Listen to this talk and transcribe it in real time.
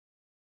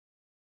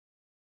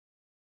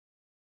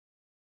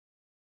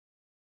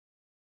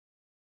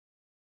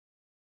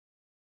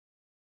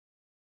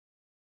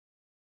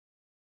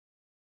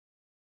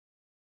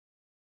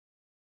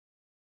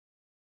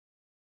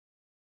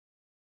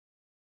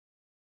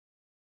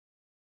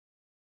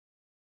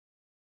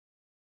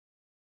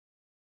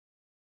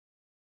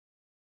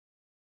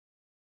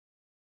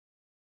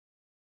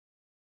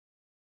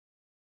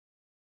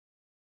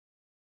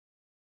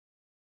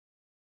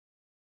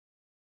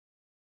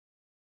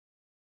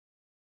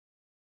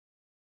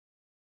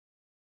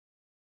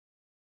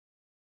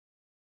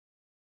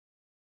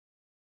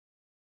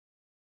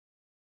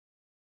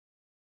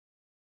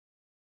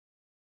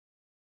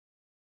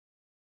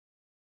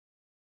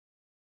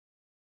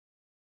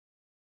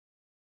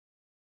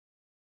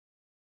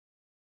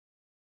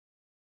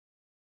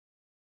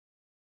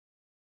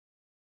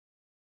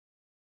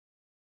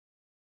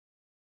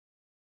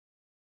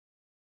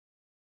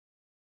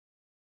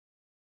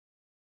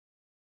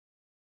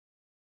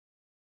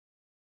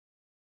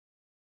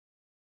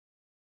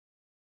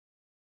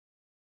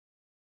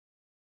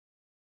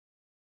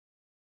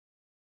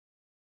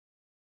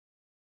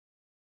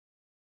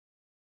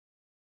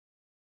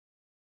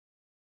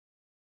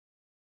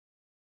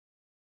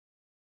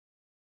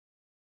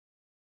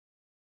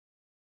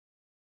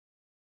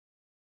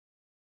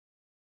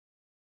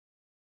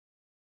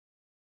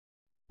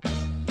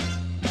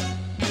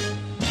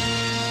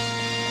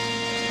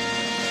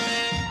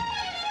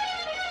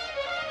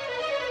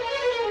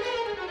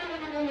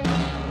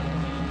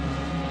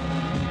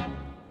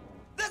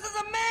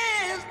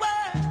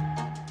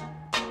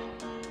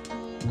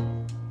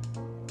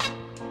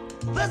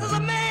This is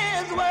a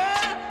man's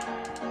world.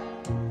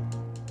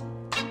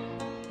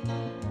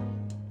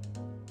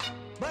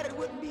 But it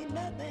wouldn't be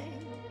nothing.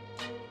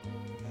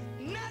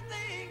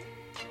 Nothing.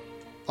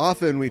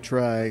 Often we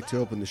try to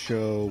open the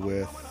show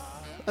with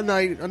a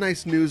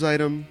nice news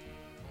item.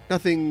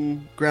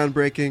 Nothing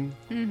groundbreaking.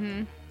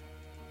 Mm-hmm.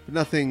 But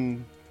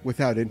nothing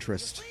without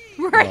interest.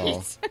 At Right.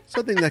 all.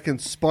 Something that can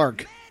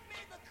spark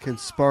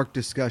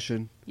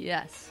discussion.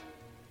 Yes.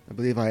 I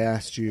believe I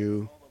asked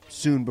you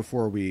soon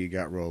before we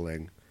got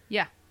rolling.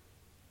 Yeah.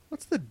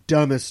 What's the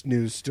dumbest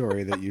news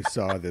story that you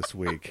saw this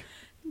week?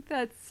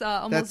 That's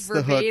almost That's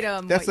the hook.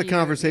 verbatim. That's what the you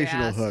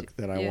conversational asked. hook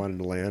that I Yeah. wanted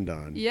to land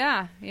on.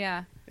 Yeah,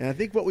 yeah. And I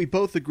think what we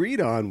both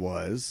agreed on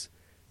was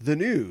the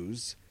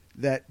news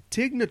that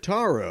Tig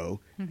Notaro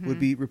Mm-hmm. would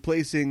be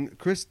replacing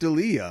Chris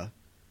D'Elia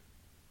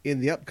in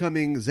the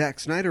upcoming Zack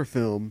Snyder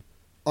film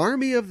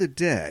Army of the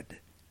Dead.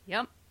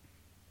 Yep.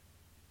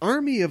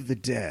 Army of the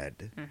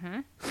Dead.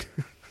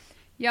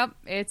 Yep.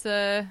 It's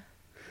a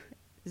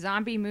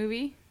zombie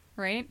movie,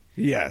 right?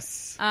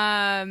 Yes.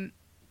 So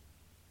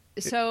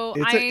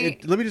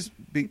let me just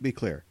be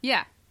clear.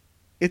 yeah.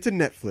 It's a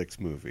Netflix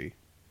movie.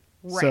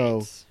 Right.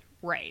 So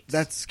right.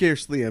 that's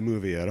scarcely a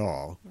movie at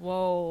all.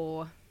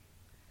 Whoa.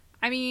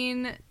 I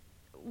mean,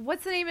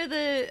 what's the name of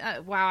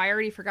the? Wow, I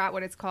already forgot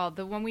what it's called.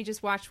 The one we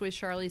just watched with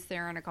Charlize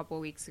Theron a couple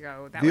of weeks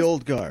ago. That The was,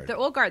 Old Guard. The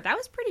Old Guard. That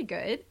was pretty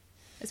good.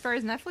 As far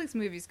as Netflix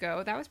movies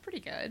go, that was pretty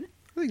good.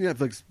 I think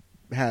Netflix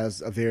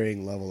has a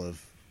varying level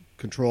of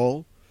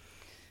control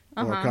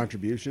or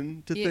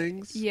contribution to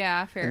things.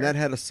 Yeah, fair. And that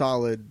had a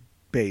solid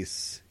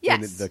base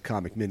Yes. in the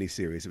comic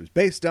miniseries it was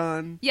based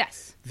on.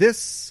 Yes.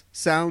 This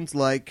sounds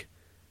like,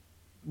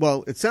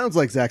 well, it sounds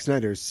like Zack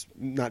Snyder's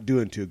not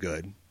doing too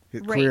good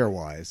Right.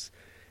 career-wise,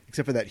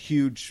 except for that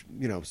huge,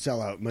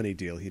 sellout money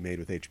deal he made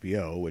with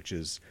HBO, which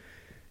is,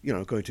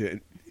 going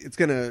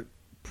to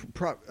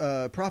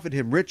profit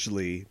him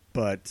richly,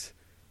 but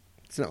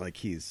it's not like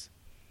he's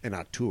an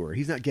auteur.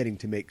 He's not getting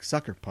to make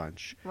Sucker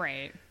Punch.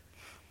 Right.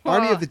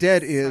 Army Oh, of the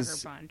Dead Sucker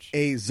is Punch.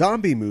 a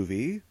zombie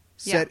movie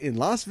set in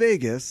Las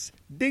Vegas.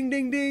 Ding,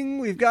 ding, ding.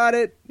 We've got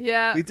it.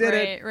 Yeah. We did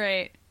right, it.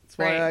 Right. That's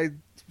why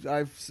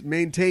I've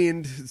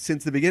maintained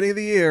since the beginning of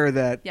the year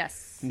that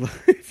Yes.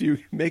 if you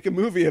make a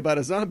movie about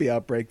a zombie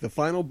outbreak, the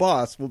final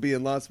boss will be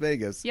in Las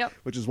Vegas. Yep.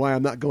 Which is why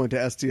I'm not going to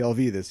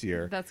STLV this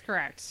year. That's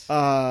correct.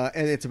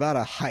 And it's about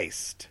a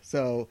heist.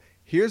 So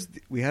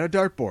we had a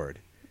dartboard.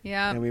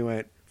 Yeah. And we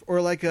went,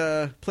 or like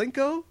a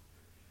Plinko?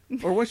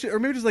 Or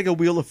maybe just like a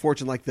Wheel of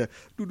Fortune, like the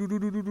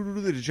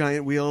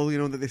giant wheel,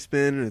 that they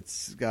spin, and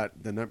it's got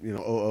the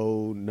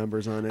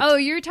numbers on it. Oh,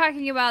 you're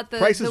talking about the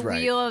Price is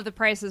Right. wheel of The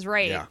Price is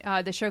Right,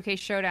 Yeah. the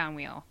Showcase Showdown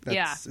wheel.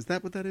 Is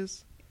that what that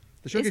is?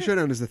 The Showcase it?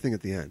 Showdown is the thing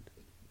at the end.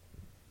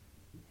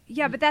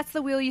 Yeah, but that's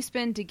the wheel you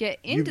spin to get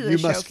into the you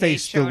Showcase must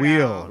face the Showdown,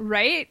 wheel.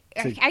 right?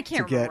 I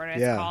can't remember what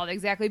it's called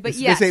exactly, but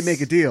yes. They say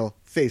make a deal,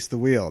 face the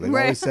wheel. They've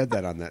Right. always said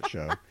that on that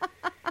show.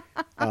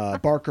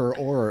 Barker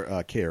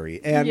or Carey,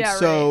 and Yeah,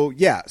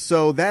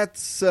 so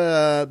that's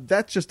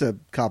just a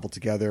cobbled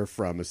together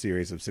from a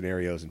series of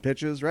scenarios and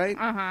pitches, right?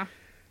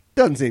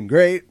 Doesn't seem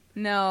great.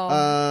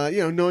 No.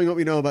 Knowing what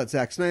we know about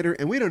Zack Snyder,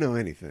 and we don't know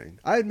anything.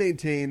 I'd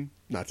maintain,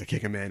 not to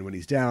kick a man when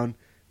he's down,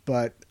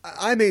 but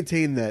I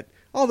maintain that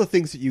all the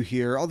things that you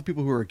hear, all the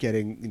people who are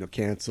getting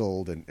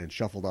canceled and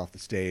shuffled off the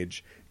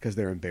stage because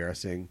they're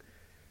embarrassing,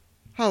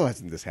 how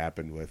hasn't this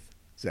happened with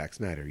Zack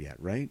Snyder yet,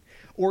 right?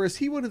 Or is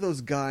he one of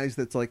those guys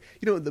that's like,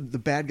 the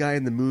bad guy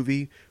in the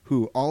movie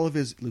who all of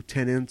his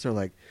lieutenants are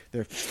like,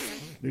 they're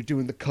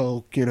doing the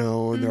coke,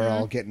 and they're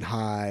all getting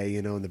high,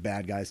 and the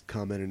bad guy's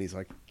coming and he's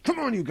like, come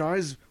on, you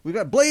guys, we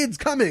got blades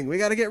coming, we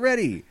got to get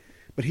ready.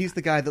 But he's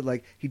the guy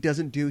that he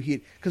doesn't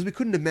because we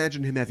couldn't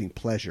imagine him having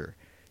pleasure.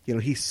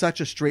 He's such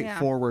a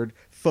straightforward,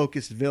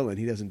 focused villain.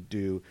 He doesn't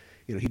do,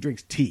 he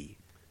drinks tea.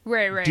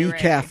 right.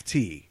 Decaf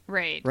tea.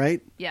 Right.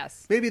 Right?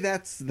 Yes. Maybe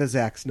that's the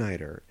Zack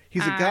Snyder.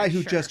 He's a guy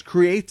who sure. just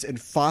creates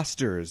and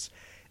fosters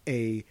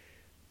a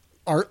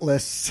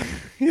artless,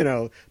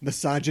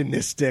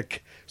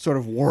 misogynistic sort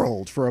of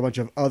world for a bunch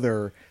of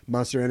other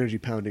Monster Energy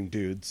pounding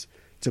dudes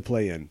to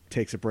play in.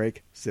 Takes a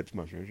break, sips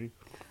Monster Energy.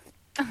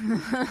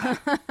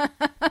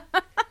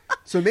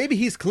 So maybe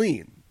he's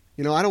clean.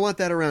 I don't want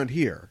that around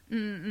here.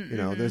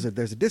 There's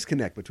a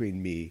disconnect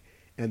between me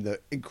and the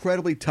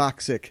incredibly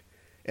toxic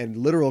and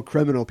literal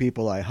criminal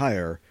people I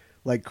hire,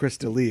 like Chris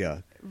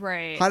D'Elia.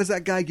 Right. How does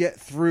that guy get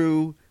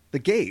through the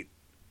gate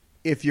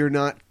if you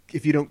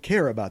don't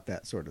care about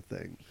that sort of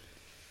thing?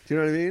 Do you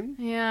know what I mean?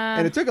 Yeah.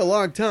 And it took a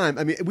long time.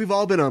 I mean, we've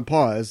all been on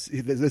pause.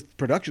 This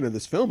production of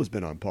this film has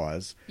been on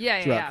pause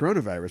throughout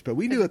coronavirus. But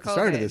we knew at the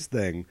start of this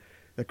thing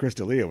that Chris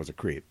D'Elia was a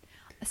creep.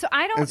 So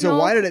I don't know. And so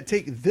why did it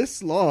take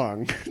this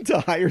long to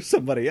hire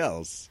somebody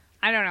else?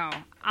 I don't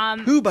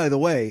know. Who, by the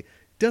way,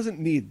 doesn't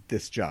need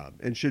this job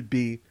and should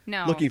be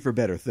looking for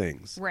better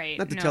things. Right.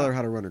 Not to tell her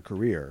how to run her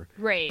career.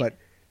 Right. But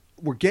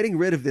we're getting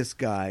rid of this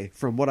guy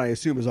from what I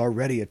assume is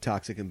already a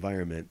toxic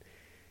environment.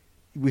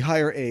 We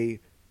hire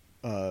a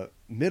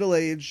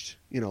middle-aged,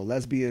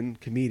 lesbian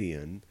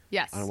comedian.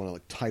 Yes. I don't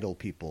want to title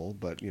people,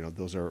 but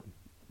those are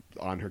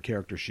on her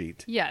character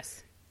sheet.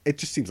 Yes. it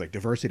just seems like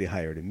diversity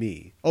hire to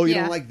me. Oh, you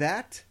Yeah. don't like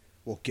that?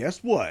 Well, guess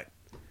what?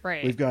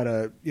 Right. We've got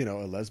a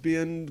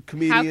lesbian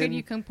comedian, How could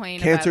you complain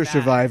cancer about that?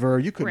 survivor.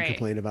 You couldn't Right.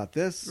 complain about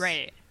this,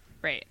 Right.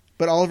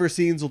 But all of her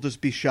scenes will just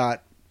be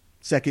shot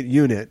second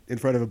unit in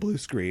front of a blue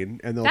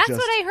screen, and they'll That's just.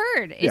 what I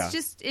heard. Yeah.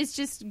 It's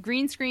just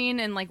green screen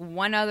and like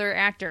one other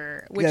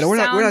actor. Which Yeah, no, we're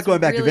not sounds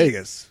going back to really-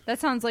 Vegas. That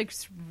sounds like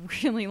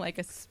really like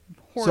a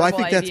horrible So I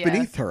think that's idea.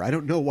 beneath her. I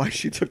don't know why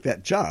she took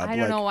that job. I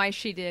don't Like, know why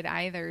she did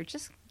either.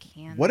 Just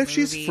can. What the if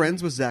she's movie.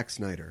 friends with Zack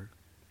Snyder?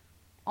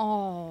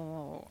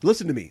 Oh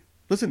Listen to me.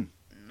 Listen.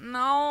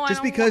 no!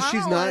 Just I don't because wanna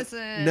she's not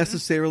listen.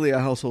 necessarily a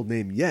household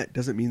name yet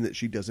doesn't mean that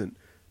she doesn't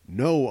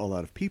know a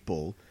lot of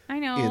people I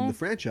know. in the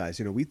franchise.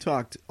 We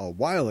talked a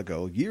while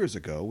ago, years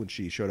ago, when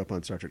she showed up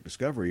on Star Trek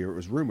Discovery, or it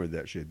was rumored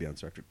that she'd be on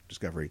Star Trek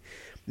Discovery,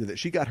 that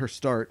she got her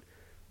start.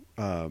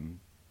 I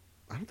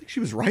don't think she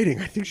was writing.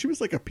 I think she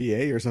was like a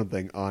PA or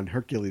something on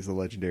Hercules: The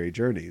Legendary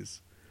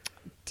Journeys.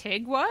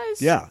 Tig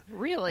was. Yeah,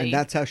 Really. and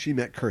that's how she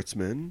met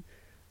Kurtzman.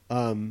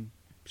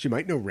 She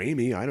might know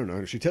Raimi. I don't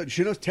know. She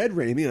knows Ted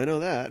Raimi. I know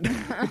that.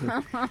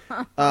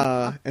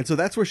 And so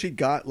that's where she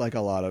got like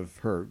a lot of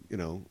her,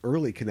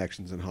 early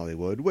connections in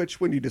Hollywood. Which,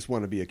 when you just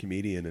want to be a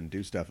comedian and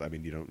do stuff, I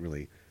mean, you don't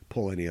really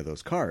pull any of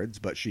those cards.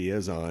 But she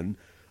is on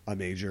a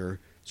major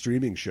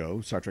streaming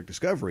show, Star Trek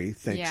Discovery,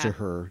 thanks to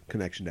her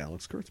connection to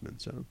Alex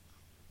Kurtzman. So,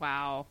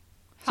 wow.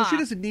 so she Huh.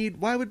 doesn't need.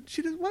 Why would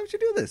she do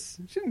this?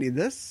 She didn't need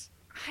this.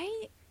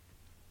 I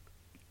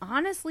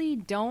honestly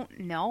don't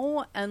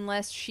know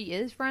unless she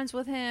is friends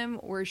with him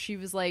or she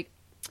was like,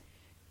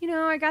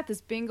 I got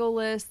this bingo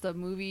list of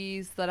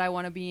movies that I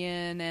want to be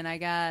in, and I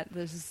got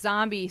this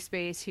zombie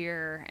space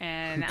here,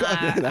 and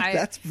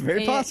That's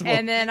very possible.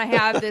 And then I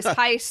have this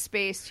heist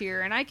space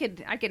here, and I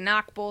could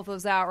knock both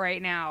those out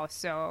right now.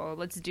 So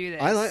let's do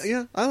this.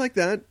 I like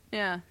that.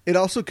 Yeah. It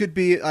also could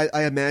be,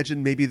 I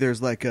imagine maybe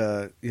there's like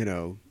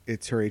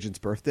it's her agent's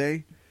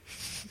birthday.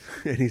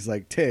 And he's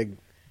like, Tig,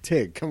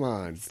 come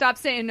on. Stop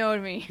saying no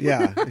to me.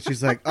 Yeah. And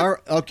she's like, all right,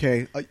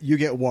 okay, you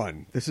get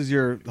one. This is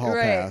your hall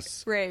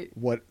pass. Right.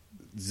 What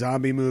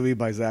zombie movie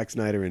by Zack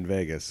Snyder in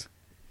Vegas?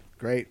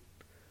 Great.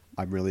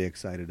 I'm really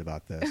excited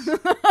about this.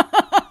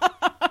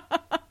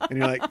 And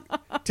you're like,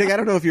 Tig, I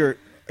don't know if you're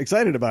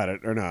excited about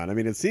it or not. I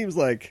mean, it seems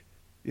like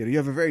you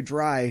have a very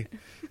dry.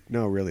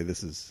 No, really,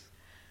 this is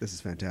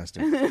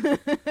fantastic.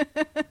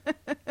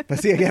 But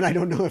see, again, I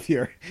don't know if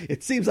you're.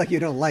 It seems like you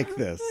don't like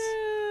this.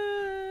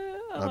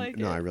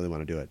 I really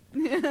want to do it.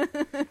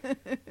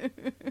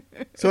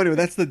 So anyway,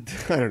 that's I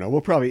don't know.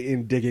 We'll probably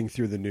in digging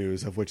through the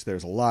news, of which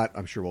there's a lot.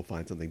 I'm sure we'll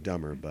find something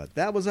dumber, but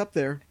that was up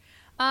there.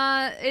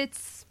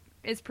 It's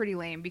pretty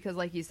lame because,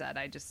 like you said,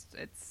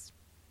 it's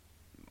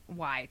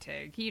why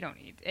Tig? You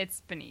don't need.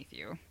 It's beneath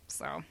you.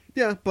 So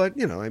Yeah, but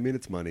I mean,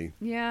 it's money,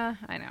 yeah,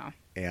 I know.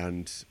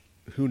 and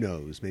who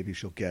knows? Maybe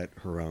she'll get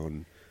her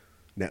own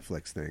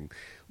Netflix thing.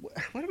 What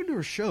happened to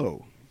her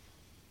show?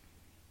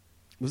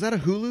 Was that a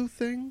Hulu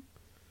thing?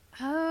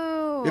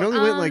 Oh, It only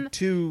went like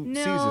 2 no,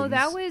 seasons.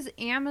 that was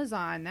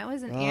Amazon. That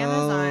was an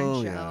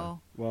Amazon yeah. show.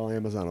 Well,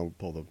 Amazon will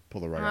pull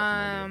the rug out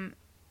from under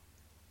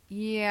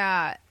you.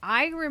 Yeah,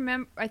 I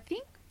remember. I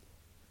think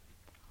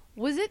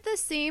was it the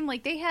same?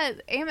 Like they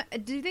had.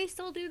 Do they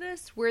still do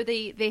this? Where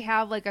they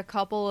have like a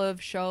couple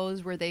of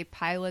shows where they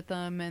pilot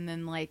them and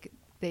then like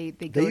they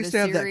go They used to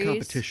have series. that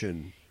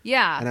competition,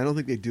 Yeah, and I don't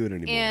think they do it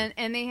anymore.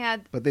 and they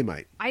had. But they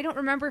might. I don't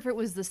remember if it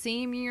was the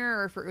same year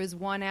or if it was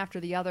one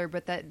after the other,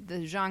 but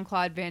the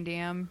Jean-Claude Van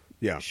Damme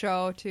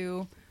show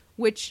too,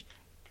 which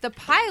the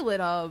pilot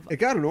of It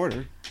got an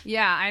order.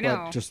 yeah, I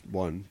know. But just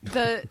one.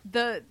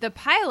 the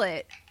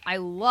pilot I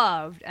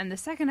loved, and the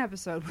second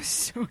episode was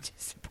so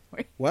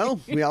disappointing. Well,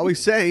 we always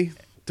say,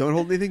 don't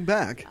hold anything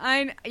back.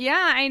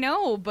 I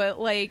know, but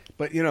like,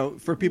 But,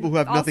 for people who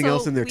have nothing also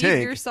else in their leave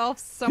tank. yourself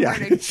somewhere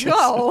Yeah, to it's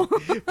go.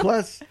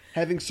 Plus,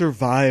 having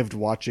survived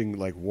watching,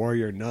 like,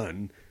 Warrior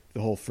Nun the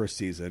whole first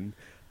season,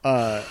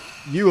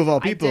 you of all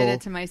people... I did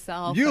it to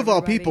myself. You of all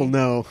everybody. people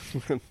know...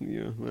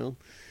 yeah, well,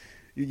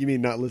 you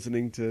mean not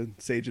listening to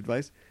sage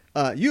advice?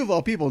 You of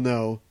all people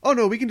know, oh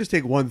no, we can just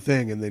take one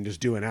thing and then just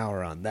do an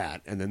hour on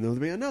that. And then there'll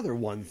be another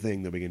one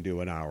thing that we can do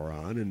an hour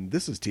on. And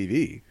this is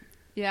TV.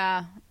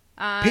 Yeah.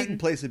 Peyton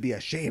Place would be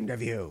ashamed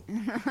of you.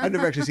 I've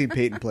never actually seen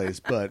Peyton Place,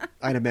 but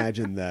I'd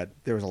imagine that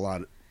there was a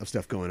lot of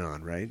stuff going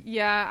on, right?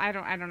 Yeah, I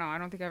don't know. I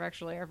don't think I've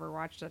actually ever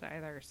watched it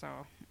either, so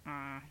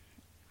I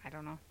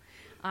don't know.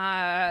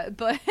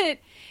 But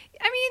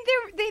I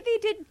mean, they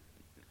did.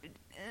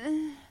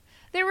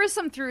 There was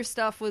some through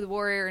stuff with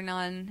Warrior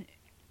Nun,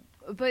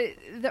 but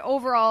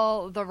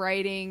the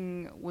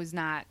writing was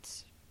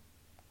not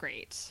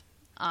great.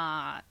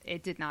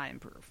 It did not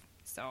improve.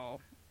 So,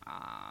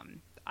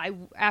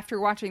 after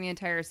watching the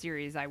entire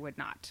series, I would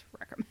not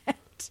recommend.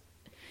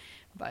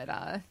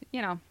 But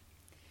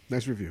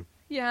Nice review.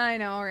 yeah, I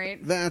know, right?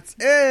 That's it.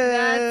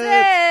 That's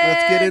it.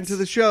 Let's get into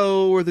the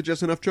show. We're the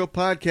Just Enough Joe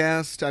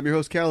podcast. I'm your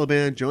host,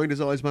 Caliban, joined as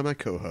always by my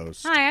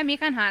co-host. Hi, I'm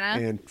Mikan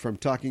Hana. And from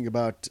talking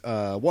about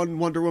one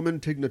Wonder Woman,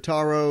 Tig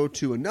Notaro,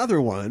 to another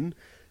one,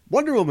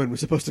 Wonder Woman was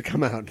supposed to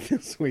come out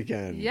this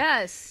weekend.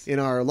 Yes. In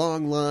our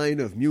long line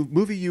of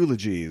movie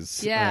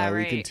eulogies, Yeah, we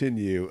right.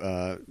 continue.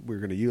 We're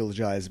going to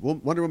eulogize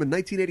Wonder Woman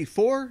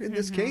 1984 in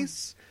this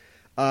case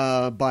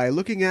by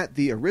looking at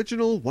the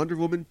original Wonder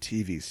Woman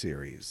TV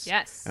series.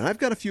 Yes. And I've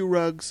got a few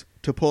rugs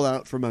to pull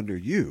out from under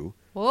you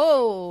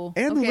Whoa.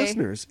 and the Okay.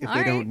 listeners if All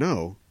they right. don't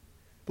know.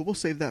 But we'll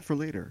save that for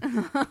later.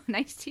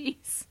 Nice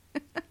tease.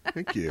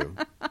 Thank you.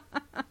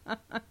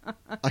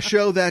 A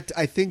show that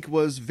I think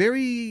was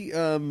very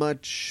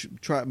much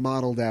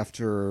modeled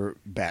after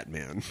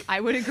Batman, I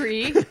would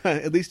agree.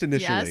 at least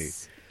initially.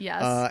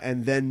 Yes.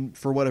 And then,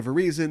 for whatever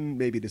reason,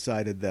 maybe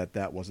decided that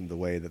that wasn't the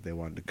way that they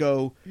wanted to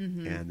go,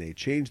 and they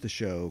changed the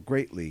show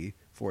greatly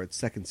for its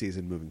second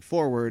season moving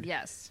forward.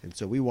 Yes. And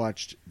so we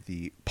watched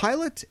the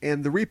pilot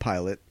and the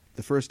repilot,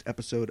 the first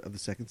episode of the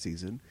second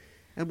season,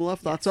 and we'll have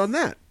thoughts on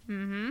that.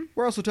 Mm-hmm.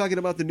 We're also talking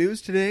about the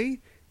news today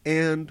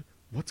and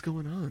what's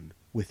going on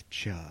with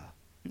Cha.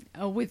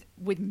 With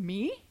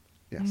me?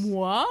 Yes.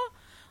 Moi?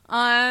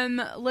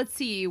 Let's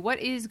see. What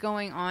is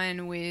going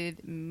on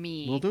with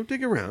me? Well, don't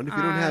dig around. If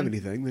you don't have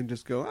anything, then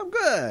just go, I'm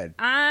good.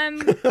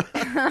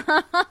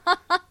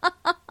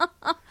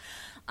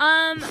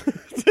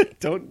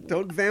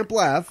 Don't vamp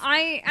laugh.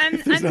 I'm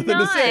nothing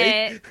to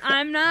say. not.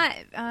 I'm not.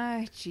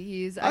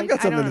 Jeez. I've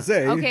got something to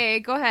say. Okay,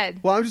 go ahead.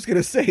 Well, I'm just going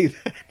to say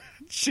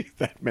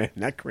that,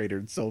 that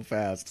cratered so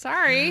fast.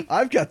 Sorry.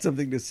 I've got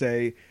something to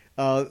say.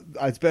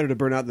 It's better to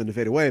burn out than to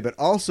fade away. But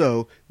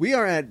also, we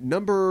are at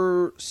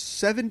number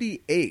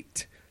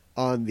 78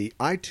 on the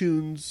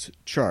iTunes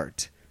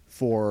chart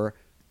for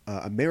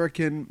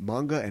American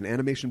manga and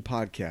animation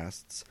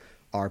podcasts.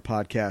 Our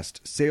podcast,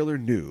 Sailor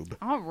Noob.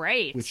 All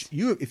right. Which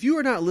if you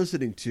are not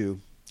listening to,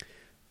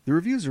 the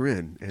reviews are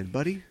in. And,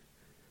 buddy,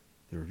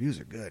 the reviews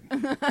are good.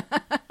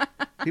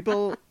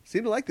 People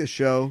seem to like this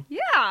show.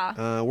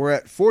 Yeah. We're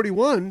at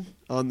 41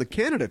 on the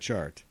Canada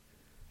chart.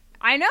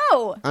 I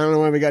know. I don't know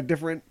why we got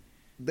different.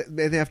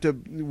 They have to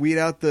weed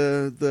out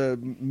the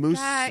Moose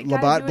Gotta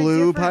Labatt do it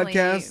Blue differently,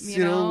 podcasts,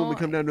 you when we know?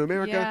 come down to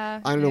America.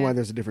 Yeah, I don't know yeah. why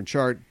there's a different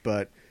chart,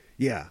 but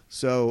yeah.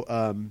 So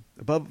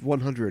above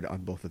 100 on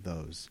both of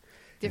those.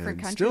 Different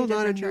And country, still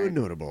not a different new chart. and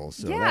notable,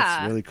 so Yeah.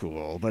 that's really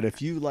cool. But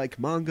if you like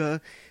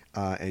manga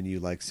and you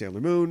like Sailor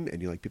Moon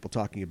and you like people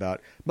talking about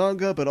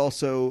manga, but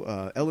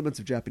also elements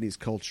of Japanese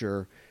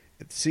culture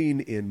seen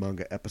in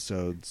manga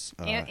episodes,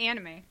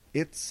 Anime.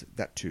 it's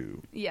that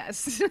too.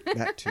 Yes.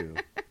 That too.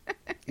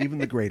 Even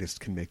the greatest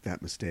can make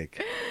that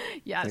mistake.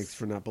 Yes. Thanks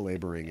for not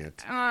belaboring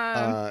it.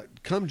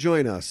 Come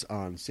join us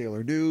on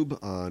Sailor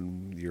Noob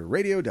on your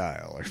radio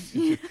dial.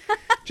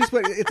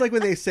 It's like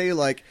when they say,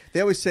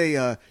 they always say,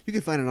 you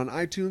can find it on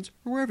iTunes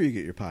or wherever you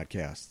get your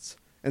podcasts.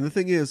 And the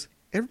thing is,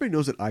 everybody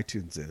knows what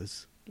iTunes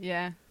is.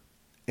 Yeah.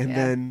 And Yeah.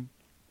 then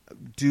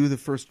do the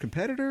first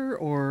competitor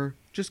or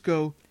just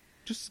cut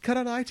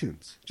out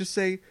iTunes. Just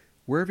say,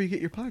 wherever you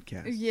get your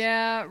podcasts.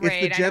 Yeah, right.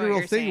 It's the general I know what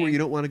you're thing where saying. you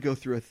don't want to go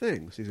through a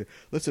thing. So you say,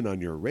 listen on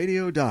your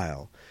radio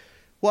dial.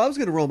 Well, I was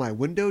going to roll my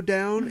window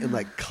down and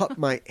cup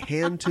my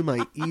hand to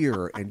my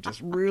ear and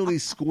just really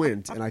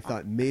squint. And I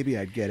thought maybe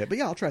I'd get it. But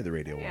yeah, I'll try the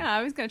radio one. Yeah,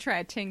 I was going to try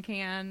a tin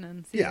can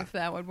and see Yeah. if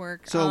that would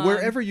work. So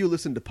wherever you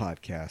listen to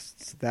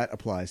podcasts, that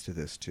applies to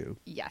this too.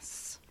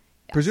 Yes.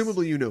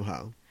 Presumably you know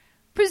how.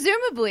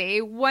 Presumably,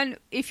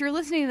 if you're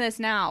listening to this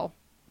now,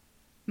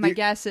 my Ear-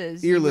 guess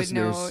is ear you would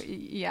listeners. know.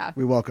 Yeah.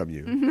 We welcome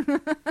you.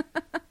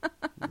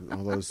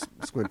 All those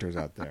squinters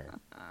out there.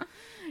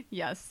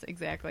 Yes,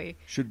 exactly.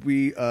 Should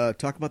we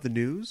talk about the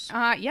news?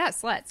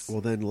 Yes, let's. Well,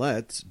 then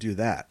let's do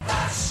that.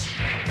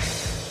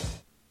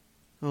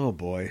 Oh,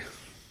 boy.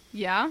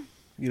 Yeah?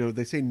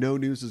 They say no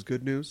news is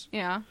good news.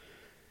 Yeah.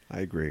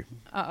 I agree.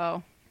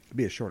 Uh-oh. It'd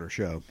be a shorter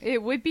show.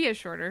 It would be a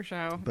shorter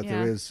show. But yeah.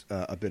 there is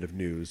a bit of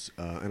news.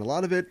 And a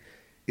lot of it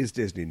is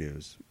Disney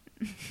news.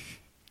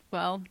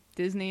 Well,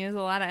 Disney is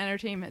a lot of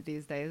entertainment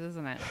these days,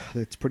 isn't it?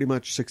 It's pretty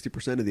much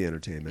 60% of the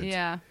entertainment.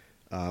 Yeah.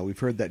 We've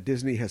heard that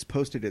Disney has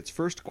posted its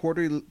first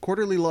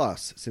quarterly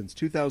loss since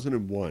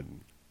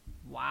 2001.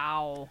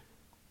 Wow.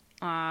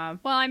 Well,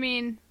 I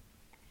mean,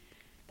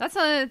 that's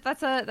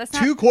not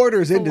 2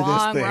 quarters a into this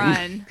long thing,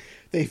 run.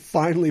 they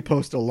finally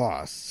post a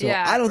loss. So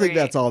Yeah, I don't think right.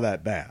 that's all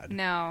that bad.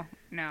 No.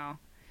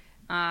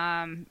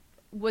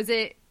 Was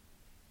it?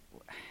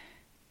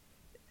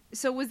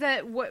 So was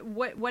that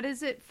what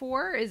is it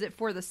for? Is it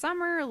for the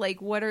summer?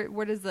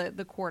 What is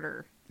the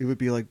quarter? It would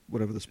be like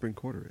whatever the spring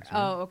quarter is. right?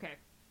 Oh, okay.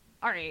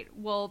 All right.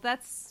 Well,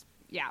 that's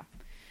yeah.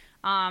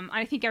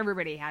 I think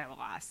everybody had a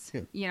loss.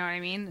 Yeah. You know what I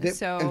mean?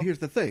 And here's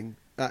the thing.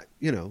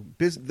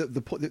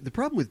 The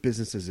problem with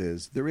businesses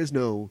is there is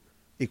no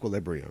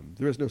equilibrium.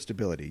 There is no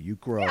stability. You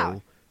grow Yeah.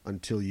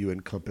 until you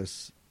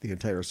encompass the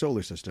entire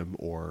solar system,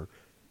 or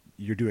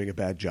you're doing a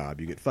bad job,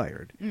 you get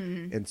fired.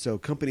 Mm-hmm. And so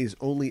companies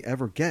only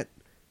ever get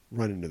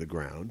run into the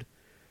ground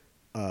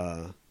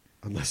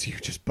unless you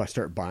just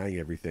start buying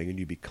everything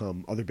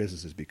and other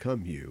businesses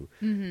become you.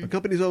 Mm-hmm. But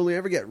companies only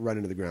ever get run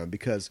into the ground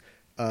because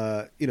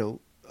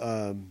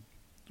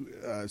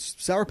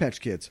Sour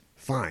Patch Kids,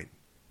 fine.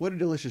 What a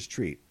delicious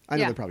treat. I know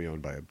Yeah. they're probably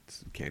owned by a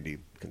candy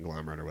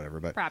conglomerate or whatever,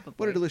 but Probably.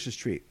 what a delicious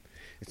treat.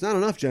 It's not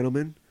enough,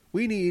 gentlemen.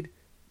 We need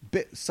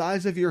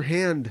size of your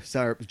hand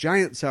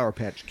giant Sour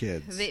Patch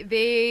Kids.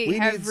 They We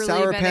have need really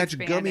Sour been Patch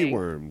expanding. gummy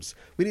worms.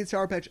 We need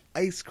Sour Patch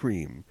ice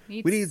cream.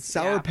 We need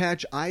Sour yeah.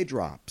 Patch eye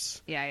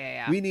drops.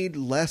 Yeah. We need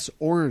less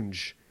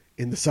orange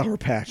in the Sour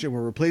Patch, and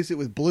we'll replace it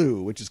with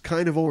blue, which is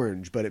kind of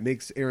orange, but it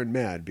makes Aaron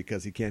mad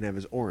because he can't have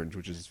his orange,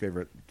 which is his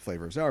favorite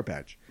flavor of Sour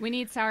Patch. We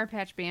need Sour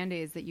Patch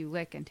Band-Aids that you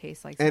lick and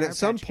taste like Sour And at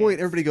some Patch point,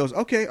 Kids. everybody goes,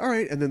 okay, all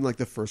right. And then, like,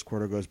 the first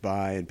quarter goes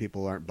by, and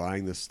people aren't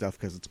buying this stuff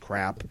because it's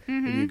crap.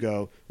 And you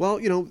go, well,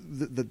 you know,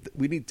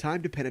 we need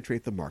time to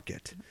penetrate the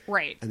market.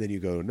 Right. And then you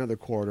go another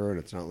quarter, and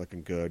it's not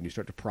looking good. And you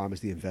start to promise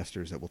the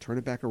investors that we'll turn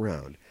it back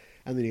around.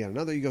 And then you got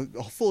another, you go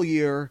a full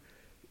year.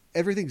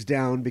 Everything's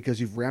down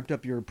because you've ramped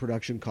up your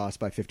production costs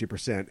by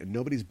 50%, and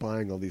nobody's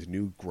buying all these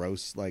new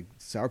gross, like,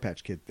 Sour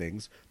Patch Kid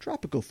things.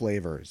 Tropical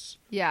flavors.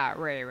 Yeah,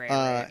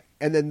 right.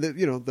 And then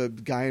the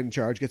guy in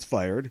charge gets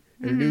fired,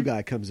 and a new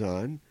guy comes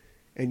on,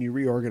 and you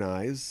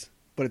reorganize,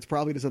 but it's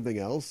probably to something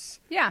else.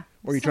 Yeah.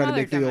 Or you some try to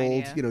other make the dumb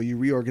old, idea. you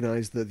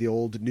reorganize the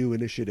old new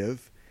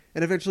initiative,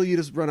 and eventually you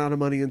just run out of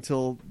money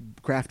until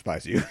Kraft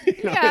buys you.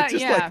 Yeah, it's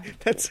just yeah. like,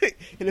 that's it.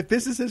 And if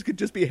businesses could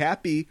just be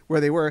happy where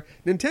they were,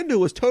 Nintendo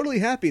was totally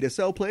happy to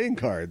sell playing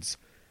cards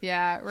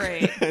Yeah,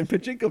 right. and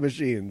pachinko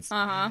machines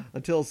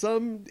until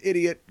some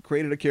idiot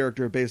created a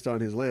character based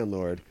on his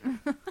landlord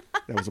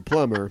that was a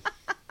plumber,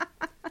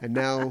 and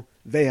now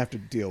they have to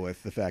deal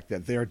with the fact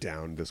that they're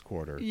down this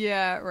quarter.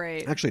 Yeah,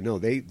 right. Actually, no,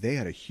 they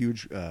had a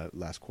huge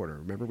last quarter.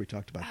 Remember we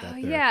talked about that?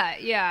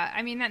 Yeah.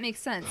 I mean, that makes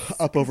sense.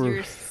 Up 'Cause over,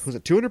 you're was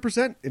it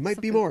 200%? It might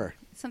be something- more.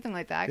 something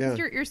like that. Yeah.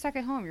 Because you're stuck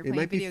at home. You're It playing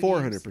might be video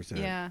 400%.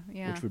 games.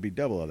 Yeah. Which would be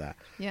double of that.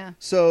 Yeah.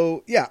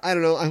 So, yeah, I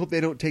don't know. I hope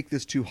they don't take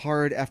this too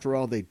hard. After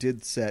all, they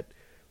did set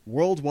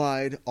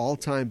worldwide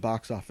all-time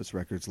box office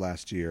records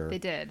last year. They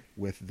did.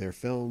 With their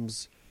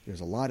films.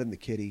 There's a lot in the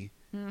kitty.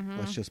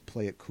 Let's just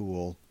play it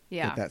cool.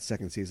 Yeah. Get that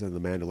second season of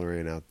The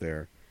Mandalorian out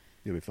there.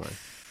 You'll be fine.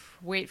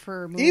 Wait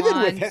for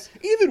Mulan.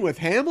 Even with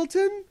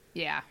Hamilton,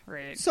 Yeah,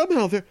 right.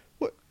 somehow there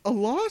a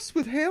loss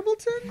with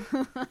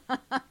Hamilton.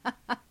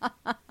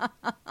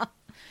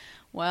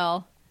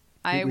 Well,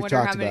 I We've wonder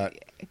how talked many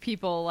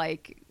people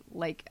like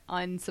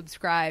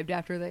unsubscribed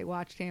after they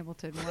watched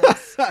Hamilton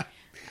once.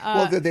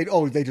 Well,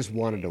 they just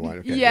wanted to watch.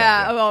 Okay,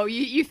 yeah. Oh,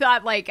 you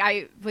thought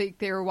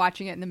they were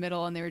watching it in the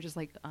middle and they were just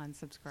like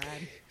unsubscribe.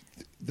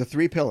 The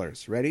 3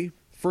 pillars. Ready?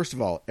 First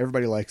of all,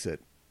 everybody likes it.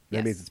 That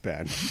Yes. means it's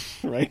bad,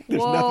 right?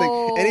 There's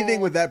Whoa.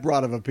 anything with that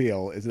broad of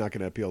appeal is not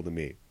going to appeal to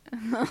me.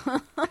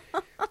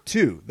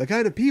 2, the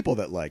kind of people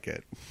that like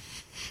it.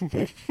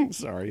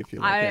 Sorry if you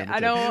like Hamilton. I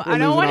don't We're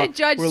losing want all- to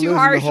judge we're too losing the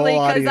harshly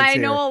whole because audience I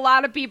here. know a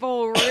lot of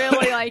people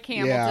really like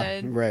Yeah,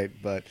 Hamilton. right.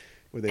 But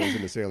were they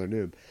into Sailor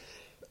Moon?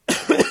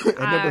 And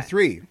number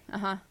 3.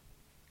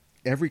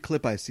 Every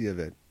clip I see of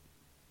it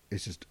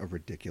is just a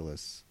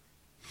ridiculous.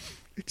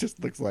 It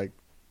just looks like,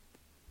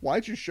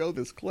 why'd you show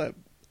this clip?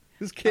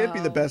 This can't be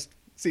the best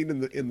scene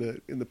in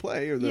the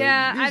play or the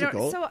musical. I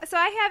don't. So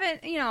I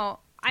haven't.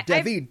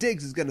 David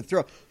Diggs is going to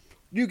throw.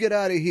 You get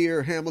out of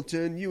here,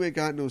 Hamilton. You ain't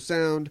got no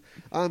sound.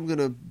 I'm going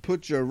to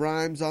put your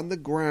rhymes on the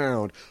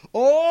ground.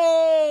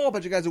 Oh, a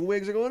bunch of guys in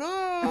wigs are going,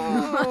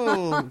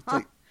 oh. It's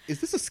like, is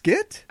this a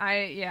skit?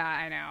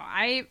 I know.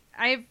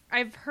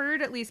 I've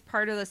heard at least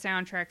part of the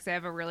soundtracks. I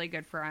have a really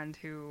good friend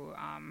who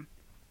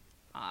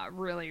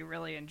really,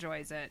 really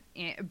enjoys it.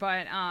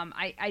 But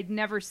I'd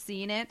never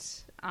seen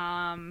it.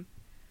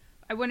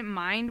 I wouldn't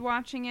mind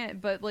watching it,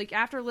 but like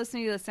after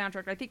listening to the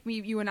soundtrack, I think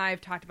you and I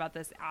have talked about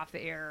this off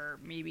the air.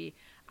 Maybe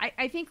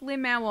I think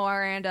Lin-Manuel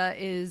Miranda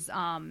is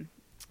I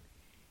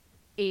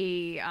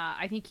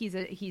think he's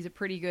a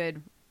pretty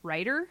good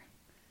writer.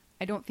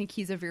 I don't think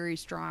he's a very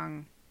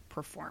strong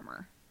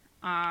performer.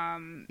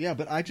 Yeah,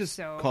 but I just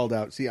called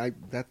out. See,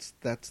 that's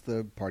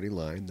the party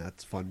line.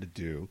 That's fun to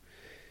do,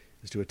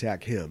 is to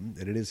attack him,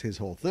 and it is his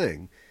whole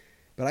thing.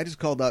 But I just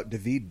called out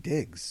David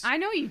Diggs. I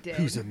know you did.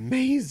 Who's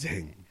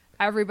amazing.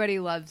 Everybody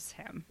loves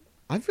him.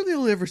 I've really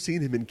only ever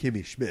seen him in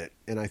Kimmy Schmidt,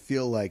 and I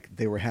feel like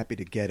they were happy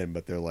to get him,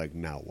 but they're like,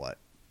 now what?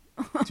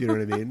 Do you know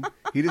what I mean?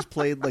 He just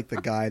played like the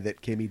guy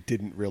that Kimmy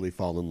didn't really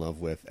fall in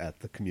love with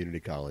at the community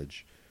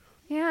college.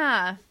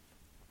 Yeah.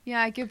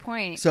 Yeah, good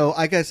point. So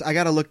I guess I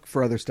got to look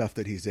for other stuff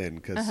that he's in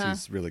because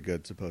he's really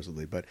good,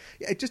 supposedly. But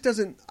it just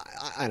doesn't.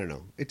 I don't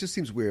know. It just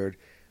seems weird.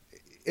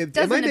 Am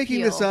I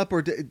making this up,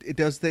 or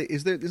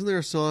isn't there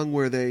a song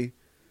where they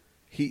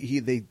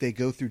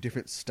go through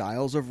different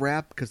styles of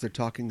rap because they're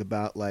talking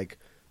about like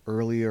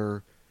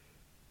earlier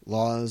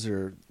laws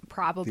or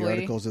probably the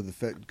articles of the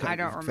I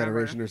don't remember.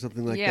 Federation or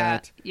something like yeah,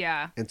 that.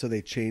 Yeah. And so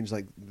they change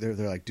like they're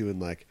like doing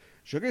like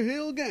Sugar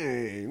Hill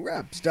Gang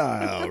rap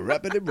style,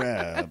 rappity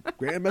rap,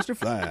 Grandmaster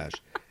Flash,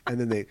 and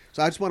then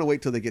so I just want to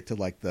wait till they get to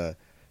like the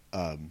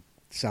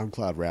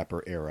SoundCloud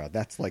rapper era.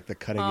 That's like the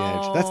cutting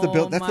edge. That's the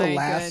bill. That's the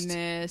last.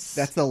 Goodness.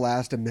 That's the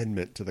last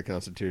amendment to the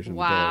Constitution,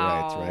 wow. the Bill of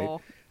Rights, right?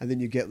 And then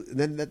you get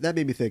then that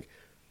made me think,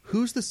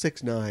 who's the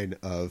 6ix9ine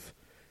of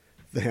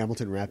the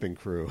Hamilton rapping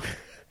crew?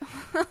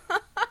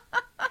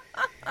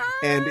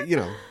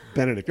 And,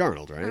 Benedict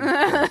Arnold,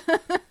 right?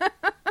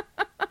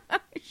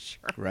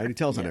 Sure. Right? He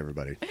tells on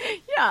everybody.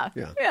 Yeah.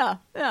 Yeah.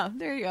 Yeah.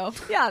 There you go.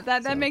 Yeah,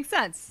 that makes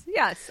sense.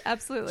 Yes,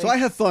 absolutely. So I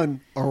have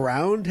fun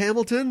around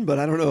Hamilton, but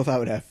I don't know if I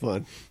would have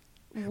fun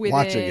Within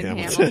watching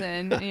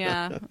Hamilton.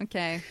 Yeah.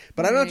 Okay.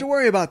 But I don't have to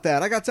worry about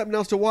that. I got something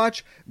else to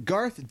watch.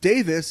 Garth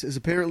Davis is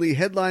apparently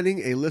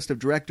headlining a list of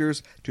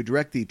directors to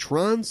direct the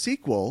Tron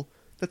sequel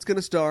that's going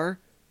to star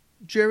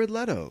Jared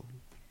Leto.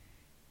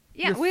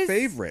 Yeah. Your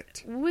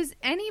favorite. Was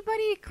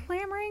anybody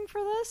clamoring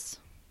for this?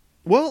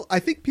 Well, I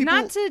think people...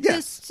 Not to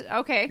yes. just...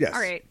 Okay. Yes. All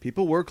right.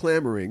 People were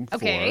clamoring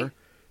Okay.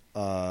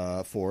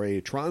 for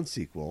a Tron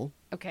sequel.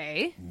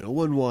 Okay. No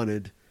one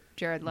wanted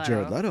Jared Leto.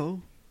 Jared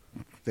Leto.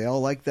 They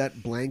all like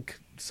that blank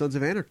Sons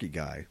of Anarchy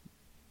guy.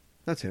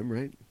 That's him,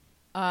 right?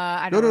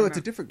 I No, don't remember. it's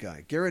a different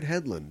guy. Garrett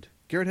Hedlund.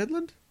 Garrett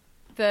Hedlund?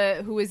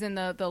 Who was in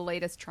the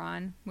latest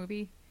Tron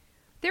movie?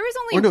 There was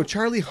only... Oh, no,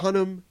 Charlie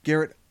Hunnam,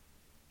 Garrett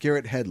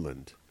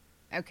Hedlund.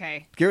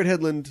 Okay. Garrett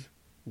Hedlund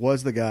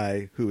was the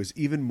guy who is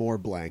even more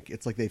blank.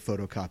 It's like they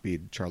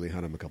photocopied Charlie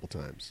Hunnam a couple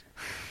times.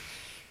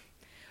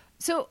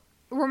 So,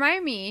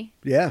 remind me.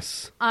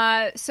 Yes.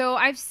 So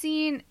I've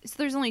seen... So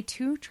there's only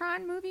 2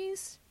 Tron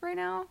movies right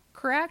now,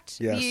 correct?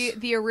 Yes.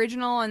 The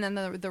original and then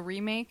the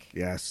remake?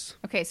 Yes.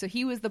 Okay, so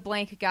he was the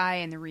blank guy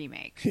in the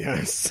remake.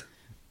 Yes.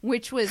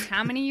 Which was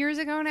how many years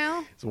ago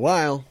now? It's a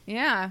while.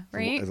 Yeah,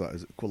 right?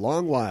 It's a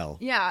long while.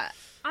 Yeah.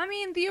 I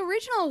mean, the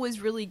original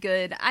was really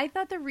good. I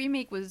thought the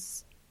remake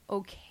was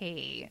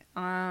okay.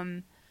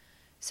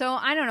 So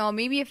I don't know.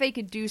 Maybe if they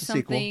could do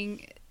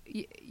something...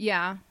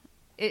 Yeah.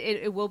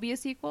 It will be a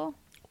sequel?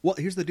 Well,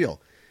 here's the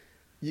deal.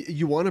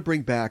 You want to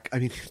bring back... I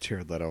mean,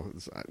 Jared Leto,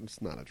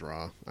 it's not a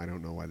draw. I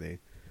don't know why they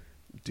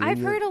do I've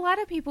heard a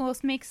lot of people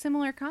make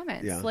similar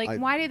comments. Yeah,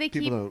 why do they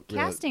keep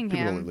casting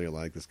People him? don't really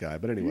like this guy.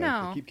 But anyway,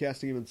 No. they keep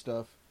casting him and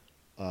stuff.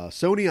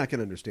 Sony, I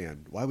can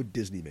understand. Why would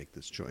Disney make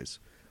this choice?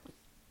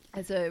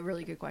 That's a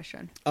really good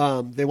question.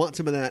 They want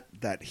some of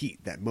that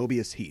heat, that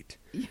Mobius heat.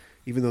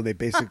 Even though they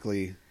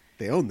basically...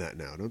 They own that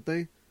now, don't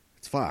they?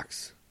 It's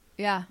Fox.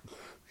 Yeah.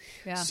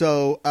 Yeah.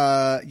 So,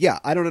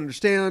 I don't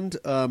understand.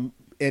 And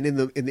in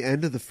the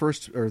end of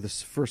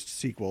this first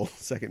sequel,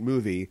 second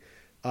movie,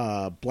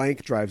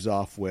 Blank drives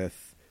off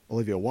with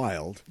Olivia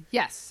Wilde.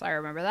 Yes, I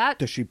remember that.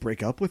 Does she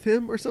break up with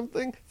him or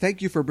something?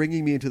 Thank you for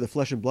bringing me into the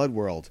flesh and blood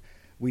world.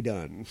 We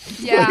done.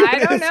 Yeah, I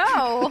don't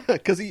know.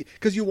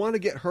 Because you want to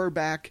get her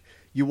back.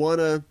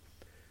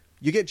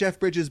 You get Jeff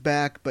Bridges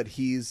back, but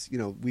he's,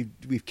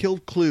 we've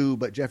killed Clue,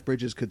 but Jeff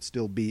Bridges could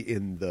still be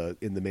in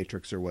the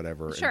Matrix or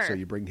whatever. Sure. And so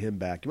you bring him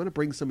back. You want to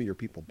bring some of your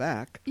people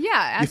back.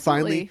 Yeah,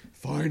 absolutely. You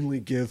finally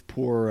give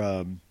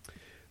poor,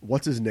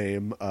 what's his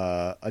name,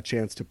 a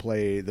chance to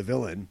play the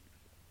villain.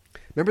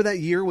 Remember that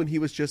year when he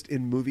was just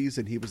in movies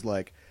and he was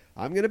like,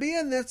 I'm going to be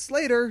in this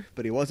later,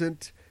 but he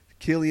wasn't?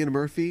 Cillian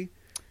Murphy.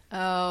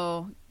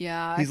 Oh,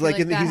 yeah. He's like,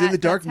 he's in the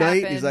Dark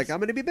Knight. Happened. He's like, I'm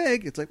going to be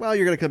big. It's like, well,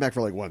 you're going to come back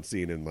for like one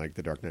scene in like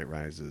the Dark Knight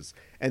Rises.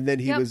 And then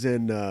he was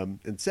in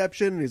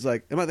Inception. And he's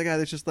like, am I the guy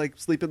that's just like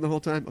sleeping the whole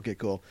time? Okay,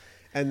 cool.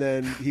 And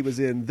then he was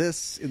in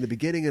this in the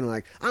beginning and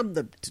like, I'm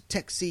the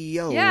tech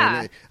CEO.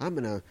 Yeah.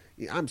 And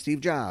I'm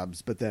Steve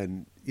Jobs. But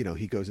then,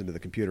 he goes into the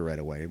computer right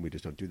away and we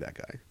just don't do that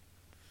guy.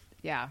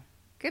 Yeah.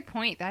 Good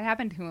point. That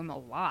happened to him a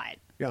lot.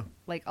 Yeah.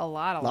 Like a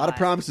lot. A lot of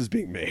promises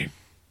being made.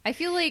 I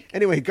feel like...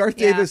 Anyway, Garth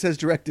Davis has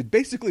directed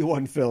basically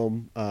one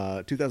film,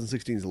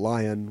 2016's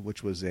Lion,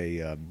 which was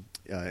a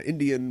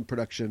Indian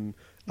production,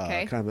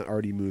 kind of an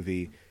arty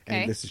movie.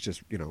 And this is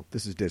just,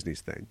 this is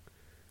Disney's thing.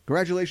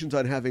 Congratulations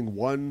on having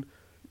one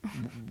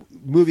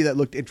movie that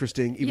looked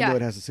interesting, even though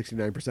it has a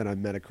 69% on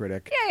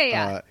Metacritic.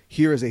 Yeah.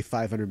 Here is a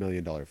 $500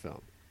 million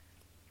film.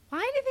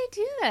 Why did they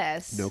do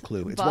this? No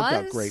clue. It's Buzz?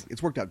 worked out great.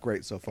 It's worked out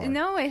great so far.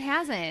 No, it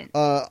hasn't.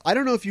 I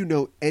don't know if you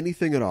know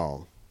anything at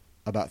all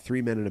about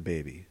Three Men and a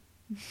Baby.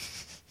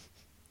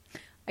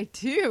 I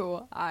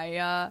do.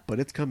 But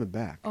it's coming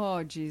back.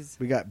 Oh, jeez.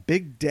 We got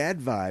big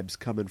dad vibes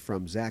coming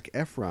from Zac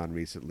Efron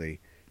recently,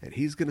 and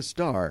he's going to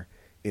star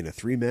in a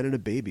Three Men and a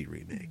Baby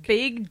remake.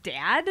 Big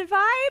dad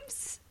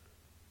vibes?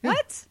 Yeah.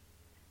 What?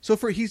 So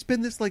he's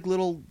been this like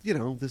little,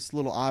 this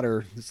little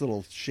otter, this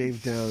little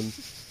shaved down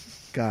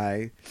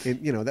guy,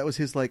 and that was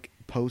his like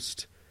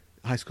post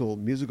High School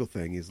Musical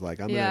thing. He's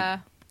like, I'm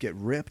gonna get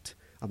ripped.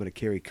 I'm gonna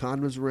carry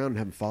condoms around and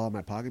have them fall in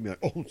my pocket and be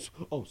like,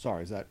 oh,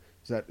 sorry, is that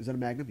a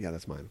Magnum? Yeah,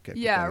 that's mine. Okay.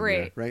 Yeah,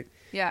 right. Right?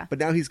 Yeah. But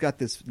now he's got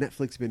this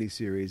Netflix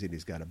miniseries, and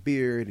he's got a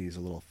beard, and he's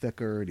a little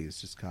thicker, and he's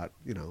just got,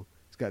 he's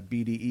got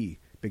BDE,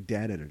 Big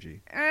Dad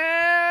Energy.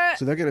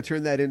 So they're going to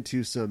turn that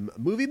into some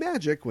movie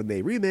magic when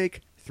they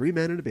remake Three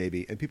Men and a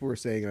Baby. And people were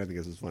saying, and I think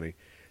this is funny,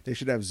 they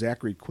should have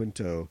Zachary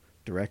Quinto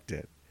direct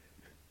it.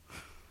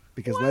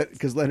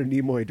 Because Leonard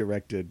Nimoy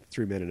directed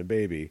Three Men and a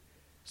Baby.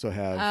 So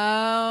have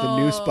the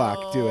new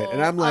Spock do it.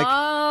 And I'm like,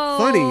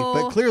 funny,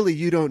 but clearly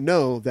you don't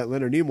know that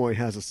Leonard Nimoy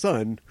has a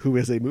son who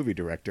is a movie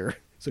director.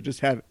 So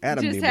just have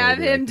Adam Nimoy have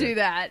him direct it. do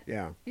that.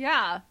 Yeah.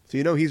 Yeah.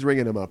 So he's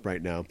ringing him up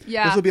right now.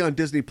 Yeah. This will be on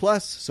Disney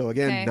Plus, so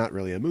again, not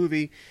really a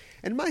movie.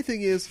 And my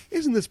thing is,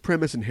 isn't this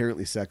premise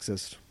inherently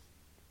sexist?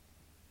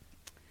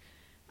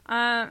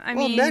 I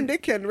well, mean, man, they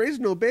can't raise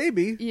no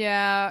baby.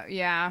 yeah.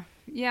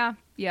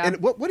 And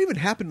what even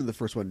happened in the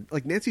first one?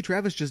 Like Nancy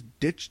Travis just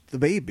ditched the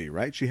baby,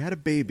 right? She had a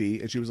baby,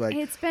 and she was like,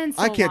 It's been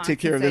so I can't long take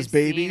care of since this I've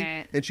baby. seen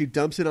it. And she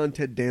dumps it on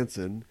Ted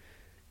Danson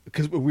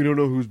because we don't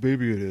know whose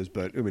baby it is,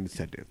 but I mean, it's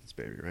Ted Danson's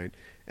baby, right?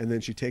 And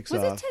then she takes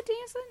Was off. it Ted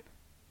Danson?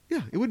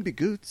 Yeah, it wouldn't be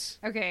Goots.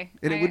 Okay,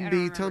 And it I wouldn't don't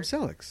be remember. Tom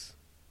Selleck's.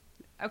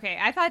 Okay,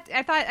 I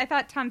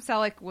thought Tom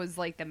Selleck was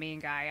like the main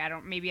guy.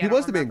 He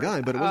was the main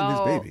guy, but it wasn't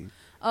his baby.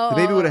 The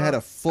baby would have had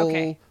a full,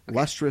 okay.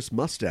 lustrous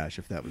mustache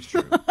if that was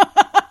true.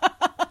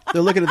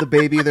 They're looking at the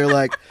baby. They're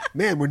like,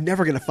 man, we're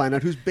never going to find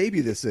out whose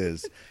baby this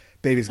is.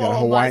 Baby's got a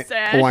Full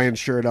mustache. Hawaiian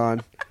shirt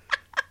on.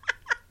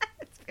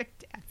 It's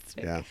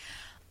fantastic. Yeah.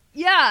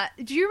 Yeah.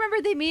 Do you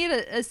remember they made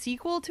a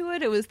sequel to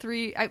it? It was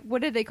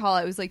what did they call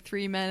it? It was like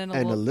 3 men and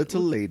And a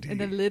little lady.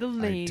 And a little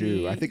lady. I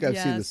do. I think I've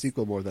seen the Yes.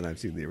 sequel more than I've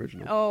seen the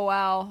original. Oh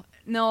wow!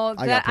 No, I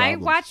got that I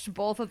problems. watched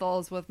both of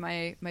those with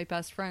my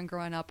best friend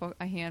growing up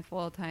a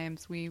handful of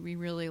times. We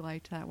really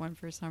liked that one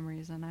for some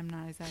reason. I'm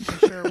not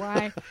exactly sure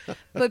why,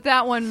 but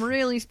that one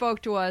really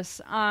spoke to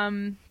us.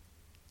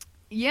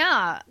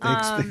 Yeah.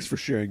 Thanks for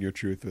sharing your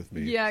truth with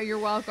me. Yeah, you're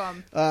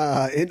welcome.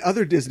 In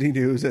other Disney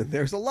news, and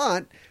there's a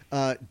lot,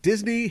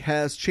 Disney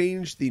has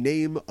changed the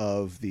name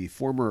of the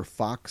former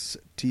Fox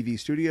TV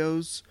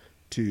studios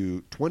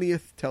to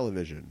 20th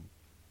Television.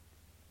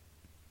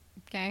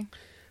 Okay.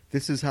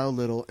 This is how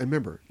little, and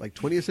remember, like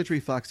 20th Century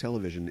Fox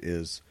Television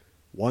is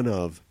one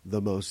of the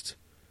most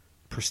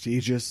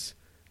prestigious,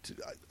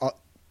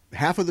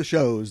 half of the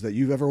shows that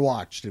you've ever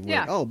watched. And Yeah.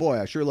 went, oh boy,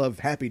 I sure love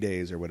Happy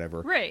Days or whatever.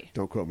 Right.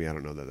 Don't quote me, I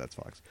don't know that that's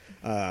Fox.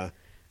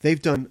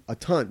 They've done a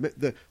ton. At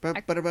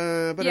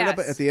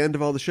the end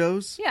of all the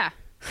shows, Yeah.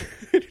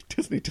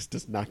 Disney just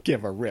does not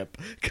give a rip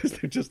because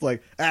they're just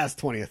like, it's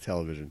 20th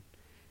Television.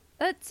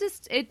 That's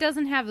just it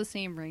doesn't have the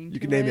same range. You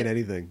can to name it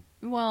anything.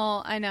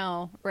 Well, I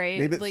know, right?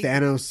 Name it Like-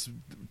 Thanos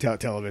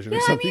television or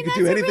Yeah, something. I mean, You can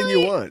do that's a anything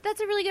really- you want. That's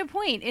a really good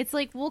point. It's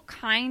like we'll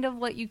kind of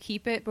let you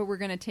keep it, but we're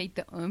going to take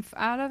the oomph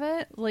out of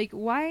it. Like,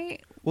 why?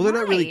 Well, they're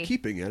not really Why?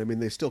 keeping it. I mean,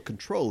 they still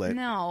control it.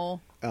 No,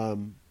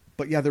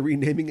 But yeah, they're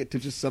renaming it to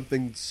just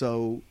something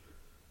so.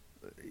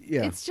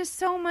 Yeah. it's just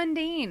so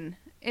mundane.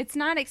 It's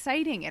not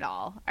exciting at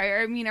all.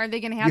 I mean, are they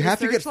going to have You the have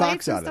to get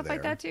searchlights Fox and out of stuff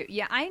like there. that too?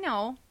 Yeah, I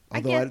know.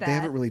 Although I get that. they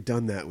haven't really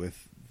done that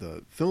with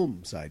the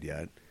film side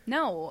yet.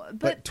 No,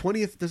 But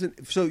 20th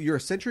doesn't. So you're a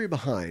century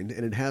behind,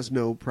 and it has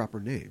no proper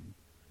name.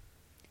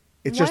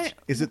 It's What- just.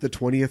 Is it the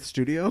 20th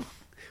studio?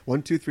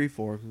 1, 2, 3,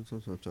 4,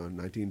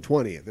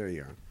 1920. There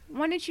you go.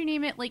 why didn't you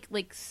name it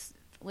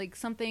like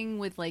something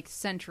with like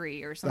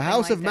century or something?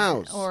 House like of that?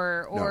 Mouse.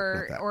 or No,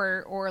 not that.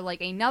 or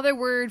like another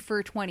word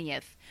for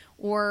 20th,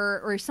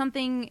 or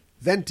something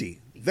Venti.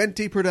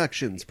 Venti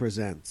Productions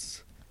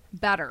presents.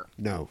 better.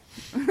 No.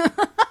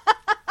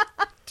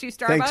 To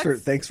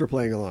Starbucks. Thanks for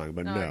playing along,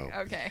 but Oh, no.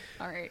 Okay.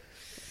 All right.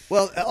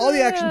 Well, all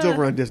the action's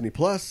over on Disney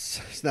Plus,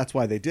 so that's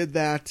why they did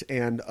that.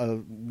 And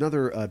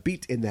another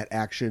beat in that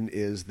action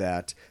is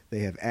that they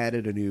have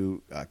added a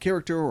new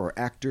character or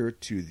actor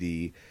to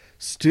the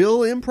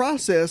still in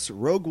process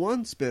Rogue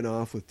One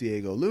spinoff with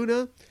Diego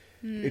Luna.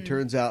 It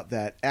turns out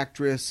that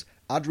actress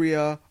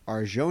Adria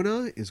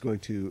Arjona is going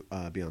to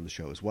be on the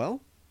show as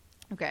well.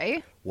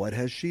 Okay. What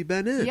has she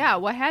been in? Yeah.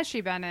 What has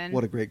she been in?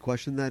 What a great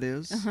question that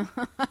is.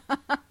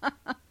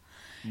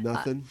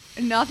 Nothing.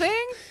 Nothing.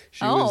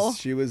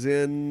 She was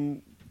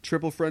in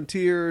Triple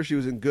Frontier. She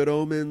was in Good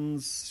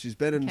Omens. She's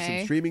been in Okay.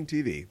 some streaming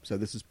TV, so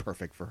this is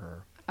perfect for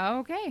her.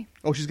 Okay.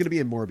 Oh, she's going to be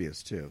in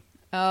Morbius too,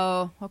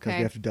 Oh. because Okay.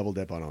 we have to double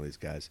dip on all these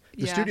guys.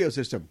 The Yeah. studio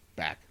system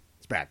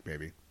it's back,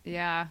 baby.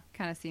 Yeah.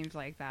 Kind of seems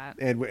like that.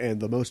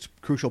 And the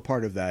most crucial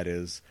part of that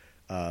is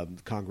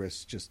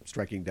Congress just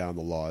striking down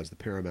the laws, the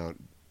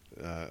Paramount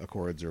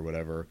Accords or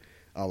whatever,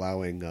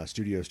 allowing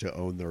studios to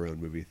own their own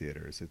movie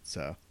theaters. It's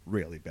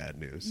really bad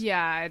news.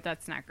 Yeah.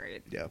 That's not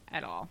great. Yeah.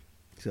 At all.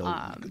 So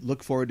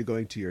look forward to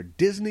going to your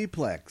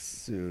Disneyplex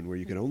soon, where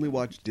you can only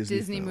watch Disney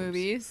films.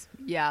 movies.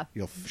 Yeah.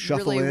 You'll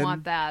shuffle really in.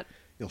 want that.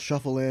 You'll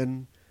shuffle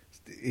in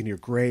your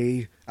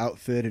gray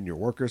outfit and your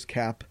worker's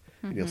cap,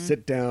 and you'll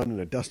sit down in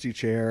a dusty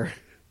chair,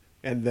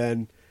 and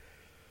then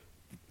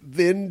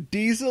Vin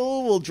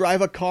Diesel will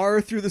drive a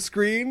car through the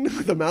screen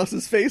with a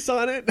mouse's face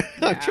on it.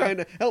 Yeah. I'm trying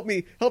to help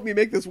me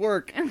make this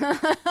work.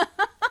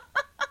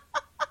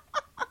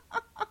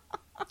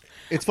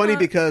 It's funny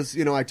because,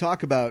 I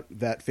talk about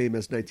that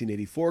famous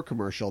 1984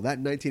 commercial. That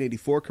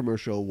 1984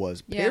 commercial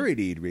was Yeah.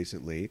 parodied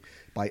recently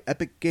by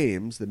Epic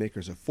Games, the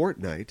makers of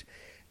Fortnite.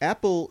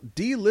 Apple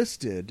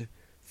delisted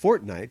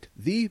Fortnite,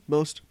 the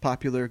most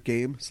popular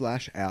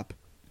game/app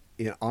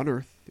on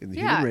Earth, in the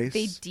Yeah. human race.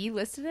 They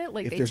delisted it.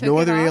 Like If they there's took no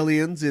it other off?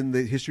 aliens in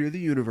the history of the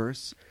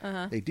universe,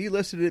 Uh-huh. they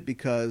delisted it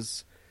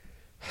because...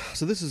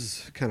 So this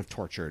is kind of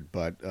tortured,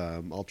 but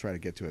I'll try to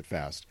get to it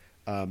fast.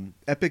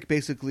 Epic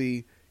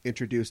basically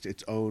introduced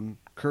its own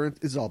current.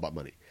 This is all about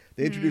money.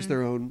 They introduced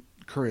their own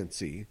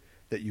currency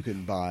that you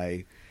can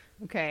buy.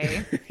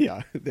 Okay.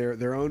 Yeah,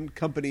 their own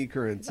company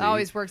currency. It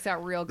always works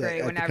out real at great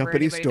the whenever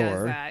company anybody store.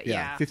 does that.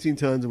 Yeah. 15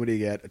 tons. And what do you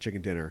get? A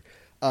chicken dinner.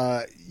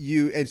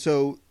 And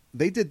so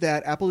they did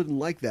that. Apple didn't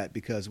like that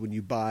because when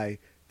you buy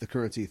the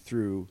currency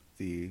through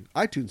the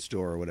iTunes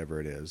store or whatever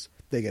it is,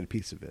 they get a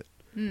piece of it.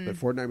 But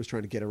Fortnite was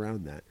trying to get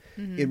around that.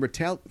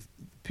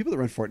 People that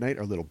run Fortnite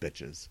are little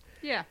bitches.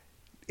 Yeah.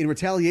 In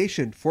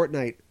retaliation,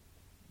 Fortnite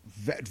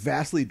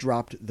vastly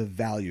dropped the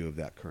value of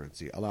that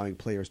currency, allowing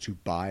players to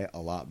buy a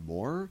lot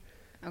more.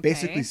 Okay.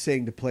 Basically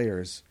saying to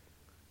players,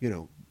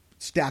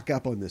 stack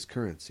up on this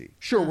currency.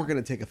 Sure, we're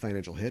going to take a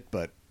financial hit,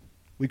 but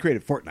we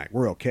created Fortnite.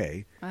 We're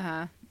okay.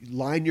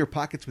 Line your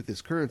pockets with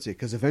this currency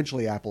because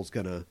eventually Apple's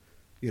going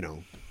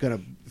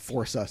to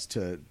force us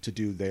to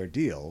do their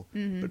deal.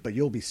 But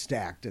you'll be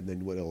stacked, and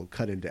then it'll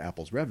cut into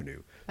Apple's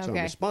revenue. So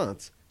in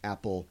response,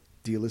 Apple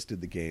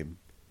delisted the game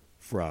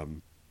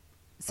from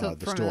the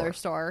from store. their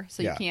store,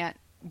 so you can't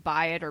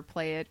buy it or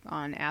play it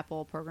on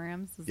Apple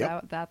programs. Is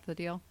that the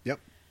deal? Yep.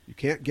 You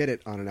can't get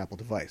it on an Apple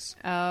device.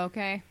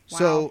 Okay. Wow.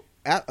 So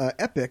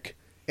Epic,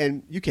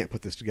 and you can't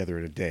put this together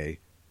in a day,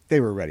 they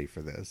were ready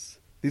for this.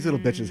 These little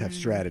bitches have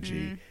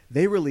strategy.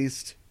 They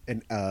released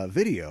a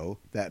video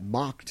that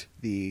mocked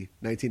the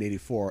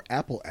 1984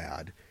 Apple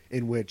ad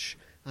in which,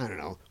 I don't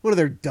know, one of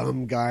their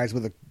dumb guys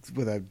with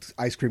a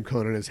ice cream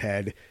cone on his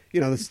head,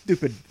 the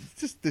stupid,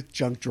 just the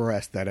junk drawer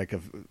aesthetic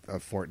of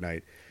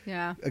Fortnite.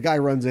 Yeah. A guy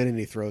runs in and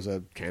he throws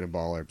a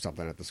cannonball or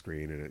something at the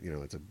screen, and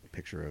it's a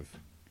picture of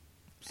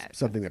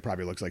something that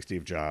probably looks like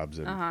Steve Jobs.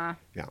 And,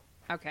 yeah.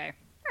 Okay.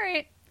 All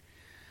right.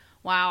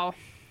 Wow.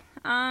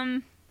 All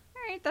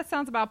right. That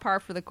sounds about par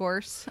for the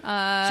course.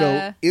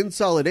 So, in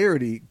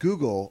solidarity,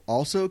 Google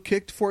also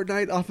kicked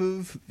Fortnite off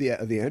of the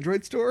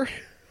Android store.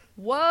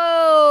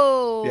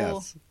 Whoa.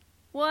 Yes.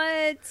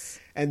 What?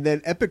 And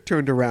then Epic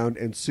turned around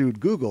and sued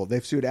Google.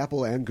 They've sued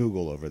Apple and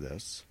Google over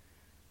this.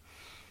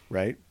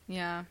 Right?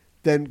 Yeah.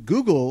 Then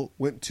Google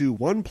went to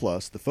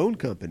OnePlus, the phone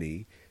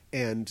company,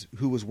 and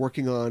who was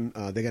working on,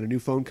 they got a new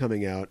phone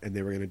coming out, and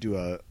they were going to do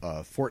a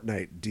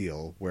Fortnite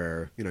deal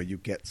where, you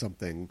get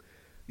something,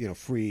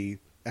 free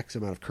X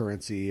amount of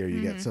currency, or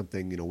you get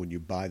something, when you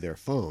buy their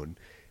phone.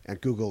 And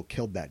Google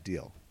killed that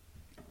deal.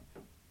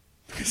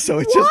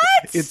 So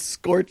it's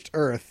scorched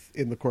earth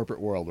in the corporate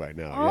world right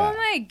now. Oh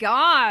my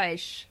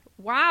gosh.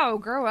 Wow,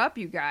 grow up,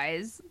 you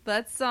guys.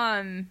 That's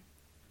wow.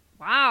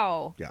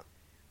 Yeah.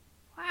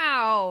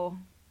 Wow.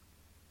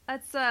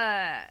 That's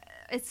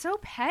it's so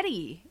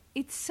petty.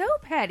 It's so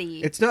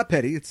petty. It's not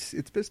petty, it's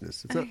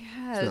business. It's not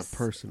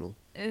personal.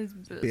 It's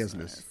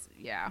business.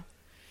 Yeah.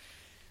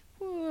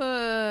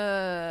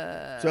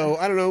 So,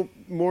 I don't know,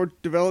 more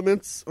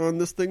developments on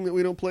this thing that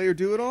we don't play or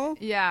do at all?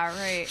 Yeah,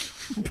 right.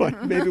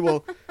 But maybe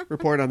we'll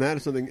report on that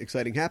if something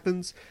exciting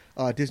happens.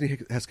 Disney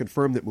has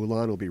confirmed that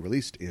Mulan will be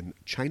released in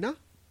China.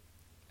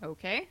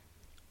 Okay.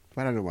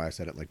 I don't know why I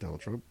said it like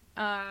Donald Trump. It's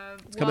well,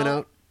 coming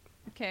out.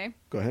 Okay.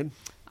 Go ahead.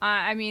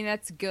 I mean,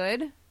 that's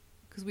good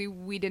because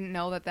we didn't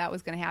know that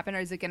was going to happen. Or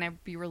is it going to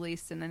be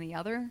released in any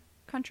other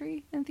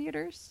country in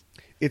theaters?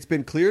 It's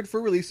been cleared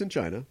for release in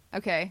China.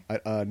 Okay.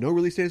 No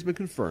release date has been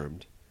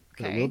confirmed.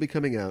 But Okay. it will be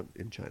coming out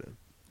in China.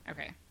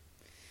 Okay.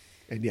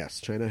 And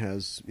yes, China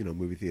has,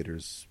 movie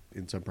theaters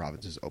in some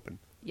provinces open.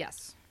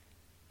 Yes.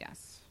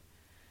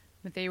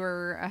 But they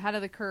were ahead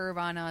of the curve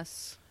on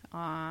us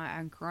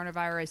on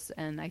coronavirus,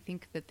 and I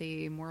think that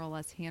they more or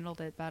less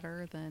handled it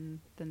better than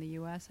the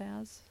U.S.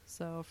 has.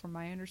 So, from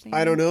my understanding,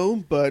 I don't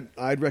know, but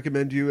I'd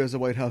recommend you as a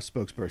White House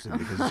spokesperson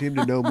because you seem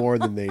to know more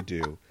than they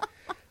do.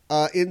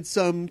 In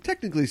some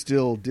technically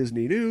still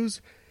Disney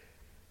news,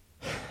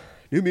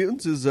 New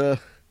Mutants is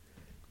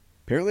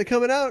apparently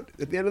coming out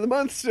at the end of the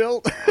month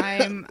still.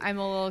 I'm a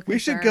little concerned. We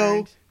should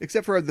go,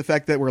 except for the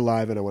fact that we're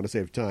live and I want to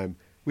save time.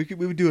 We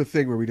would do a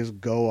thing where we just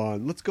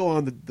let's go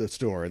on the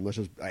store and let's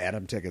just add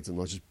them tickets and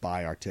let's just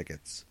buy our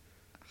tickets.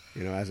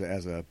 As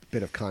a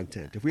bit of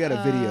content. If we had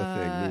a video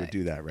thing, we would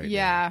do that right now.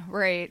 Yeah,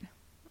 right.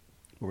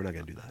 But we're not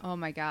going to do that. Oh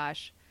my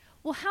gosh.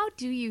 Well, how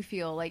do you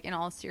feel, like, in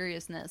all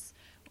seriousness,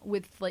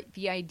 with like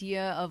the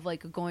idea of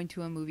like going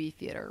to a movie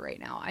theater right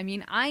now? I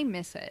mean, I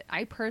miss it.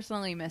 I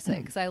personally miss it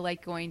because I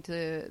like going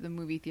to the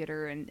movie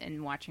theater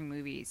and watching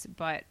movies.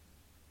 But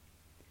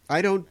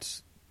I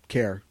don't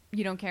care.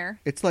 You don't care?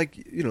 It's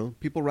like,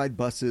 people ride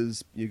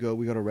buses. We go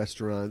to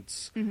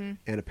restaurants, Mm-hmm.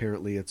 and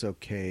apparently it's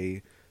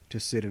okay to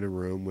sit in a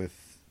room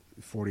with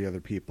 40 other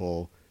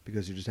people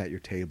because you're just at your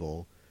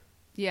table.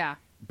 Yeah,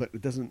 But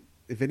it doesn't.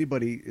 If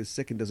anybody is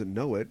sick and doesn't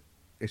know it,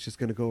 it's just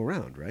going to go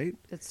around, right?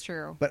 that's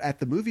true. But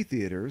at the movie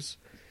theaters,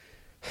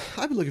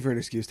 I've been looking for an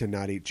excuse to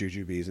not eat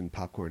jujubes and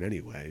popcorn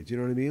anyway. Do you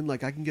know what I mean?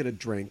 Like, I can get a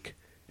drink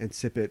and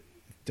sip it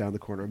down the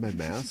corner of my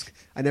mask.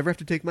 I never have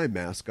to take my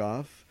mask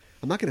off.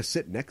 I'm not going to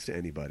sit next to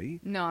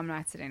anybody. No, I'm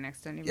not sitting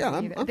next to anybody. Yeah,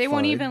 either. I'm They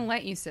won't fine. even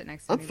let you sit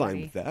next to I'm anybody.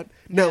 fine with that.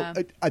 Yeah.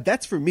 No,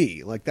 that's for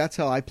me. Like, that's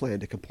how I plan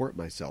to comport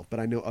myself. But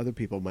I know other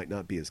people might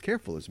not be as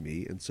careful as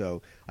me, and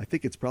so I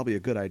think it's probably a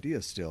good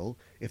idea still,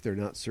 if they're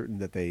not certain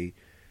that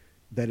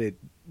it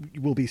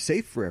will be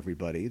safe for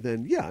everybody,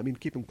 then yeah, I mean,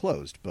 keep them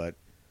closed. But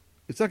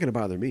it's not going to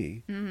bother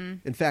me.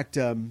 Mm-hmm. In fact,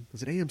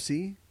 was it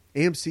AMC?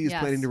 AMC is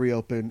Yes. planning to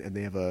reopen, and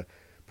they have a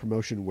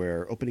promotion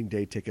where opening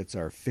day tickets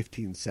are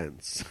 15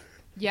 cents.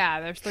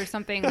 Yeah, there's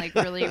something like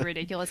really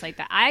ridiculous like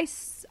that.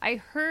 I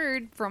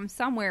heard from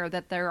somewhere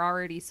that they're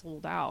already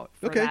sold out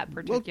for that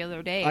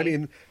particular day. I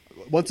mean,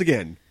 once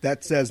again,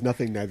 that says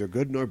nothing neither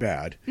good nor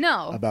bad.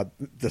 No. About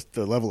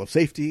the level of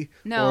safety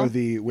No. or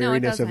the No, it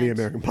wariness of the doesn't.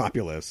 American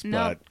populace.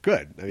 No. But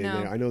good. I mean,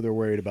 No. I know they're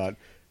worried about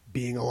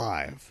being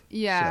alive.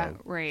 Yeah, So,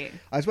 right.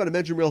 I just want to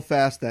mention real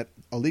fast that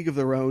A League of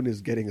Their Own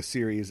is getting a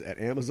series at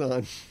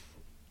Amazon.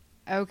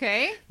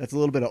 Okay. That's a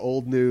little bit of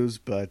old news,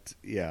 but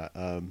yeah,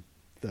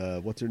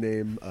 what's her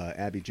name?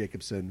 Abby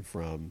Jacobson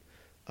from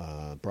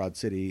Broad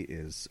City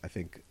is, I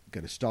think,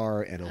 going to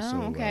star and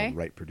also okay.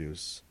 write,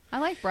 produce. I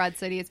like Broad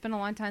City. It's been a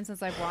long time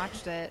since I've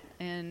watched it,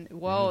 and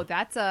whoa,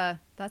 that's a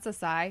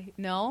sigh.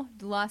 No,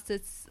 lost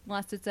its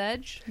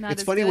edge. Not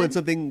It's as funny good. when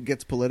something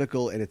gets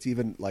political and it's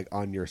even like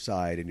on your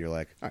side, and you're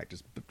like, all right,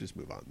 just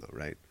move on though,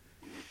 right?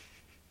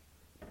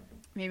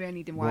 Maybe I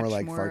need to watch More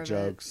like more fart of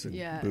jokes it.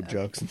 and boob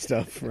jokes and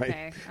stuff, right?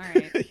 Okay, all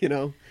right. You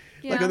know,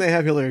 Yeah. like when they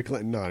have Hillary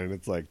Clinton on, and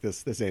it's like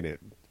this ain't it,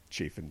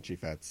 Chief and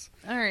Chiefettes.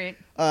 All right.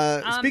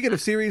 Speaking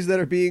of series that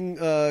are being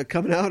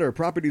coming out or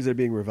properties that are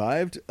being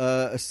revived,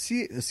 a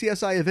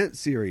CSI event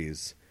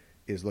series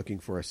is looking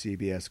for a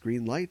CBS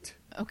green light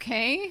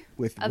Okay.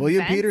 with Event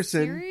William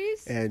Peterson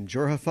series? and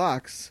Jorah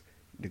Fox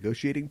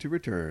negotiating to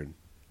return,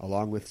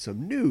 along with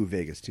some new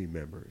Vegas team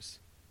members.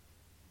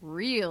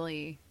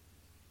 Really?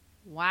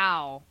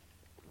 Wow.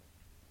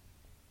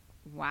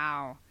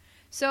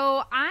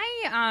 So How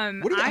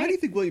do you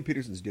think William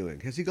Peterson's doing?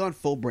 Has he gone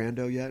full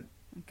Brando yet?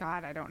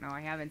 God, I don't know.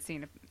 I haven't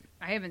seen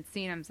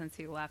him since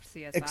he left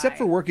CSI. Except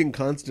for working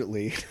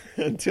constantly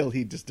until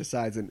he just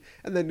decides, and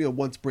then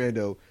once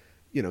Brando,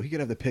 he could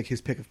have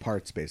his pick of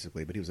parts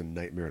basically, but he was a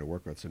nightmare to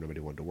work with, so nobody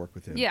wanted to work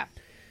with him. Yeah.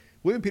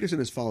 William Peterson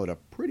has followed a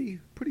pretty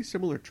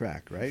similar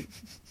track, right?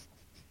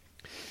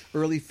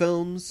 Early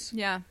films.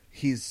 Yeah.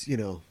 He's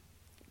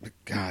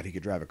God, he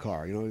could drive a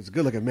car. He's a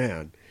good-looking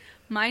man.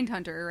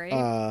 Mindhunter,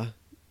 right?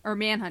 Or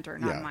Manhunter,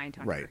 not Yeah,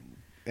 Mindhunter. right.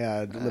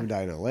 Live and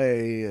Die in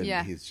L.A. And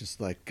Yeah. he's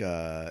just like,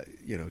 boy,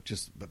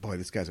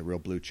 this guy's a real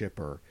blue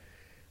chipper.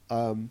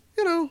 I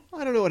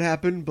don't know what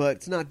happened, but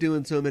it's not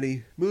doing so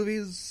many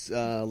movies.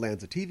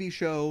 Lands a TV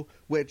show,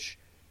 which,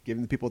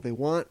 giving the people what they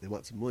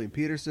want some William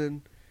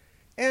Peterson.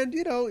 And,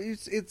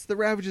 it's the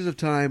ravages of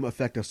time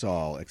affect us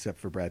all, except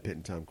for Brad Pitt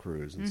and Tom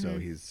Cruise. And so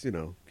he's,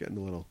 getting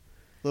a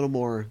little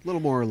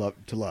more love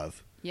to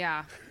love.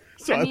 Yeah.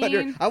 So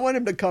I want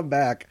him to come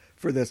back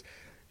for this.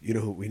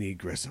 We need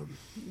Grissom.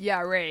 Yeah,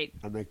 right.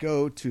 And they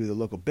go to the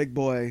local big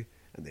boy,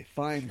 and they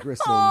find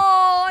Grissom.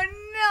 Oh,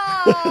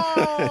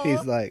 no!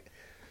 He's like,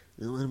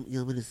 you want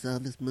me to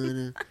solve this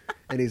murder?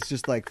 And he's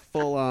just like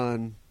full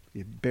on,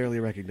 barely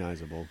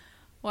recognizable.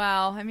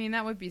 Wow. I mean,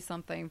 that would be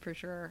something for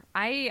sure.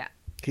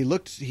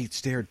 He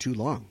stared too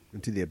long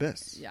into the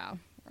abyss. Yeah,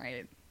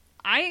 right.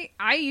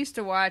 I used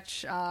to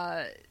watch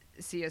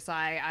CSI.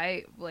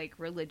 I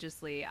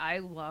religiously. I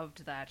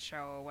loved that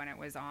show when it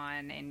was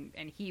on, and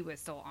he was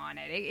still on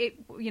it. It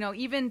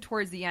even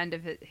towards the end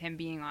of him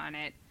being on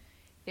it,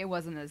 it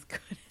wasn't as good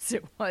as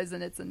it was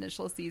in its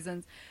initial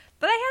seasons.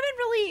 But I haven't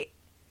really,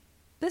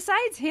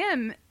 besides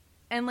him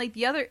and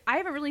the other, I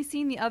haven't really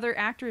seen the other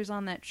actors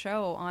on that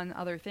show on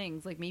other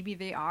things. Maybe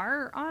they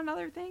are on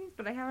other things,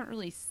 but I haven't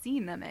really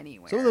seen them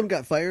anywhere. Some of them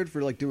got fired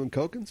for doing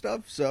coke and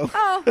stuff. So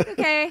Oh,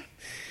 okay.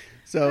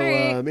 so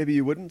Right. maybe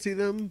you wouldn't see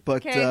them,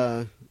 but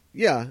Okay.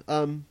 yeah,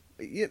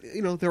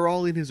 they're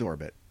all in his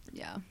orbit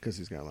Yeah. because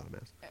he's got a lot of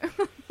mass.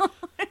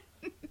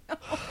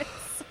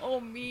 It's so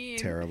mean.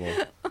 Terrible.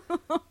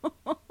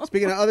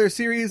 Speaking of other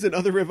series and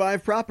other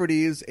revived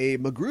properties, a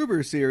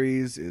MacGruber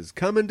series is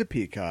coming to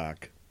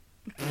Peacock.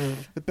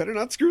 I better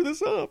not screw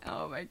this up.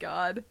 Oh my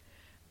god.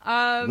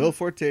 Will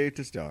Forte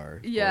to star.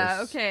 of Yeah,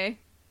 course. okay.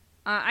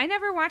 I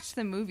never watched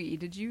the movie.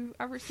 Did you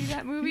ever see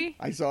that movie?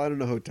 I saw it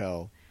in a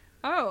hotel.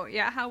 Oh,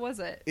 yeah, how was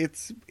it?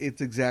 It's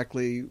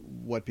exactly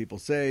what people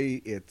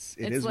say. It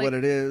is like- what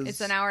it is.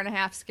 It's an hour and a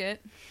half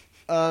skit.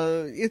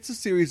 It's a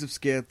series of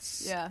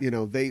skits. Yeah.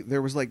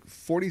 There was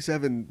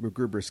 47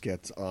 MacGruber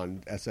skits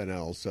on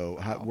SNL. So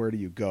Wow. where do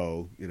you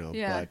go?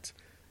 Yeah. But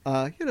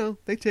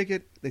they take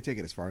it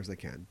as far as they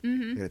can,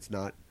 and it's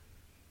not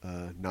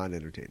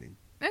entertaining.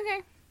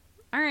 Okay.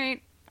 All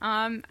right.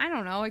 I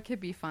don't know. It could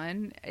be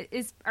fun.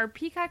 Are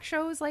Peacock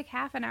shows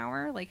half an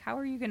hour? How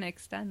are you going to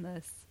extend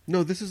this?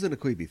 No, this isn't a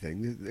Quibi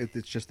thing.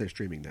 It's just their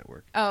streaming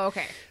network. Oh,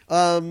 okay.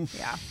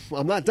 Yeah.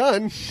 Well, I'm not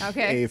done.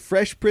 Okay. A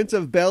Fresh Prince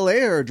of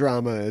Bel-Air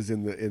drama is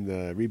in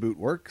the reboot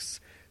works.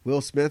 Will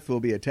Smith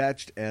will be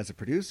attached as a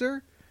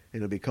producer,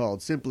 and it'll be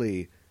called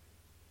simply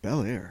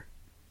Bel-Air.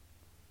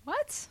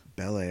 What?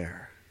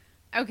 Bel-Air.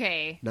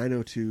 Okay.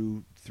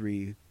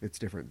 902.3. It's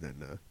different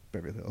than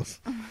Beverly Hills.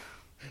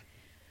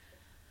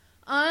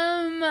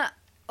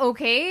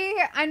 Okay.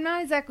 I'm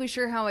not exactly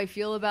sure how I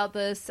feel about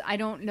this. I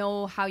don't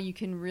know how you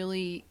can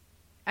really.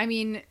 I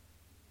mean,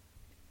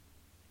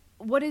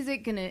 what is it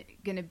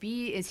gonna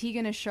be? Is he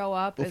gonna show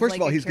up? Well, as, first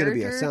of all, he's going to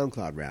be a character?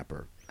 SoundCloud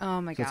rapper.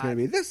 Oh my So god! it's going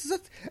to be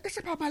it's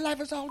about my life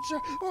as a soldier.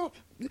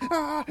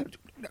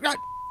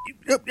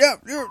 yep,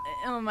 yep, yep.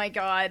 Oh my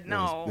god,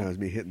 no. That was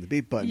me hitting the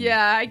beat button.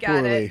 Yeah, I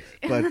got poorly.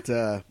 it.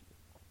 But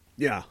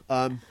yeah,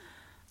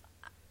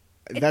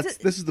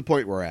 this is the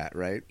point we're at,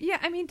 right? Yeah,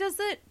 I mean, does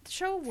the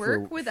show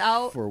work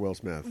without for Will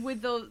Smith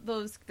with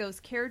those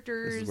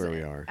characters? This is where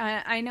we are.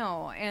 I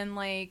know, and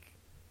like,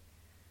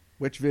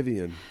 which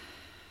Vivian?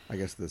 I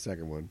guess the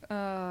second one.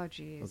 Oh,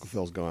 jeez. Uncle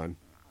Phil's gone.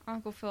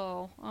 Uncle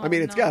Phil. Oh, I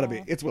mean, it's no. got to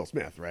be. It's Will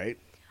Smith, right?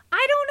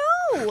 I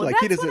don't know. Like,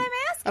 That's he doesn't, what I'm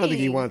asking. I don't think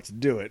he wants to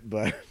do it,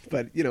 but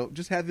you know,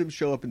 just have him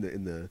show up in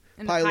the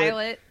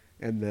pilot,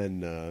 and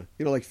then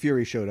like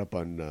Fury showed up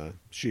on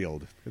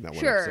Shield in that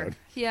one episode.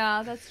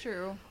 Yeah, that's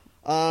true.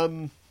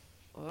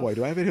 Boy,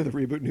 do I have any other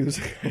reboot news?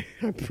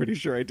 I'm pretty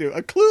sure I do.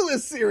 A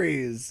Clueless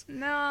series.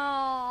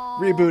 No.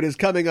 Reboot is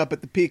coming up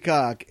at the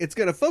Peacock. It's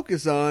going to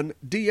focus on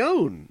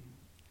Dion.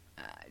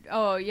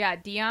 Oh yeah,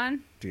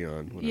 Dion.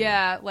 Whatever.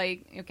 Yeah,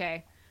 like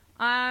okay,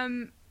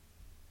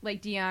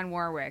 like Dionne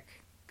Warwick,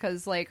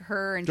 because like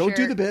her and Don't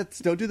do the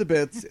bits.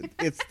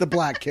 It's the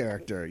black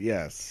character.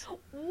 Yes.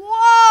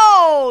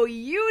 Whoa,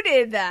 you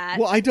did that.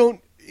 Well, I don't.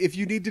 If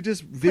you need to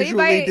just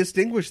visually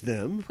distinguish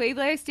them, played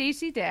by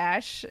Stacey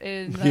Dash.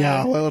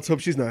 Yeah. Well, let's hope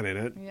she's not in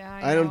it.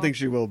 Yeah, I don't think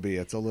she will be.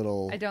 It's a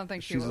little. I don't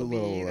think she will be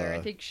either.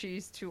 I think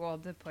she's too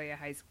old to play a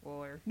high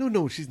schooler.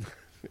 No, she's not.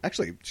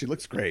 Actually, she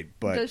looks great,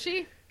 but does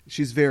she?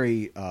 She's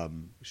very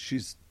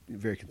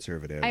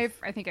conservative. I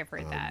think I've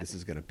heard that. This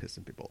is going to piss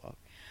some people off.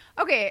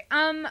 Okay.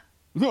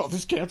 No,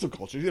 this cancel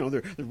culture. You know,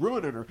 they're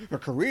ruining her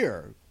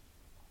career.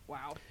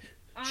 Wow.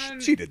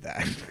 She did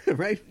that,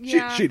 right?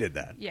 Yeah, she did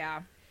that.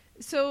 Yeah.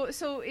 So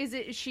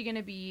is she going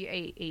to be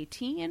a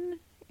teen?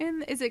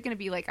 Is it going to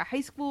be like a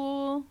high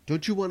school?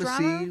 Don't you want to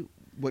drama? see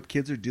what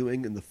kids are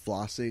doing in the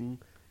flossing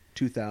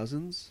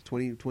 2000s?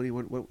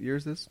 2021? What year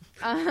is this?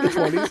 The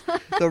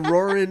 20s? The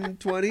roaring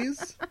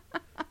 20s?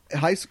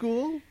 High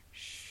school?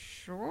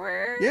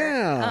 Sure.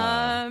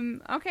 Yeah.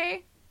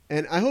 Okay.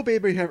 And I hope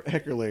Avery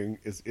Heckerling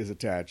is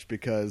attached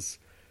because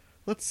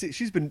let's see.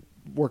 She's been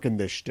working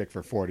this shtick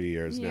for 40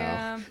 years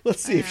now.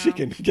 Let's see if she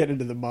can get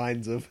into the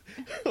minds of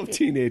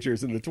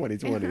teenagers in the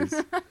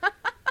 2020s.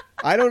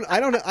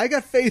 I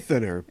got faith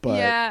in her, but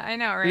yeah, I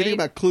know, right? What do you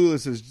think about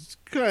Clueless is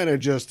kind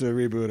of just a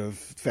reboot of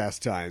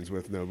Fast Times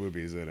with no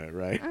boobies in it,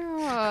 right?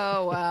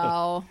 Oh,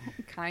 well,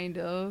 kind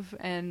of.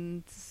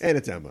 And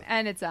it's Emma.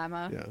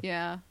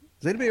 Yeah.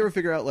 Does anybody ever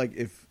figure out like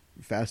if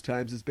Fast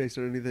Times is based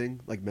on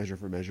anything like Measure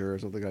for Measure or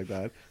something like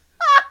that?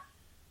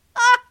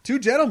 Two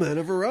gentlemen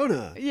of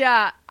Verona.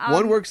 Yeah.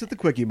 One works at the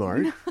Quickie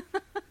Mart.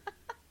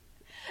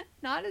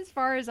 Not as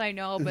far as I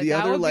know, but the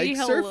that other would be likes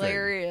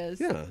hilarious.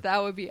 surfing. Yeah.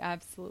 That would be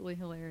absolutely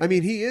hilarious. I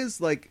mean, he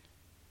is like,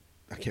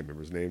 I can't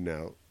remember his name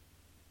now.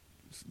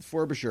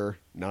 Frobisher,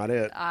 not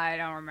it. I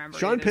don't remember.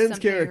 Sean Penn's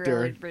character.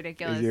 Really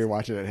ridiculous. You're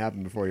watching it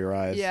happen before your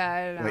eyes.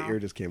 Yeah, I know. My ear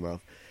just came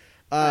off.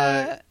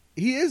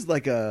 He is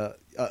like a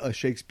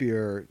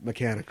Shakespeare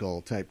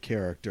mechanical type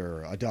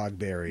character, a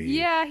Dogberry.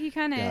 Yeah, he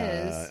kind of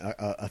is.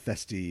 A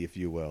Feste, if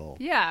you will.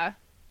 Yeah.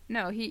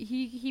 No,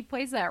 he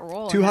plays that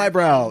role. Too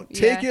highbrow.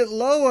 Take it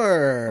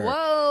lower.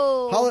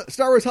 Whoa.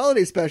 Star Wars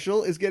Holiday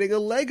Special is getting a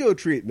Lego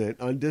treatment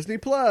on Disney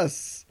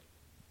Plus.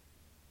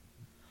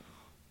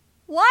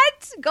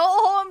 What? Go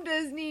home,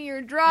 Disney.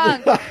 You're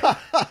drunk.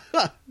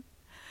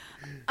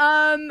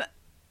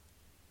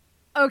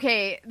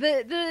 Okay,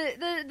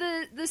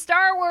 the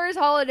Star Wars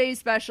Holiday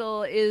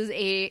Special is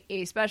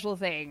a special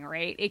thing,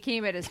 right? It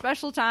came at a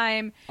special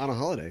time on a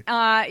holiday.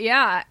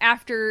 Yeah,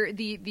 after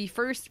the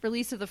first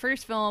release of the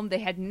first film, they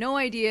had no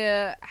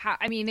idea how.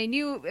 I mean, they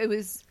knew it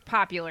was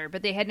popular,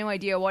 but they had no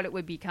idea what it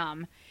would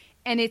become,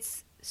 and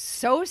it's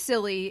so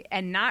silly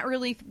and not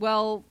really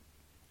well.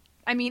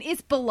 I mean,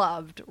 it's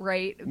beloved,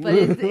 right? But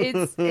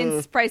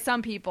it's by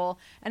some people,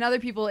 and other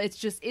people,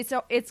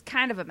 it's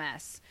kind of a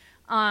mess.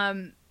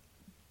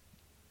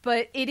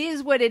 But it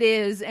is what it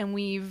is, and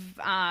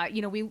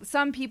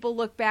some people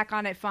look back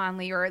on it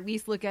fondly, or at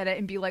least look at it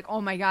and be like,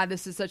 "Oh my God,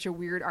 this is such a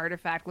weird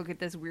artifact. Look at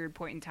this weird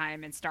point in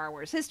time in Star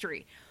Wars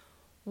history."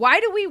 Why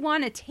do we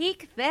want to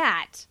take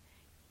that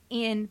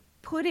and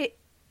put it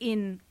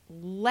in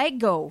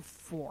Lego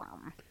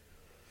form?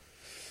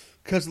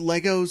 Because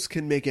Legos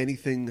can make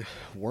anything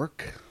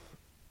work.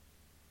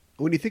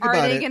 When you think about it,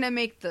 are they going to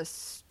make the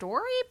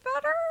story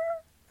better?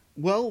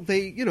 Well,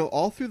 they,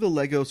 all through the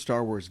Lego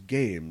Star Wars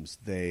games,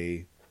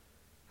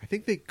 I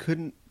think they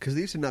couldn't, because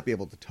they used to not be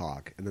able to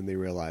talk, and then they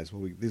realized,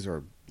 well, these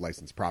are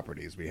licensed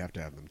properties. We have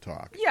to have them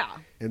talk. Yeah.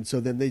 And so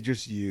then they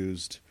just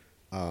used,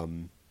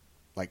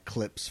 like,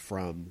 clips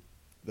from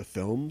the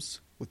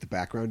films with the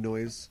background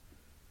noise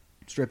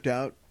stripped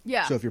out.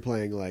 Yeah. So if you're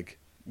playing, like,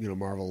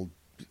 Marvel's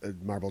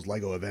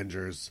Lego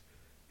Avengers,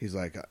 he's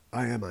like,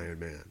 I am Iron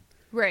Man.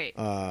 Right.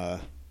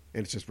 And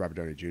it's just Robert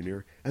Downey Jr.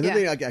 And then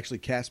they actually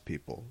cast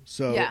people.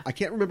 So I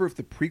can't remember if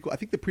I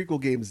think the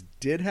prequel games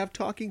did have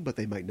talking, but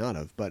they might not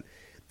have. But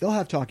they'll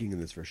have talking in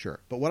this for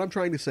sure. But what I'm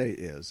trying to say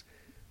is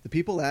the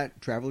people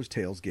at Traveler's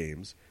Tales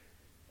games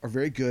are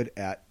very good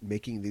at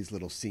making these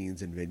little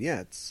scenes and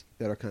vignettes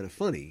that are kind of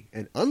funny.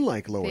 And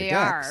unlike Lower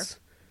Decks,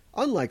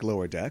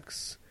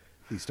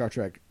 the Star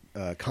Trek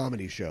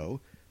comedy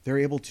show, they're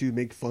able to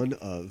make fun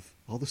of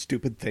all the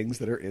stupid things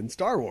that are in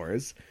Star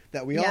Wars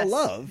that we all Yes.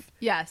 love.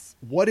 Yes.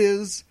 What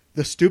is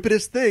the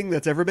stupidest thing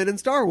that's ever been in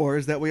Star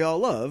Wars that we all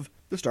love?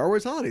 The Star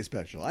Wars Holiday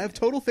Special. I have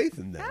total faith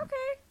in them.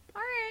 Okay.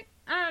 All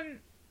right.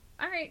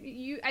 All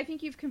right. I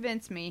think you've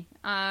convinced me.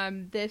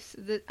 I'm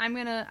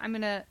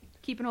gonna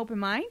keep an open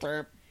mind.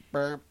 Burp,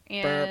 burp,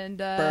 And,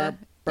 burp,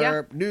 yeah.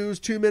 burp. News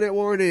 2-minute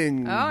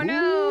warning. Oh,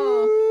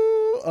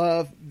 no.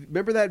 Woo!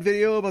 Remember that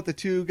video about the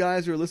two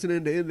guys who are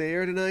listening to In the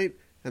Air tonight?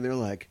 And they're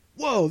like,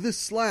 whoa, this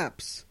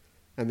slaps.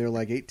 And they're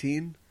like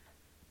 18.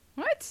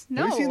 What?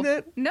 No. Have you seen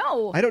that?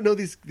 No. I don't know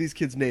these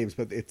kids' names,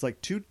 but it's like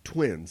two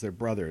twins. They're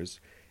brothers.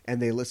 And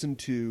they listen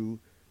to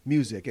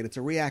music. And it's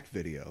a react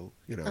video,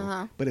 you know.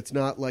 Uh-huh. But it's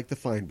not like the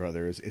Fine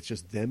Brothers. It's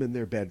just them in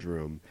their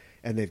bedroom.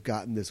 And they've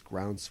gotten this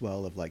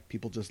groundswell of like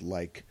people just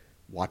like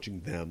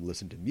watching them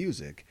listen to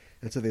music.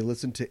 And so they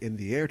listen to In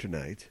the Air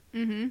Tonight.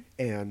 Mm-hmm.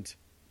 And,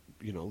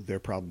 you know, they're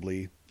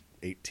probably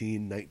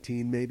 18,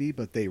 19 maybe,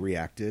 but they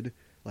reacted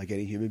like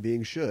any human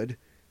being should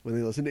when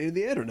they listened to In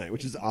the Air Tonight,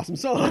 which is an awesome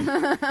song.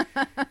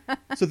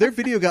 So their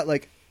video got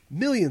like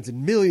millions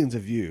and millions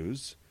of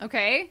views.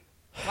 Okay.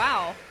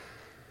 Wow.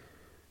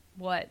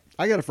 What?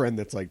 I got a friend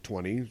that's like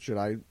 20. Should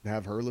I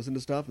have her listen to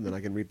stuff and then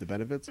I can reap the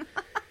benefits?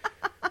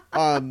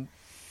 And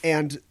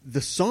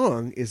the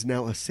song is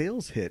now a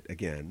sales hit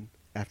again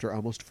after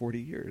almost 40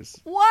 years.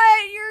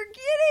 What? You're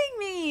kidding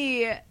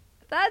me.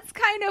 That's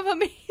kind of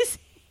amazing.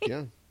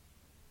 Yeah.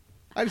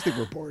 I just think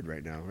we're bored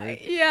right now, right?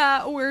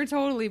 Yeah, we're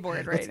totally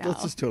bored right now.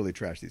 Let's just totally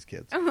trash these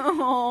kids.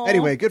 Oh.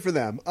 Anyway, good for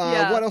them.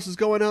 Yeah. What else is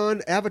going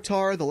on?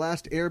 Avatar: The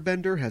Last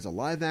Airbender has a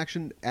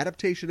live-action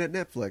adaptation at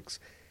Netflix,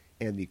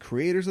 and the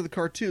creators of the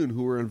cartoon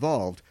who were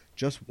involved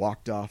just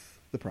walked off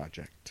the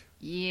project.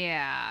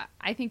 Yeah,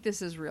 I think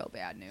this is real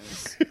bad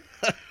news.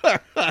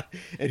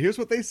 And here's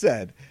what they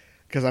said,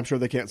 because I'm sure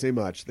they can't say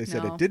much. They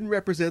said No. it didn't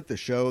represent the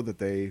show that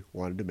they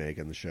wanted to make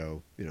and the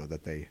show,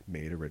 that they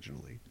made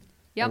originally.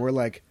 Yep. And we're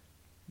like,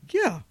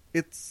 yeah,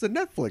 it's a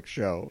Netflix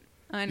show.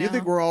 I You know.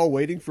 think we're all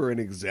waiting for an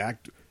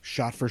exact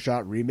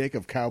shot-for-shot remake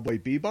of Cowboy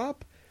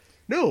Bebop?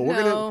 No,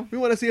 No. we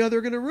want to see how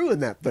they're going to ruin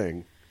that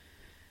thing.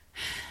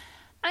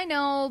 I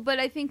know, but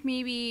I think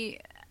maybe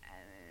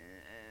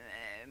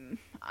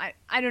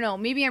I don't know.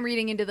 Maybe I'm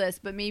reading into this,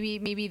 but maybe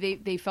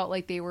they felt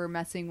like they were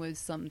messing with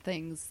some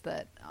things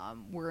that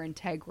were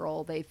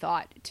integral. They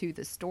thought to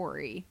the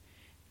story,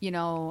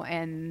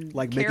 and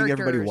Like making everybody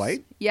characters.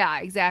 white? Yeah,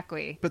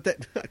 exactly. But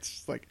that's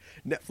just like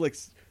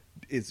Netflix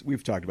is.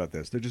 We've talked about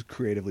this. They're just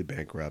creatively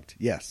bankrupt.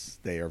 Yes,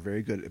 they are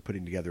very good at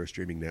putting together a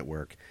streaming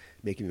network,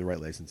 making the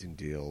right licensing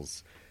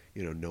deals.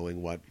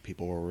 Knowing what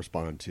people will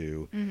respond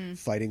to,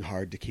 fighting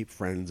hard to keep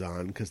friends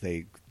on because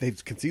they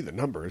can see the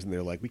numbers and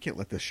they're like, we can't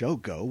let this show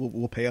go.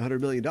 We'll pay $100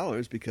 million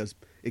because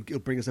it'll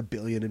bring us $1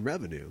 billion in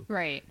revenue.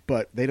 Right.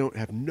 But they don't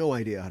have no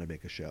idea how to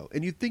make a show.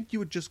 And you'd think you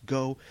would just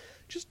go,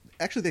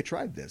 actually they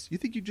tried this. You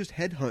think you just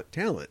headhunt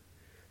talent.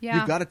 Yeah.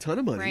 You've got a ton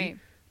of money. Right.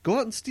 Go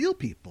out and steal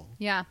people.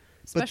 Yeah.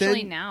 But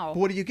Especially then, now. But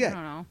what do you get? I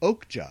don't know.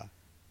 Okja.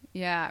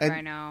 Yeah, And,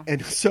 I know.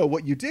 And so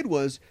what you did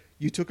was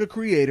you took a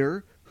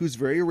creator who's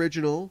very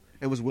original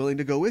and was willing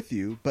to go with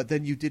you, but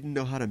then you didn't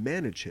know how to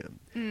manage him.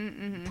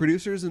 Mm-hmm.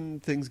 Producers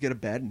and things get a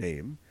bad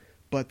name,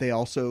 but they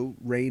also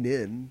rein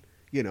in,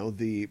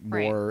 the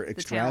more Right, the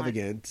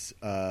extravagant,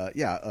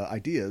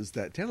 ideas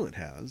that talent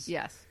has.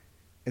 Yes.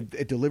 And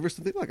it delivers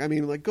something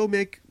like go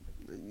make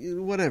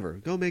whatever.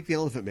 Go make The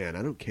Elephant Man.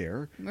 I don't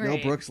care. Mel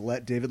Right. Brooks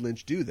let David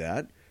Lynch do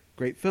that.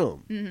 Great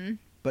film. Mm-hmm.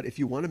 But if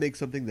you want to make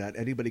something that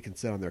anybody can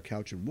sit on their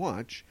couch and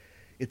watch,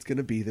 it's going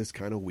to be this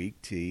kind of weak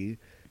tea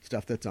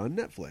stuff that's on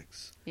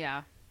Netflix.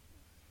 Yeah.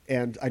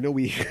 And I know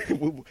we,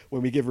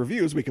 when we give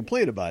reviews, we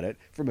complain about it.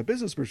 From a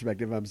business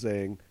perspective, I'm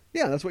saying,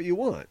 yeah, that's what you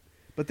want.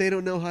 But they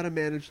don't know how to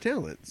manage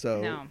talent.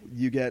 So No.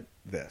 you get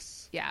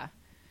this. Yeah.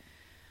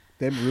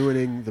 Them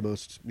ruining the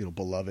most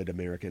beloved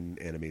American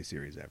anime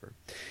series ever.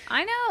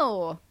 I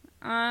know.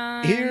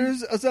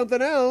 Here's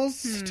something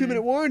else.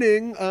 2-minute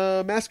warning.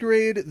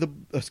 Vampire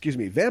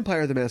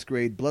the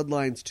Masquerade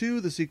Bloodlines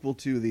 2, the sequel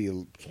to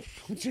the...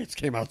 It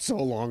came out so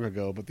long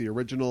ago, but the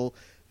original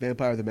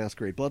Vampire the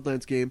Masquerade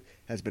Bloodlines game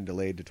has been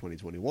delayed to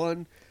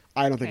 2021.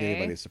 I don't think Okay.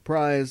 anybody's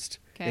surprised.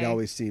 It Okay.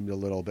 always seemed a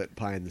little bit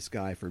pie in the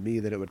sky for me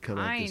that it would come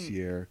out this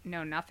year.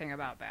 Know nothing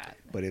about that.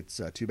 But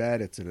it's too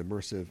bad. It's an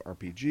immersive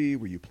RPG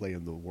where you play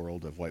in the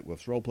world of White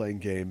Wolf's role-playing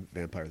game,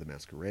 Vampire the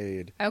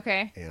Masquerade.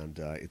 Okay. And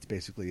it's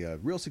basically a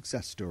real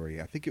success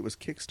story. I think it was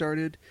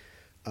kickstarted.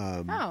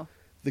 Oh.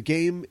 The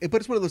game,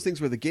 but it's one of those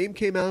things where the game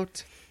came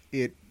out,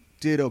 it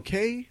did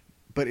okay,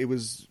 but it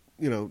was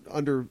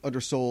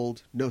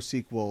undersold, no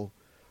sequel.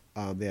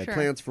 They had Sure.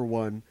 plans for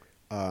one,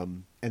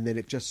 and then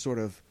it just sort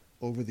of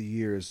over the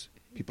years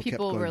people kept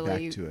going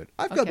really- back to it.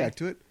 I've gone Okay. back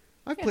to it.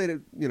 I've Yeah. played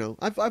it.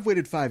 I've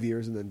waited 5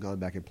 years and then gone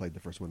back and played the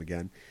first one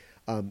again.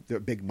 The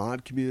big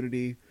mod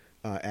community.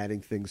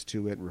 Adding things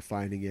to it and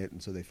refining it,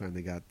 and so they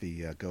finally got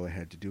the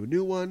go-ahead to do a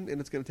new one, and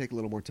it's going to take a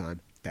little more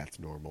time. That's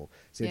normal.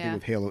 Same thing Yeah.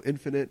 with Halo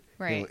Infinite.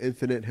 Right. Halo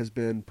Infinite has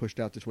been pushed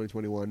out to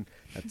 2021.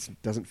 That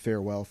doesn't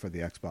fare well for the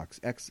Xbox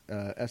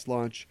S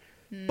launch.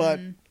 But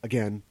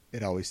again,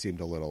 it always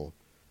seemed a little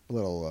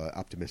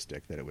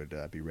optimistic that it would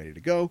be ready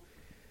to go.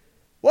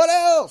 What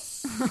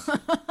else?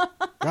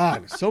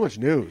 God, so much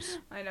news.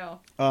 I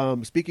know.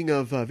 Speaking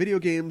of video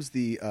games,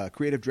 the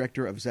creative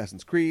director of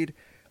Assassin's Creed,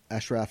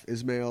 Ashraf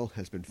Ismail,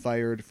 has been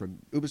fired from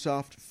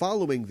Ubisoft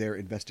following their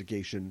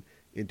investigation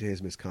into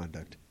his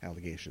misconduct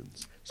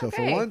allegations. So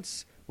for Okay.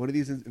 once, one of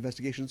these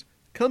investigations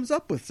comes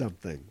up with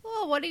something.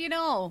 Well, what do you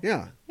know?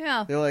 Yeah.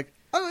 Yeah. They're like,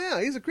 oh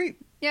yeah, he's a creep.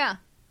 Yeah.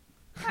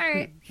 All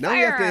right. Now we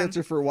have to Fire him.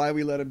 answer for why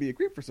we let him be a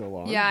creep for so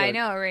long. Yeah, I but-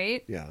 know,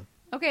 right? Yeah.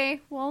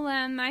 Okay, well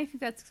then I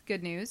think that's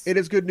good news. It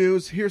is good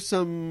news. Here's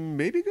some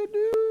maybe good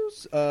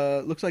news.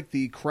 Looks like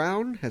The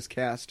Crown has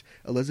cast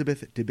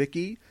Elizabeth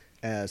Debicki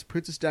as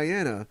Princess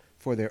Diana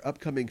for their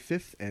upcoming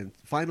 5th and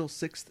final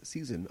 6th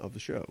season of the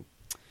show.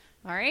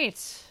 All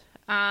right.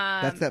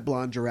 That's that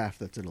blonde giraffe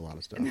that's in a lot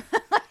of stuff.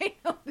 I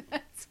know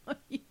that's what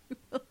you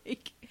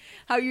like.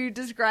 How you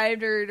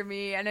described her to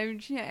me, and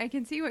I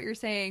can see what you're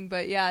saying,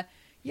 but yeah.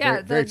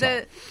 Yeah, Very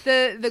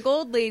the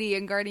gold lady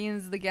in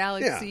Guardians of the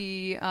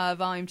Galaxy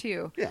Volume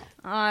 2. Yeah.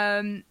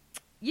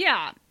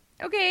 Yeah.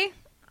 Okay.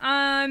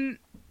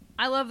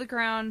 I love The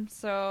Crown,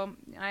 so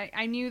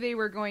I knew they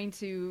were going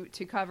to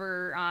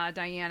cover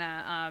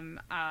Diana.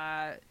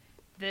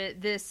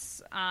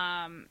 This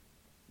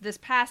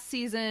past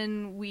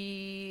season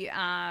we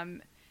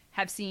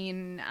have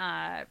seen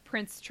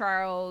Prince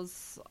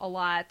Charles a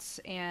lot,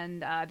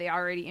 and they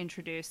already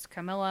introduced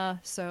Camilla,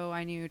 so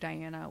I knew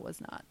Diana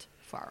was not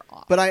far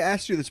off. But I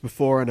asked you this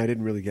before, and I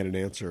didn't really get an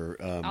answer.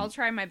 I'll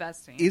try my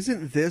best to answer.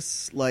 Isn't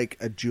this like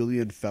a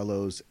Julian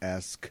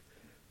Fellows-esque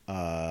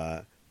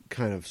kind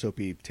of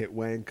soapy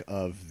titwank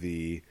of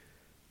the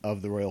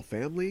royal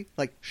family?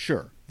 Like,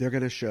 sure, they're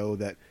going to show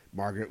that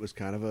Margaret was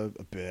kind of a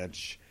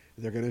bitch.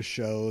 They're going to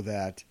show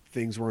that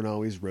things weren't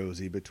always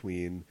rosy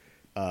between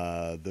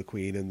the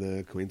queen and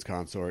the queen's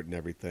consort and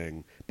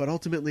everything. But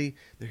ultimately,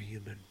 they're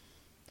human.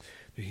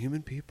 They're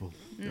human people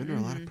under a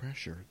lot of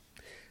pressure.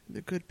 And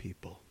they're good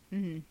people.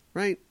 Mm-hmm.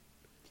 Right?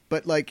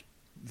 But, like,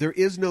 there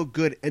is no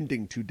good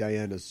ending to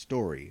Diana's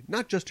story.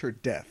 Not just her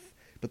death,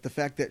 but the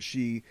fact that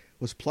she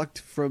was plucked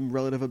from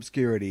relative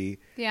obscurity.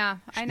 Yeah,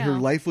 I know. Her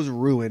life was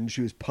ruined.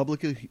 She was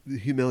publicly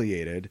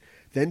humiliated.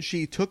 Then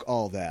she took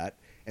all that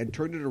and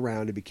turned it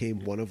around and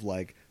became one of,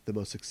 like, the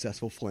most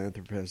successful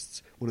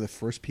philanthropists, one of the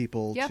first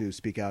people to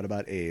speak out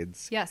about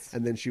AIDS. Yes.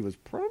 And then she was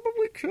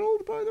probably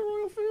killed by the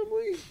royal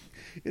family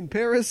in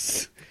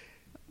Paris.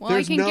 Well,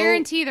 There's I can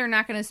guarantee they're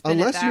not going to spin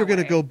unless it that you're going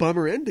to way. go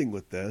bummer ending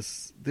with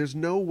this. There's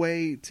no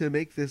way to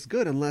make this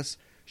good unless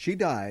she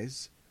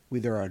dies.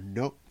 There are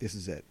no. This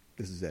is it.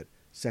 This is it.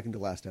 Second to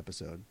last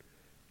episode,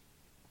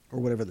 or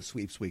whatever the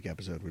sweeps week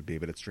episode would be,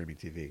 but it's streaming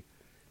TV.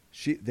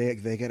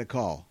 They get a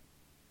call.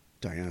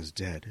 Diana's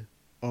dead.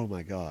 Oh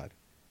my god!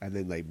 And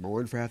then they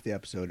mourn for half the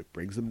episode. It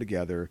brings them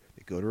together.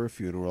 They go to her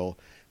funeral.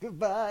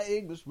 Goodbye,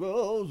 English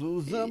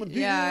rose.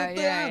 Yeah.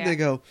 And they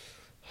go.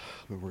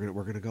 But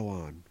we're gonna go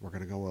on. We're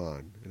gonna go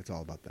on, and it's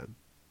all about them.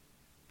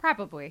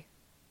 Probably.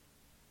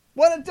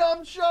 What a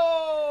dumb show!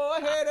 I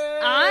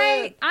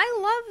hate it. I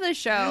love the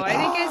show. I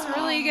think it's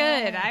really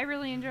good. I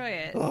really enjoy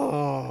it.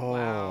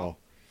 Oh.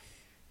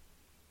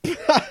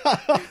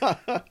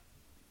 Wow.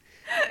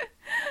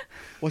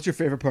 What's your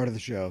favorite part of the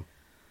show?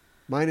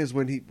 Mine is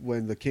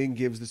when the king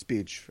gives the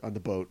speech on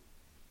the boat.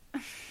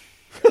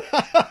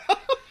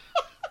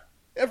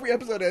 Every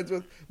episode ends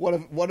with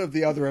one of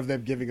the other of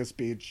them giving a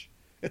speech.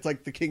 It's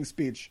like the King's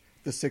Speech,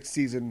 the 6th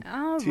season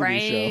All TV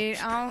right.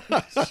 show. Oh,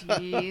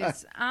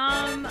 jeez.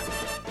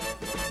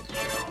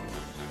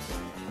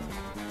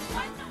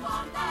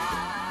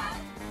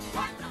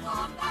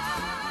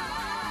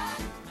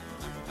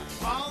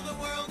 All the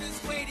world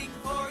is waiting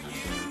for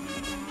you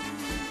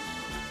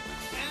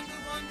and the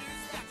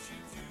wonders that you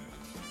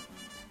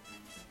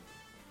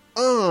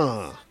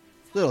do.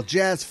 Little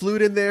jazz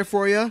flute in there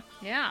for you.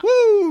 Yeah.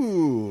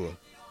 Woo!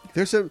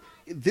 There's some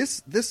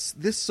this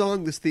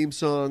song, this theme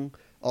song,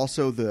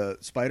 also the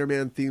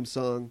Spider-Man theme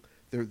song.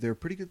 They're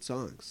pretty good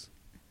songs.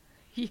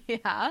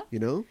 Yeah. You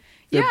know?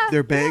 Yeah,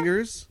 They're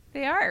bangers.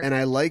 They are. And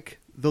I like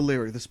the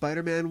lyric. The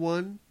Spider-Man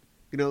one,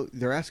 you know,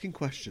 they're asking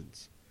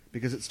questions.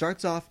 Because it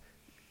starts off,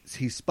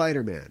 he's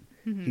Spider-Man.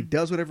 Mm-hmm. He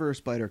does whatever a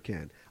spider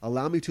can.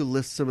 Allow me to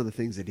list some of the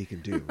things that he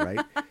can do, right?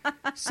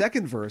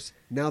 Second verse,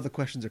 now the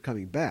questions are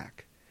coming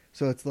back.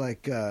 So it's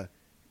like,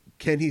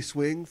 can he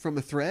swing from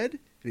a thread? And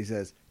he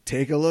says,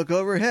 take a look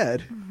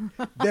overhead.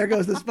 There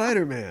goes the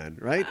Spider-Man,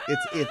 right?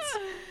 It's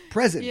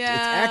present. Yeah.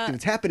 It's active.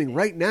 It's happening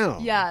right now.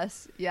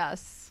 Yes.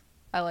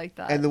 I like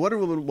that. And the Wonder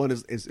Woman one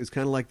is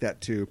kind of like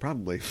that too,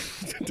 probably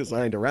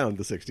designed around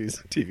the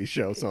 60s TV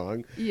show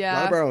song. Yeah. A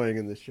lot of borrowing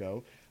in this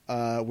show,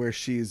 Mm-hmm. where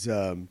she's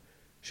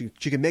she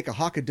can make a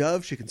hawk a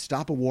dove, she can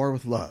stop a war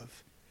with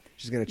love.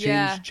 She's going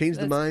to change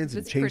the minds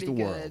and change the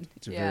world. Good.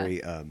 It's a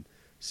very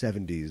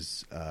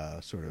 70s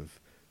sort of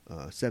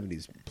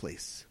 70s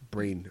place,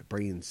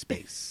 brain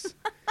space.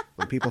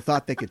 When people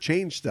thought they could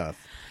change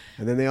stuff,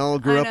 and then they all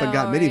grew I up and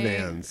got know, right?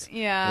 minivans.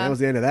 Yeah. And that was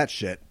the end of that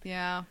shit.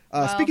 Yeah.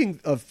 Speaking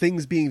of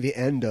things being the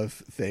end of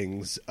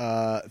things,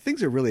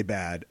 things are really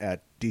bad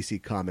at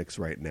DC Comics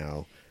right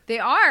now. They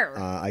are.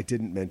 I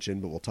didn't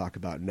mention, but we'll talk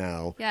about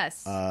now.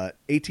 Yes.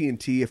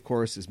 AT&T, of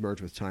course, is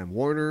merged with Time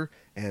Warner,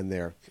 and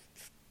they're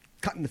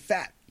cutting the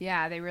fat.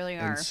 Yeah, they really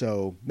are. And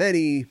so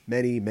many,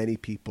 many, many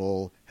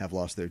people have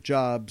lost their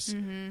jobs.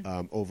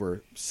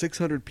 Over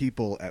 600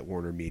 people at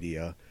Warner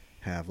Media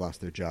have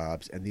lost their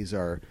jobs, and these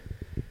are,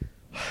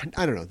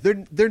 I don't know,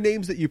 they're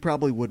names that you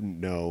probably wouldn't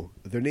know.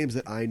 They're names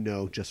that I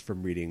know just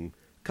from reading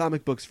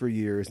comic books for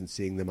years and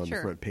seeing them on the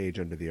front page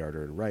under the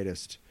Arter and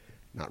Rightist.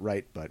 Not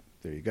right, but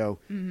there you go.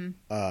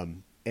 And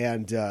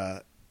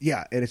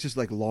it's just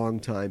like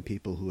long-time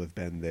people who have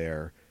been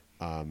there.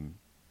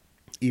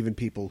 Even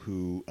people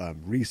who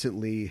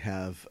recently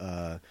have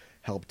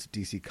helped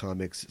DC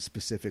Comics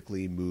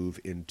specifically move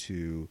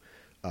into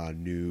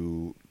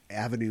new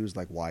avenues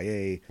like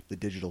YA, the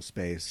digital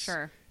space.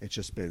 Sure. It's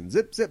just been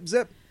zip, zip,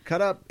 zip,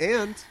 cut up.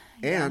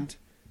 And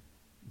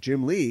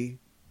Jim Lee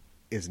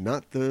is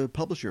not the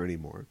publisher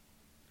anymore.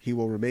 He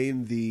will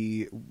remain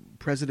the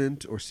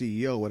president or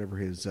CEO, whatever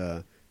his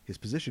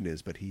position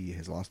is, but he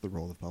has lost the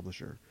role of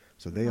publisher.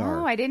 So they are.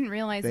 Oh, I didn't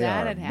realize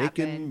that had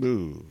making happened.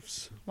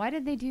 moves. Why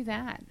did they do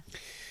that?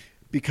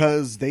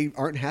 Because they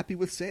aren't happy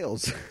with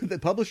sales. The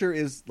publisher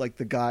is like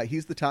the guy.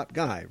 He's the top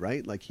guy,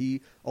 right? Like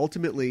he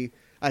ultimately.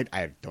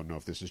 I don't know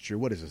if this is true.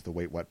 What is this? The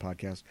Wait What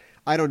podcast?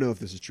 I don't know if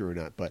this is true or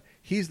not. But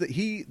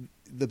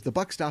the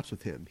buck stops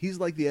with him. He's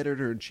like the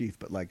editor in chief,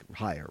 but like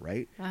higher,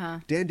 right?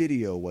 Dan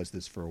Didio was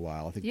this for a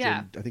while. I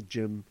think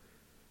Jim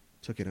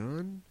took it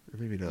on, or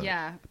maybe not.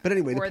 Yeah. But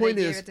anyway, Or the point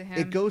they is, gave it to him.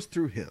 it goes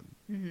through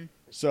him.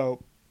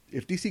 So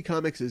if DC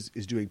Comics is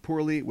doing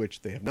poorly,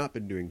 which they have not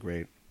been doing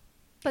great,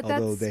 But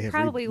although that's they have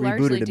probably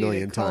largely rebooted a due to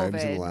million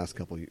times in COVID. the last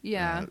couple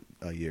Yeah.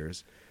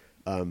 years,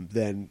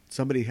 then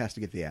somebody has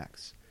to get the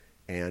axe.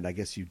 And I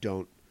guess you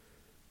don't.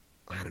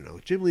 I don't know.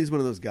 Jim Lee's one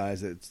of those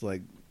guys that's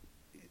like,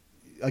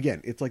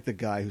 again, it's like the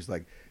guy who's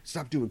like,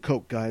 stop doing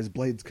coke, guys.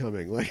 Blade's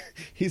coming. Like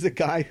he's a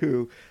guy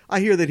who I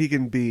hear that he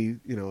can be,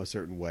 a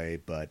certain way,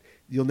 but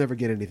you'll never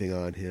get anything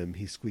on him.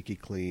 He's squeaky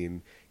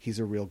clean. He's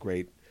a real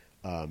great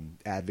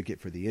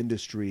advocate for the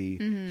industry.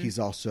 He's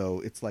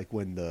also. It's like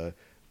when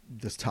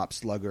this top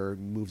slugger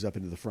moves up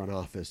into the front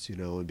office,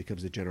 and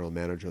becomes the general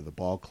manager of the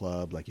ball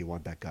club. Like you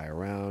want that guy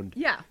around.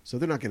 Yeah. So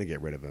they're not going to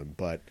get rid of him,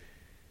 but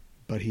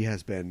he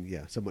has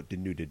been, somewhat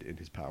denuded in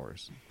his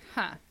powers.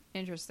 Huh.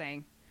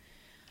 Interesting.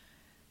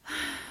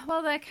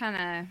 Well, that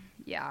kind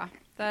of,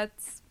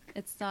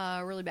 it's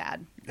really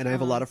bad. And I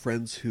have a lot of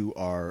friends who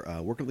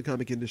are work in the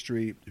comic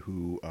industry,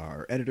 who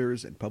are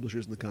editors and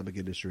publishers in the comic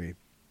industry.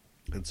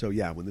 And so,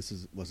 when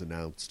this was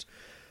announced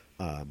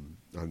on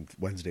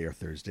Wednesday or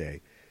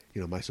Thursday,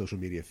 my social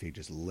media feed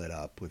just lit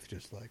up with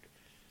just like,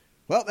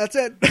 well, that's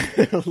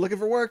it. Looking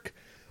for work.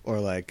 Or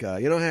like,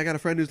 hey, I got a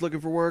friend who's looking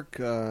for work.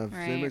 If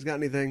anybody's got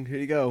anything, here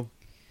you go.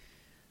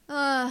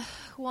 Well,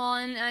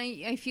 and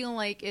I feel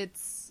like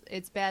it's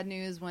bad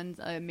news when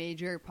a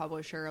major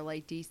publisher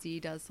like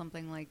DC does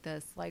something like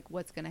this. Like,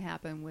 what's going to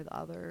happen with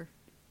other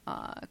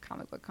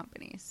comic book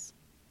companies?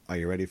 Are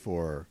you ready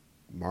for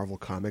Marvel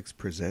Comics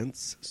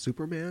Presents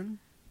Superman?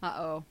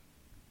 Uh-oh.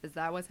 Is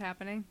that what's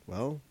happening?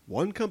 Well,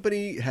 one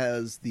company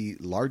has the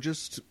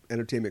largest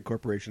entertainment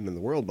corporation in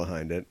the world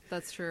behind it.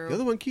 That's true. The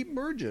other one keep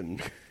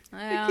merging.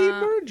 Yeah, They keep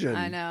merging.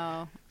 I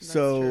know. That's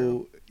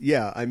so,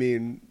 true. I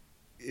mean,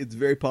 it's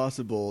very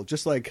possible,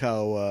 just like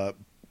how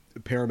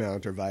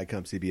Paramount or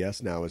Viacom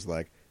CBS now is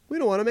like, we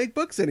don't want to make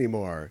books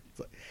anymore. It's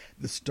like,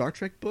 the Star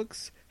Trek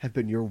books have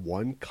been your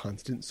one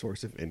constant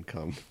source of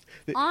income.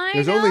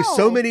 There's only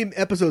so many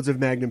episodes of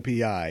Magnum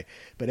PI,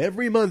 but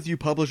every month you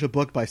publish a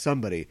book by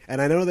somebody.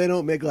 And I know they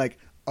don't make like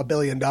 $1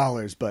 billion,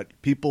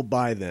 but people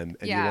buy them,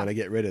 and you want to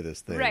get rid of this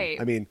thing. Right.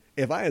 I mean,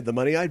 if I had the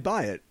money, I'd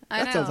buy it.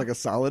 I That sounds know. like a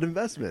solid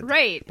investment.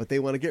 Right. But they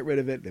want to get rid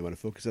of it. They want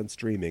to focus on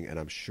streaming, and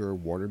I'm sure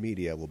Warner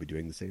Media will be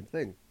doing the same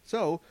thing.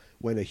 So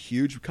when a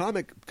huge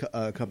comic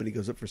company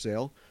goes up for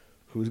sale,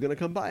 who's going to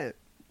come buy it?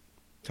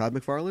 Todd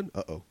McFarlane?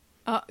 Uh-oh.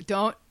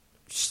 Don't.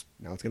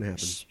 Now it's going to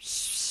happen.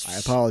 I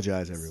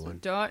apologize, everyone.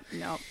 Don't.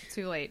 No,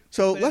 too late.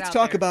 So Put it let's out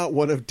talk there. about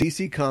one of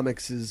DC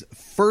Comics'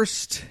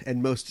 first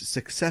and most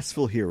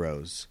successful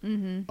heroes.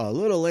 Mm-hmm. A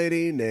little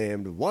lady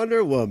named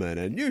Wonder Woman,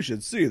 and you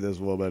should see this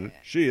woman.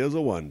 She is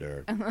a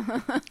wonder.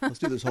 Let's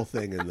do this whole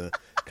thing in the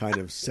kind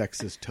of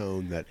sexist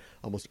tone that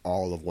almost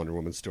all of Wonder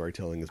Woman's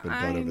storytelling has been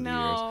done over the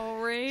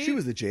years. Right? She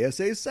was the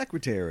JSA's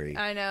secretary.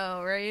 I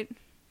know, right?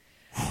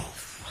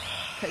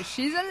 'Cause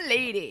she's a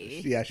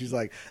lady. Yeah, she's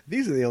like,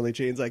 these are the only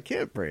chains I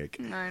can't break.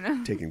 I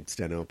know. Taking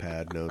steno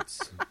pad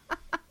notes.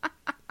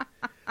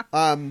 We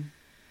don't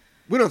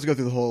have to go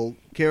through the whole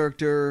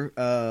character.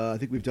 I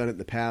think we've done it in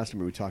the past. I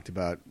mean, we talked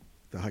about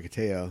the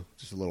Hakatea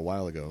just a little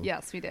while ago.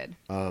 Yes, we did.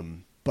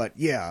 But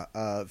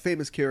yeah,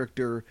 famous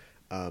character.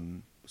 A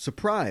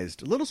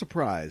little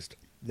surprised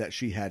that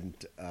she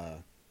hadn't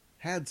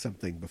had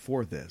something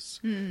before this.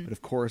 But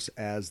of course,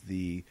 as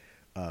the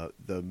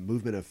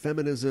movement of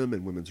feminism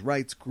and women's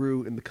rights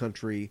grew in the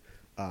country,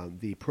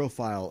 the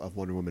profile of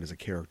Wonder Woman as a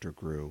character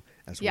grew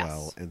as Yes.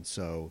 well. And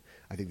so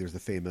I think there's the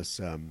famous,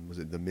 was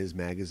it the Ms.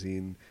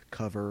 Magazine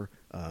cover?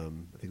 I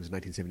think it was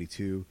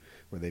 1972,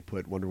 where they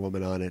put Wonder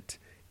Woman on it.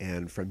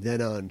 And from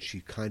then on, she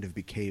kind of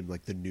became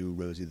like the new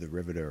Rosie the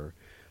Riveter,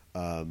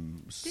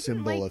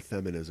 symbol like, of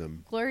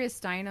feminism. Gloria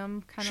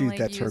Steinem kind She- of like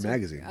that's her used-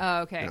 magazine.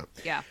 Oh, okay.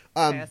 Yeah.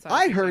 Yeah. Okay, that's what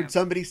I was heard thinking of.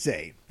 somebody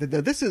say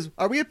that this is.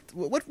 Are we up?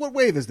 What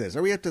wave is this?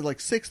 Are we up to like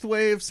 6th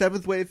wave,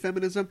 7th wave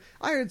feminism?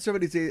 I heard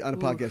somebody say on a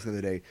podcast the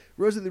other day,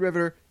 Rosie the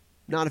Riveter,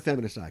 not a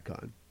feminist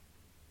icon,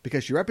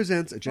 because she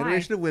represents a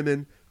generation of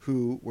women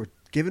who were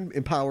given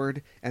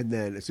empowered, and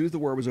then as soon as the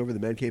war was over, the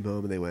men came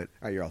home and they went,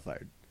 "All right, you're all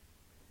fired."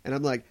 And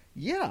I'm like,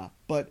 yeah,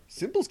 but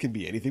symbols can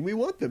be anything we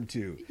want them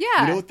to.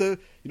 Yeah. You know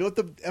what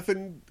the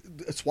effing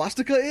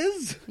swastika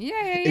is? Yeah.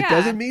 It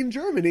doesn't mean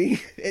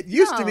Germany. It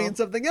used to No. mean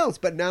something else,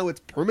 but now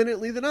it's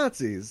permanently the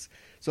Nazis.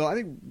 So I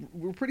think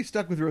we're pretty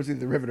stuck with Rosie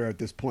the Riveter at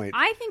this point.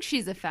 I think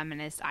she's a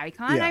feminist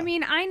icon. Yeah. I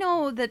mean, I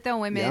know that the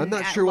women Yeah, I'm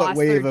not at- sure what lost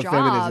wave their of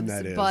feminism jobs,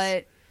 that is.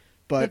 but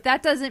but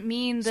that doesn't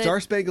mean that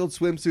Star Spangled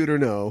Swimsuit or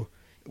no,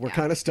 we're Yeah.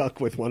 kind of stuck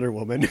with Wonder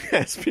Woman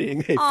as being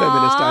a feminist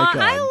Aw,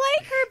 icon. I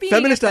like her being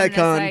feminist a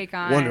feminist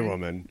icon, Wonder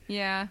Woman.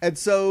 Yeah. And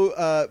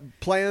so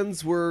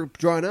plans were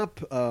drawn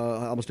up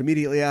almost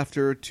immediately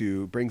after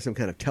to bring some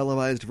kind of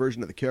televised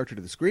version of the character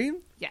to the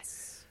screen.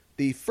 Yes.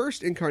 The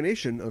first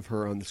incarnation of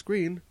her on the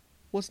screen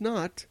was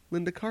not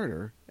Linda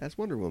Carter as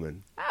Wonder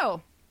Woman.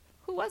 Oh,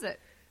 who was it?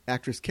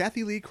 Actress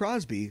Kathy Lee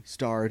Crosby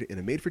starred in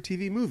a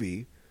made-for-TV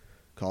movie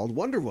called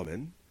Wonder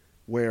Woman,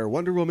 where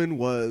Wonder Woman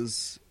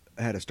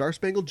had a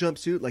star-spangled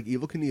jumpsuit like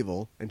Evel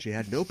Knievel, and she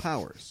had no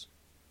powers.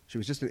 She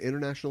was just an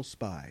international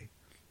spy.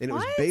 And it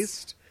was What?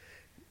 based...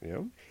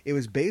 it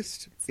was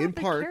based It's in not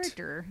the part...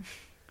 character.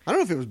 I don't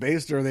know if it was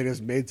based or they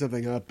just made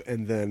something up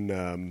and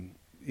then,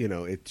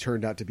 it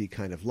turned out to be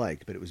kind of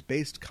like. But it was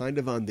based kind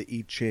of on the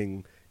I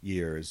Ching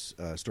years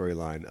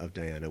storyline of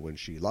Diana when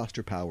she lost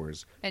her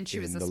powers And she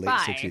in was a the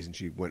spy. late 60s and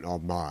she went all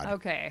mod.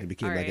 Okay, And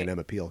became all like an right.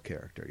 Emma Peel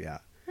character, yeah.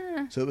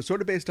 So it was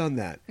sort of based on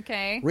that.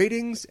 Okay.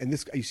 Ratings, and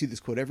this you see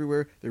this quote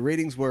everywhere, the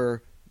ratings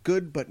were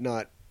good but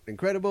not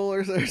incredible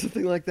or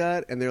something like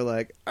that. And they're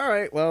like, all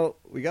right, well,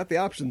 we got the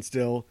option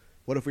still.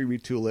 What if we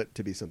retool it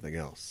to be something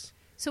else?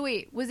 So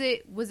wait, was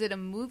it a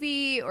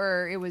movie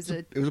or it was a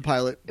It was a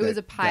pilot. It was a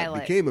that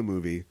pilot. became a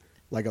movie,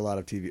 like a lot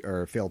of TV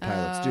or failed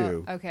pilots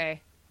do.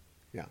 Okay.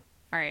 Yeah.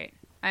 All right.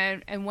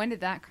 And when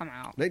did that come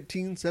out?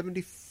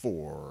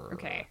 1974.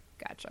 Okay,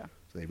 gotcha.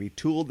 So they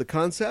retooled the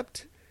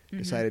concept,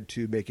 Mm-hmm. decided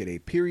to make it a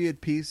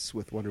period piece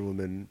with Wonder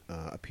Woman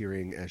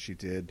appearing as she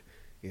did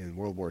in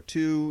World War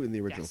II in the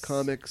original Yes.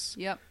 comics,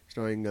 Yep.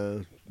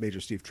 starring Major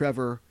Steve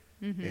Trevor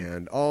Mm-hmm.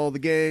 and all the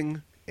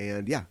gang.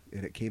 And yeah,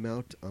 and it came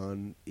out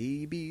on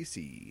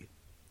ABC.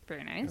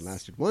 Very nice. It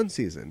lasted one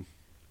season.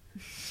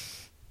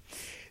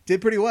 Did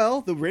pretty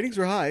well. The ratings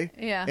were high.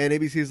 Yeah. And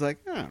ABC's like,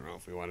 I don't know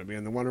if we want to be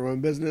in the Wonder Woman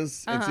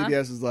business. And Uh-huh.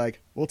 CBS is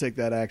like, we'll take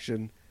that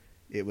action.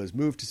 It was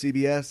moved to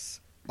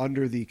CBS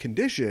under the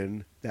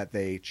condition that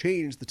they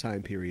changed the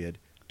time period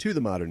to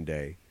the modern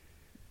day.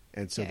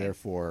 And so Okay.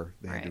 therefore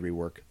they had to Right.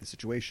 rework the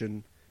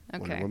situation.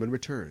 Wonder Okay. Woman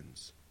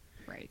Returns.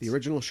 Right. The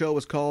original show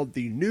was called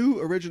The New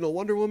Original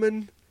Wonder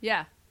Woman,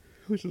 Yeah.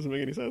 which doesn't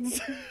make any sense.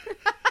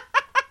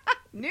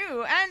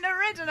 New and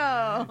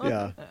original.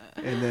 Yeah.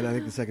 And then I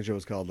think the second show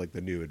was called like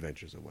The New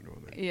Adventures of Wonder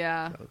Woman.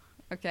 Yeah. So,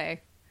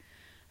 Okay.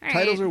 All right.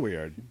 titles are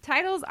weird.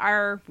 Titles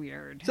are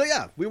weird. So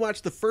yeah, we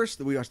watched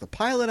the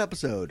pilot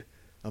episode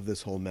of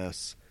this whole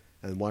mess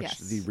and watched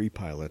Yes. the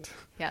repilot.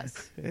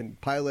 Yes. And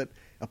pilot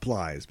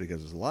applies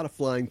because there's a lot of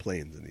flying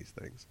planes in these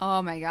things.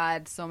 Oh my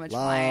God, so much A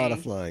lot flying.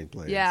 of flying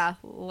planes. Yeah,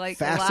 like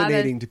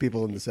Fascinating a lot to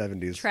people in the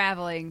 70s. of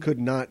traveling. Could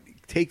not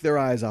take their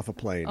eyes off a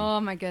plane. Oh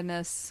my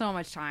goodness, so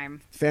much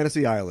time.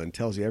 Fantasy Island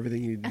tells you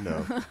everything you need to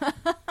know.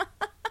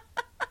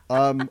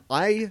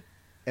 I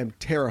am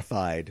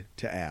terrified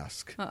to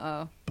ask,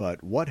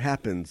 but what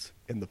happens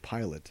in the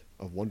pilot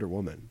of Wonder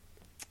Woman?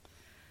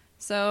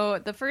 So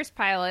the first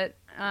pilot,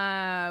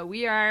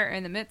 we are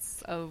in the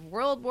midst of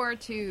World War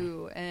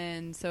II,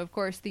 and so of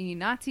course the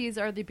Nazis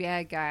are the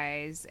bad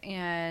guys,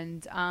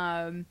 and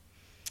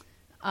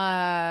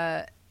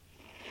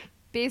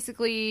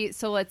basically,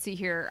 so let's see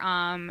here.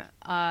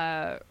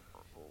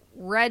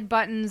 Red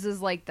Buttons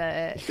is like the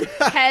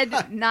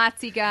head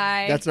Nazi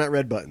guy. That's not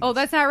Red Buttons. Oh,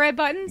 that's not Red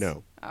Buttons?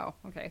 No. Oh,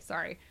 okay,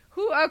 sorry.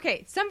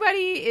 Okay,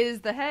 somebody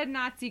is the head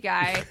Nazi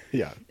guy.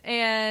 Yeah.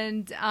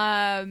 And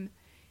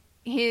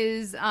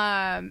he's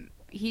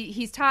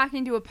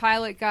talking to a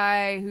pilot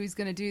guy who's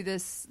going to do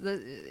this.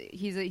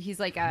 He's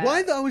like a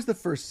Why always the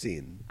first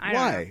scene? I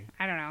don't Why? know.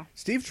 I don't know.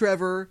 Steve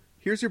Trevor,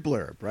 here's your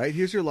blurb, right?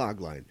 Here's your log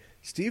line.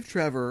 Steve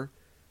Trevor,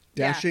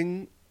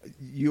 dashing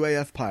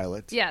UAF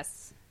pilot.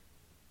 Yes.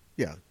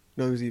 Yeah.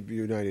 No, he was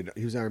United.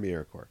 He was Army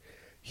Air Corps.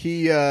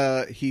 He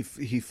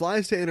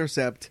flies to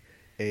intercept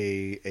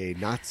a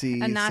Nazi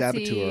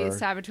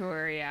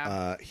saboteur.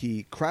 Yeah.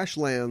 He crash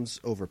lands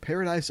over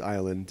Paradise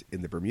Island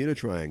in the Bermuda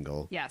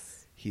Triangle.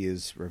 Yes. He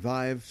is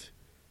revived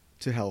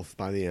to health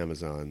by the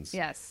Amazons.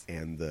 Yes.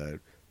 And the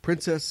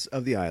princess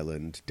of the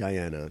island,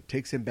 Diana,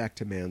 takes him back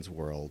to man's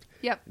world.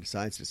 Yep. And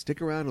decides to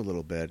stick around a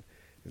little bit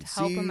and To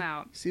help him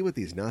out. See what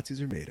these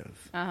Nazis are made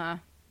of. Uh-huh.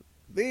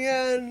 The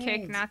end.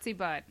 Kick Nazi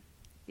butt.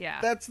 Yeah.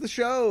 That's the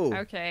show.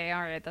 Okay,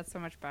 all right. That's so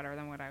much better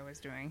than what I was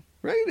doing.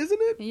 Right, isn't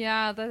it?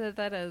 Yeah,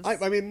 that is.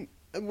 I mean,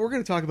 we're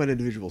going to talk about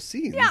individual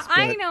scenes. yeah,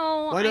 I but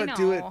know. Why not I know.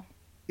 do it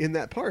in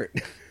that part?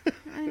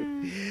 I We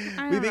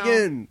don't know.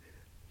 begin.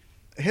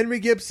 Henry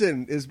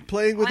Gibson is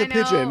playing with I a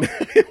pigeon.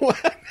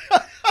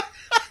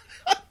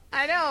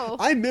 I know.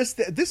 I missed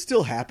that. This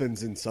still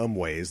happens in some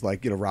ways.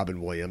 Like,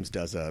 Robin Williams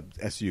does a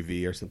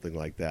SUV or something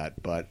like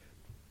that. But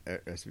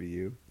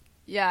SVU?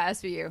 Yeah,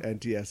 SVU.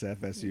 NTSF,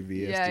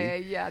 SUV,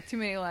 Yeah. Too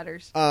many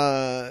letters.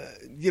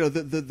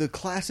 The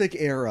classic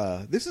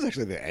era. This is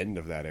actually the end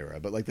of that era,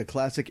 but like the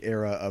classic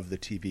era of the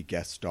TV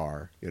guest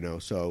star.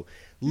 So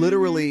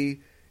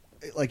literally,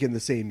 like in the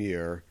same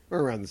year or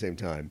around the same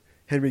time,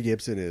 Henry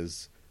Gibson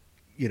is,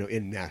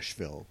 in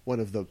Nashville, one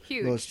of the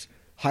Huge. most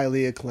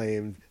highly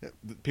acclaimed.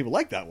 People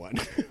like that one.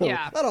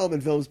 Yeah. Not all in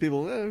films,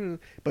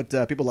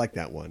 but people like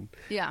that one.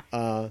 Yeah.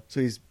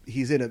 So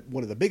he's in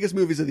one of the biggest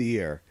movies of the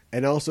year,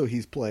 and also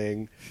he's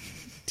playing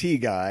T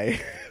guy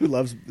who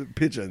loves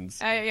pigeons.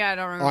 I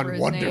don't remember on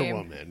his Wonder name.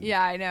 Woman.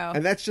 Yeah, I know.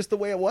 And that's just the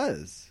way it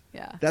was.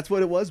 Yeah. That's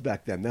what it was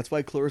back then. That's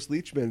why Cloris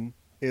Leachman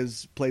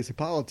plays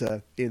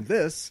Hippolyta in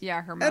this.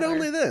 Yeah, her And mother.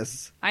 only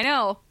this. I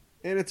know.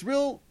 And it's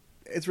real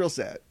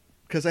sad.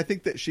 Because I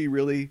think that she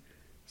really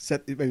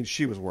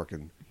she was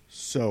working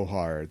so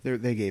hard.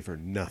 They gave her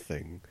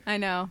nothing. I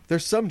know.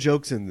 There's some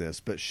jokes in this,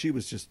 but she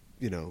was just,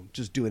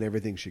 just doing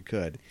everything she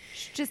could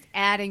She's just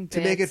adding bits.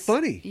 to make it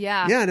funny.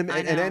 Yeah. Yeah, and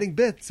I know. adding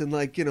bits and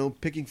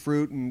picking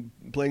fruit and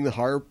playing the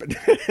harp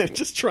and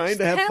just trying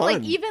to have Kinda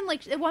fun. even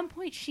at one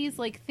point she's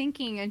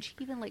thinking and she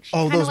even she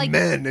Oh, kinda those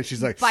men! And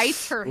she's like,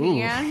 bites her "Ooh,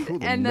 hand the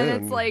and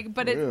then men." it's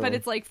but Yeah.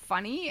 it's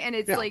funny and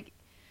it's Yeah.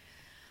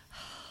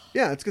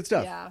 Yeah, it's good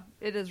stuff. yeah,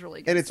 it is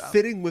really good And it's stuff.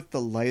 fitting with the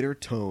lighter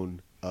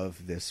tone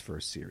of this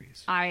first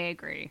series. I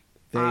agree.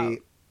 I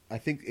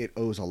think it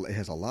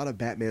has a lot of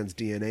Batman's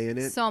DNA in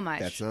it. So much.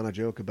 That's not a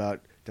joke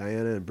about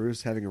Diana and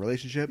Bruce having a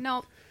relationship.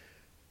 No,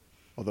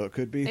 Although it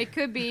could be. it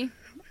could be,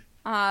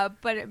 but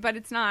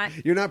it's not.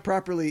 You're not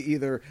properly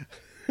either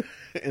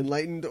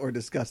enlightened or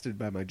disgusted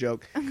by my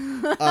joke.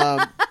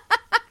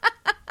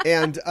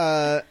 And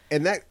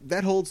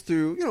that holds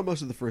through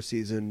most of the first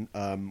season.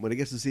 When it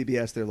gets to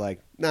CBS, they're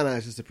like, no,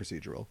 it's just a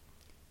procedural.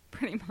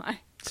 Pretty much.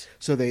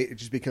 So it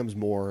just becomes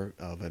more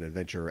of an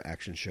adventure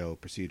action show,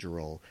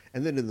 procedural.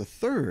 And then in the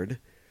third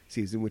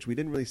season, which we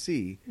didn't really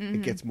see,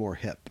 it gets more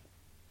hip.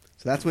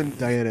 So that's when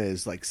Diana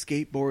is like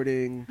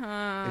skateboarding,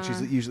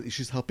 and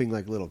she's helping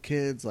like little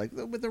kids, like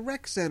but the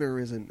rec center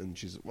isn't, and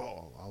she's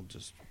I'll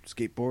just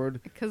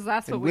skateboard Because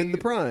that's and what win the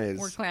prize.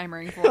 we're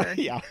clamoring for.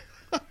 Yeah.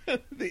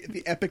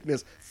 the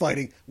epicness,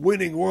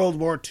 winning World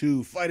War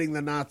II, fighting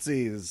the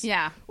Nazis.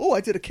 Yeah. Oh,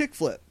 I did a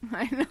kickflip.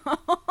 I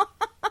know.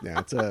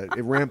 Yeah,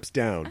 it ramps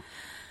down.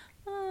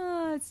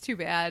 It's too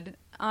bad.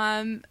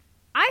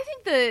 I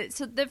think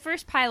the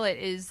first pilot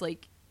is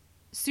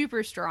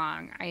super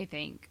strong. I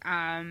think.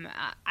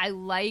 I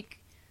like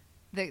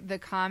the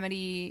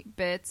comedy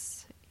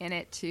bits in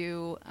it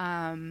too.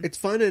 It's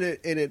fun and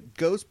it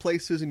goes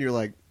places, and you're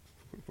like,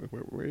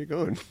 where are you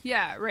going?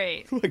 Yeah,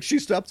 right. Like she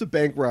stops a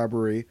bank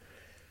robbery,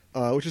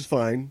 which is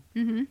fine.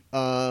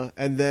 Mm-hmm.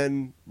 And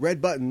then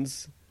red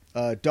buttons,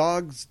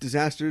 dogs,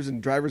 disasters,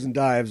 and drivers and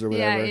dives or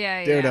whatever.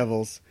 Yeah.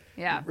 Daredevils.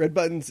 Yeah. Red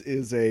Buttons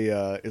is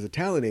a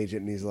talent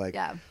agent, and he's like,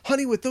 Yeah.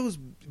 honey, with those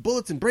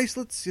bullets and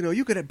bracelets,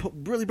 you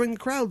could really bring the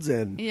crowds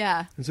in.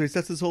 Yeah. And so he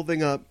sets this whole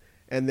thing up,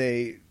 and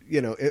they,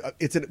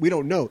 we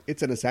don't know.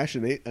 It's an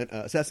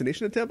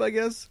assassination attempt, I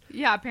guess.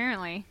 Yeah,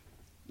 apparently.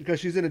 Because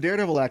she's in a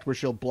Daredevil act where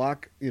she'll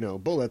block,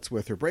 bullets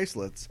with her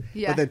bracelets.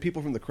 Yeah. But then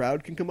people from the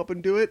crowd can come up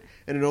and do it.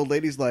 And an old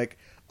lady's like,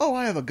 oh,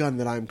 I have a gun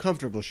that I'm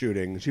comfortable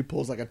shooting. And she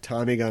pulls like a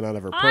Tommy gun out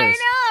of her purse.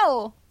 I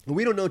know! And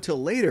we don't know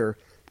till later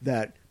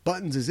that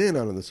Buttons is in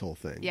on this whole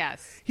thing.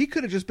 Yes. He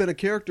could have just been a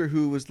character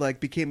who was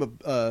became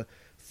a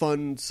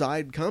fun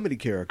side comedy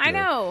character. I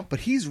know.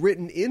 But he's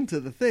written into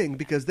the thing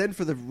because then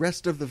for the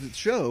rest of the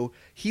show,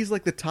 he's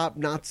like the top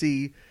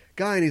Nazi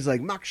guy, and he's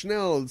like Max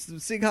Schnell,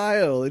 Sieg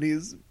Heil, and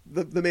he's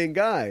the main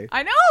guy.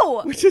 I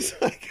know! Which is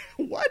like,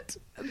 what?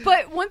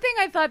 But one thing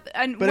I thought...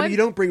 But you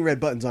don't bring Red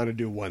Buttons on to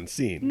do one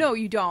scene. No,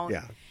 you don't.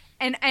 Yeah.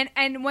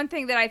 And one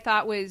thing that I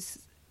thought was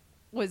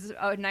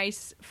a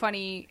nice,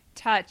 funny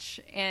touch,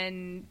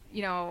 and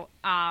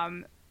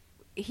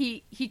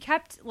he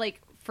kept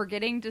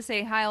forgetting to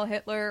say Heil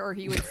Hitler, or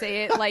he would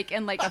say it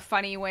in a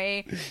funny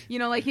way,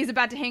 he's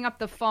about to hang up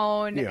the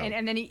phone, Yeah.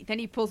 and then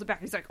he pulls it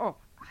back. He's like, oh,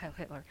 Heil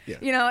Hitler, Yeah.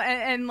 you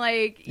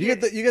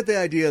You get the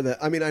idea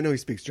that, I mean, I know he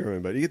speaks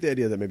German, but you get the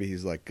idea that maybe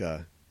he's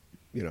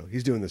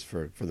he's doing this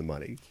for the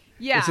money.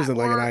 Yeah, This isn't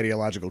an or-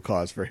 ideological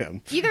cause for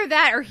him. either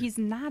that or he's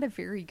not a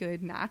very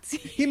good Nazi.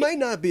 He might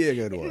not be a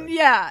good one.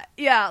 Yeah,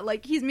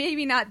 he's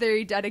maybe not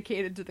very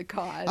dedicated to the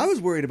cause. I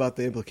was worried about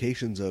the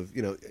implications of,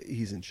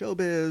 he's in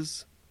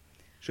showbiz.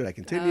 Should I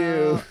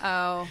continue?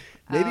 Oh,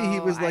 Maybe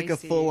he was I a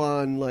see.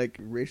 full-on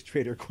race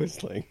trader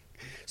Quisling.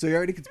 So he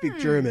already could speak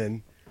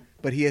German,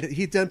 but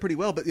he'd done pretty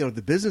well. But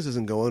the business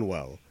isn't going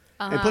well,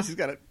 and plus he's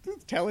got a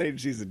talent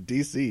agencies in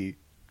D.C.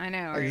 I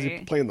know, Like, is he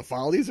right? playing the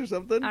Follies or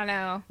something? I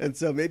know. And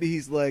so maybe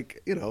he's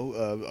like,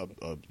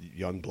 a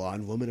young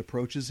blonde woman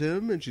approaches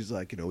him, and she's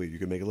like, you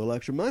can make a little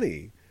extra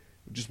money,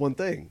 just one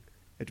thing, you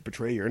have to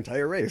betray your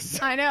entire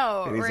race. I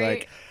know, And he's right?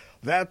 like,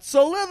 that's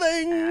a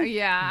living.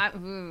 Yeah,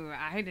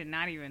 I did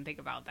not even think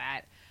about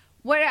that.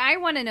 What I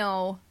want to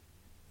know,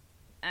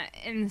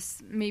 and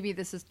maybe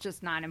this is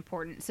just not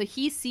important. So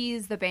he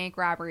sees the bank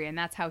robbery, and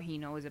that's how he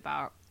knows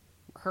about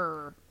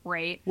her,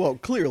 right? Well,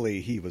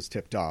 clearly he was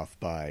tipped off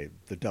by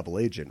the double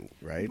agent,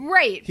 right?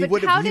 Right, He but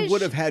would how have. He does would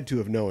she- have had to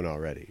have known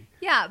already.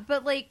 Yeah,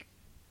 but like,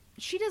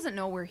 she doesn't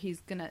know where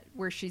she's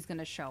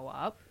gonna show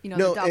up. The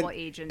No, double and,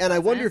 agent. And I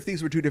wonder if doesn't.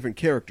 these were two different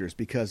characters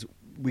because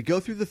we go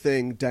through the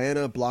thing.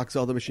 Diana blocks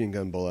all the machine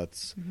gun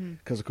bullets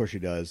because, of course, she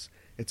does.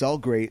 It's all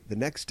great. The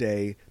next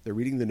day, they're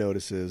reading the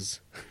notices.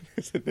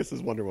 This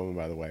is Wonder Woman,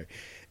 by the way.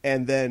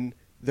 And then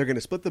they're going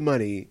to split the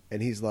money,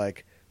 and he's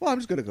like, well, I'm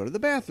just going to go to the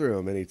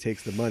bathroom. And he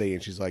takes the money,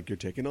 and she's like, you're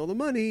taking all the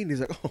money? And he's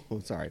like, oh,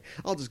 sorry.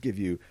 I'll just give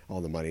you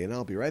all the money, and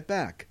I'll be right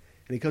back.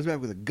 And he comes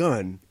back with a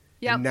gun,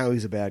 Yep. and now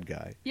he's a bad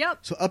guy. Yep.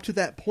 So up to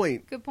that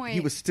point, Good point.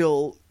 he was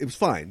still, it was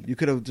fine. You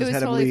could have just was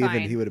had him totally leave,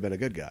 fine. and he would have been a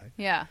good guy.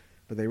 Yeah.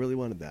 But they really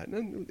wanted that.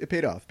 And it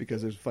paid off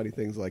because there's funny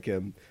things like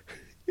him.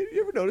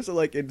 You ever notice that,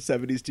 like, in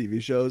 70s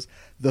TV shows,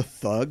 the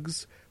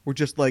thugs were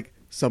just, like,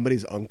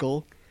 somebody's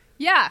uncle?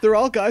 Yeah. They're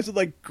all guys with,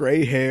 like,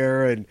 gray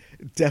hair and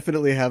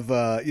definitely have,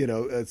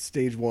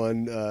 stage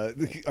 1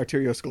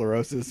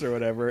 arteriosclerosis or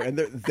whatever. And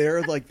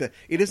they're like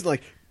it isn't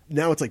like,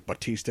 now it's like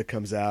Batista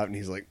comes out and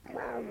he's like,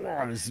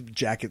 his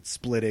jacket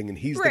splitting and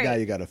he's the Right. guy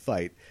you got to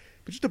fight.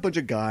 But just a bunch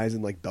of guys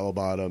in, like, bell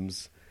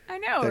bottoms. I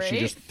know, That right? she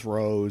just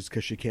throws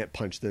because she can't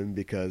punch them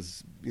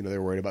because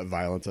they're worried about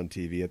violence on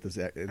TV at this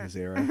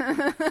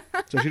era.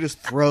 So she just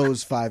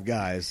throws 5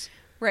 guys,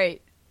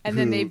 Right. And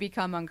then who- they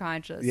become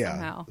unconscious yeah,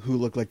 somehow. who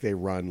look like they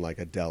run like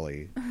a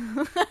deli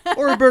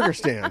or a burger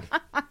stand.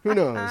 Who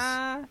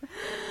knows?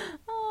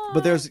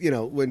 But there's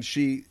when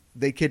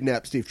they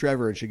kidnap Steve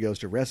Trevor and she goes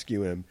to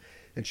rescue him,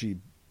 and she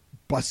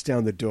busts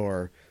down the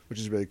door, which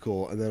is really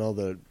cool. And then all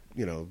the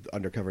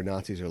undercover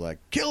Nazis are like,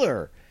 "Kill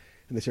her!"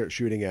 And they start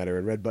shooting at her,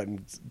 and Red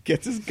Button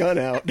gets his gun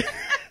out.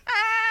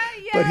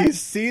 But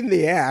he's seen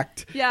the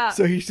act. Yeah.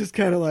 So he's just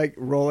kind of like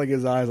rolling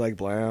his eyes like,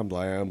 blam,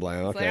 blam,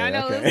 blam. It's Okay, like, I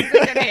know okay. this isn't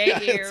going to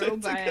hit you,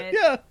 It's but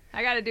yeah.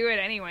 I got to do it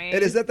anyway.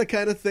 And is that the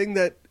kind of thing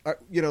that,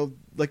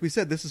 like we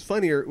said, this is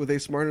funnier. Were they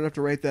smart enough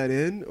to write that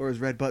in? Or is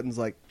Red Button's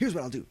like, here's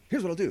what I'll do.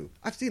 Here's what I'll do.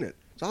 I've seen it.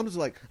 So I'm just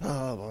like,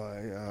 oh,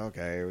 boy, yeah,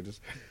 okay. We're just,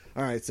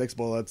 all right, 6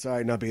 bullets. All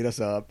right, now beat us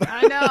up.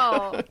 I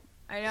know.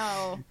 I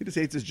know. He just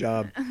hates his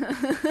job.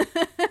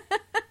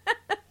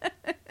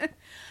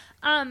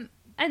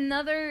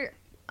 Another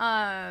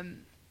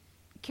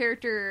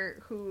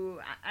character who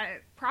I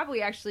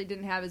probably actually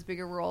didn't have as big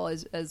a role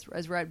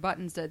as Red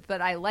Buttons did,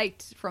 but I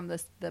liked from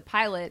the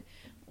pilot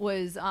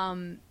was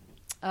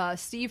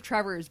Steve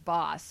Trevor's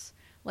boss.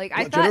 Like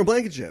I thought, General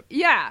Blankenship.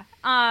 yeah.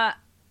 I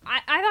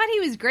thought he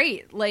was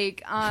great.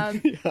 Like,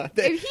 he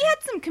had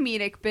some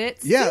comedic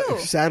bits. Yeah, too.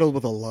 saddled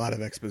with a lot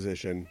of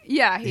exposition.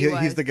 Yeah, he was.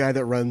 He's the guy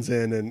that runs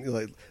in and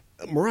like,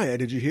 Mariah,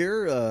 did you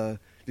hear?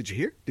 Did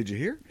you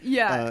hear?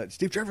 Yeah.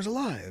 Steve Trevor's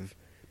alive,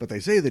 but they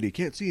say that he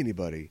can't see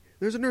anybody.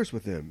 There's a nurse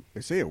with him.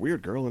 They say a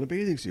weird girl in a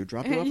bathing suit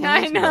dropped him off. Yeah,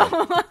 I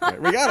know.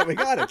 Right, we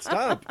got it.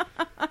 Stop.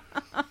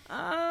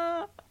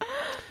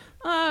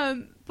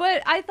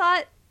 But I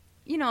thought,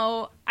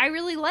 I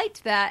really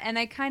liked that, and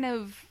I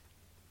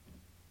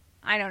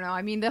don't know.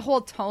 I mean, the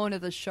whole tone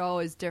of the show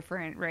is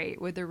different, right,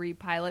 with the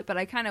repilot. But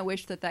I kind of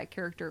wish that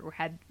character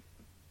had,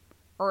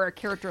 or a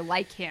character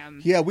like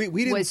him. Yeah, we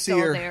didn't was see still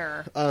her,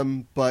 there.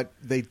 but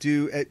they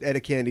do.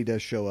 Etta Candy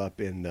does show up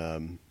in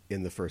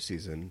the first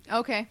season.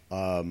 Okay.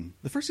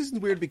 The first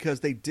season's weird because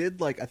they did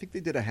I think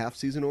they did a half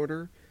season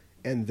order,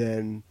 and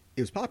then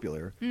it was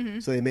popular,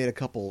 so they made a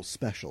couple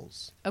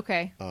specials.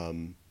 Okay.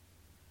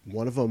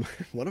 One of them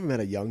had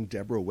a young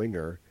Deborah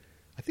Winger.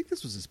 I think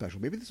this was a special.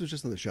 Maybe this was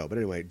just on the show. But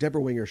anyway,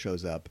 Deborah Winger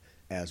shows up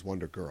as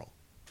Wonder Girl.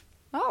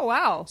 Oh,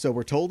 wow. So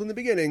we're told in the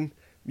beginning,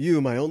 you,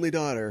 my only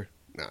daughter.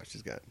 No,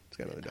 she's got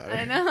another daughter.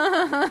 I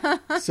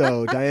know.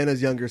 So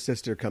Diana's younger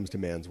sister comes to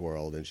Man's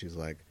World, and she's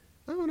like,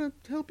 I want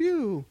to help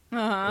you.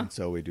 Uh-huh. And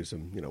so we do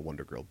some,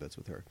 Wonder Girl bits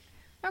with her.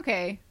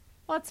 Okay.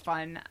 Well, that's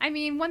fun. I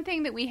mean, one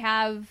thing that we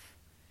have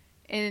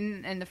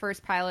in the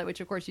first pilot,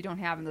 which of course you don't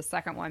have in the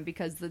second one,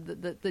 because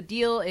the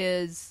deal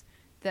is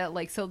that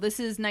so this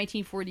is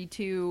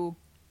 1942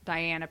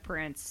 Diana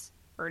Prince,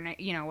 or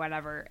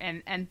whatever,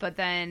 but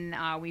then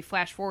we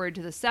flash forward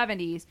to the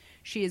 70s.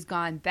 She has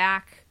gone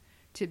back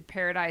to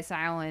Paradise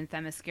Island,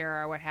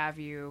 Themyscira, what have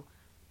you.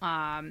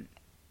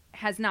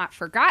 Has not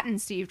forgotten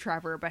Steve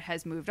Trevor, but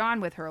has moved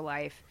on with her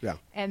life. Yeah.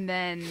 And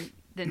then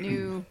the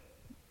new.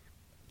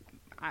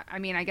 I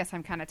mean, I guess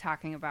I'm kind of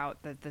talking about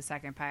the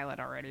second pilot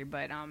already,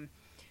 but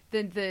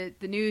the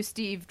new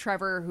Steve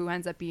Trevor, who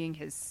ends up being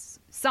his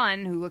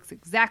son, who looks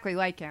exactly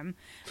like him,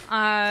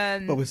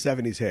 But with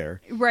 70s hair.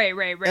 right.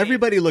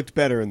 Everybody looked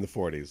better in the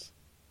 40s.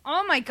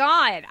 Oh my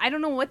god! I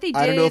don't know what they did.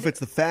 I don't know if it's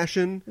the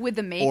fashion with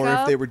the makeup, or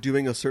if they were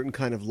doing a certain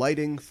kind of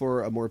lighting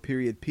for a more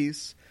period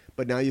piece.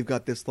 But now you've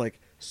got this like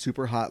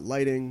super hot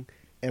lighting.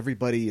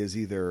 Everybody is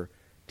either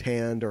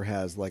tanned or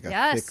has like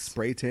a thick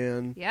spray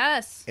tan.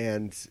 Yes.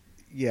 And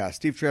yeah,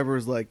 Steve Trevor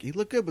is like, he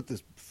looked good with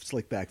this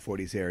slick back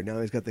 40s hair.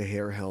 Now he's got the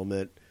hair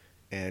helmet,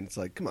 and it's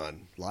like, come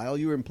on, Lyle,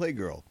 you were in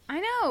Playgirl.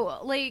 I know,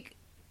 like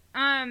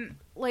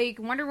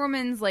Wonder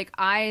Woman's like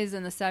eyes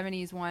in the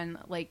 70s one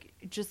like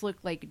just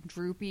looked like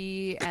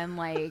droopy and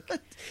like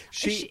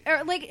she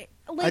had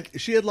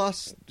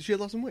lost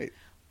some weight.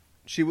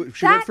 She went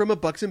from a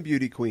buxom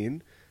beauty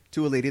queen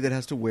to a lady that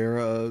has to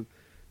wear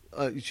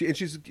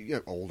she's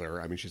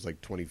older. I mean, she's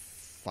like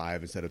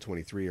 25 instead of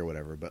 23 or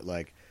whatever, but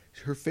like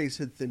her face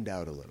had thinned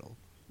out a little.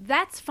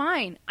 That's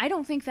fine. I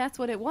don't think that's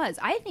what it was.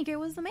 I think it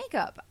was the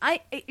makeup.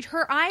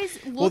 Her eyes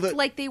looked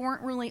like they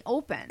weren't really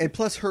open. And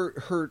plus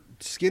her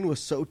skin was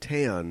so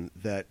tan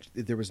that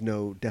there was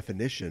no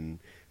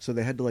definition, so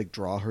they had to like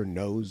draw her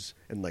nose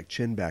and like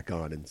chin back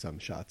on in some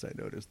shots. I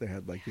noticed they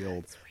had like the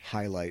old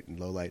highlight and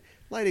low light.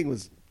 Lighting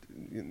was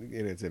in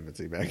its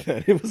infancy back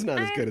then. It was not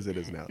as good as it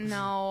is now.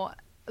 No.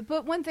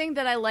 But one thing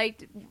that I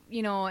liked,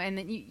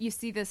 and you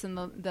see this in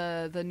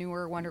the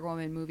newer Wonder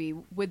Woman movie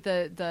with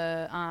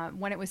the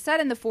when it was set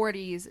in the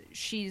 40s,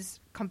 she's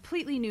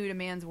completely new to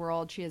man's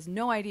world. She has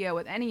no idea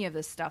what any of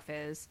this stuff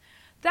is.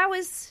 That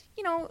was,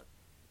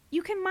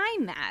 you can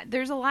mind that.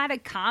 There's a lot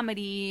of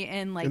comedy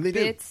and like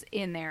bits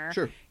in there.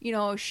 Sure.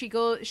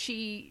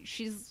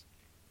 She's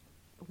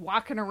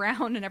walking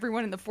around and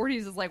everyone in the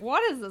 40s is like,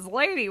 what is this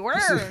lady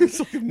wearing? It's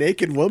like a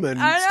naked woman.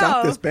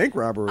 Stop this bank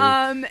robbery.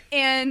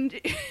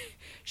 And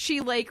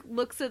she like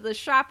looks at the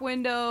shop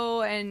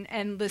window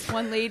and this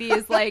one lady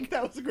is like,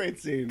 that was a great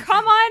scene.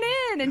 Come on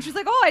in. And she's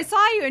like, oh, I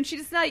saw you. And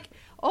she's like,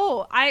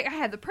 oh, I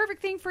had the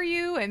perfect thing for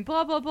you and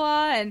blah, blah,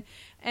 blah.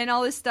 And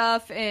all this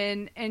stuff.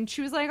 And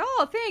she was like,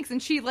 oh, thanks.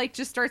 And she like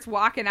just starts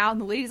walking out and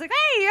the lady's like,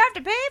 hey, you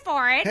have to pay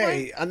for it.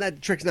 Hey, and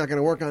that trick's not going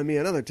to work on me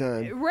another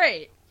time.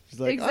 Right. She's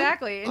like,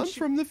 exactly. I'm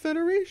from the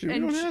Federation. We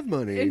don't have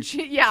money. And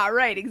yeah,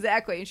 right,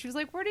 exactly. And she was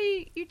like, what are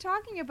you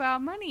talking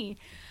about, money?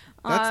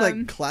 That's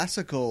like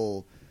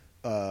classical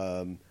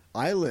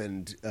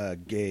island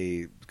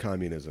gay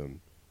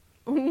communism.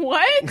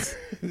 What?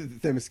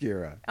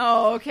 Themyscira.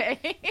 Oh,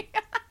 okay.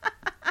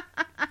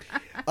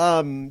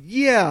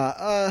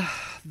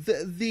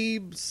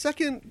 The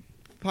second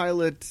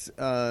pilot,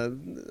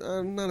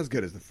 not as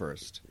good as the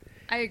first.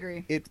 I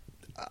agree.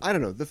 I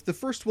don't know. The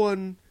first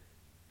one,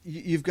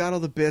 you've got all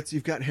the bits.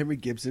 You've got Henry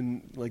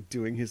Gibson like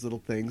doing his little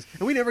things,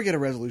 and we never get a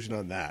resolution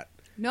on that.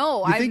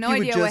 No, I have no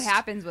idea what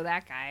happens with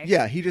that guy.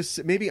 Yeah, he's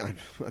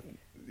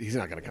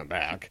not going to come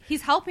back.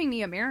 He's helping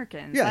the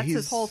Americans. Yeah, that's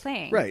his whole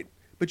thing. Right.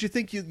 But you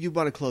think you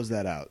want to close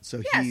that out.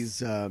 So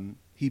yes.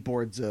 he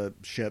boards a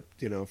ship,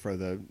 for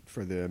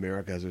the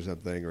Americas or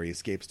something, or he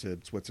escapes to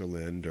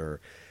Switzerland, or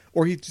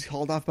he's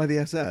hauled off by the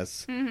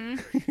SS.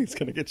 Mm-hmm. He's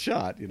going to get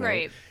shot,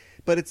 Right.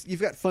 But you've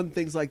got fun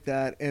things like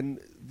that, and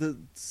the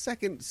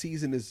second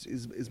season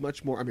is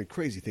much more. I mean,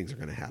 crazy things are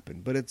going to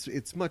happen, but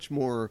it's much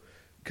more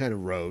kind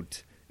of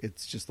rote.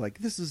 It's just like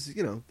this is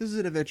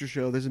an adventure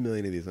show. There's a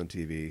million of these on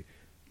TV.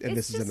 And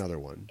this is another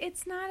one.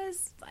 It's not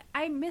as...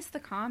 I miss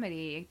the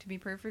comedy, to be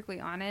perfectly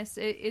honest.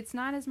 It's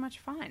not as much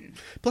fun.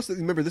 Plus,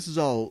 remember, this is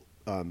all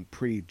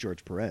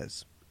pre-George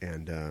Perez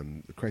and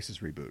the Crisis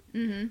reboot.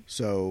 Mm-hmm.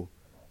 So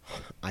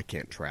I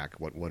can't track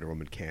what Wonder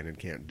Woman can and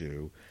can't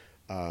do.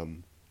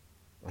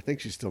 I think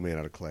she's still made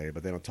out of clay,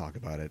 but they don't talk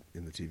about it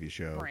in the TV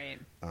show. Right.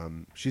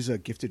 She's a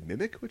gifted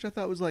mimic, which I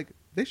thought was like...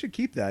 They should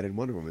keep that in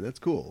Wonder Woman. That's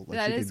cool. Like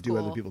that she is can do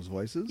cool. other people's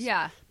voices.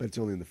 Yeah. But it's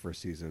only in the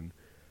first season.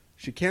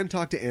 She can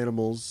talk to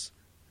animals...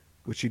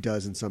 which she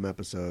does in some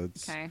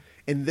episodes. Okay.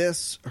 And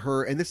this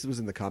was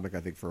in the comic,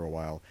 I think, for a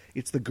while.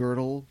 It's the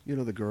girdle,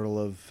 the girdle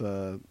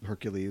of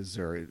Hercules,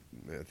 or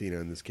Athena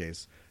in this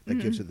case, that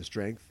gives her the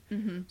strength.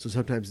 Mm-hmm. So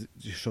sometimes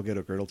she'll get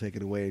her girdle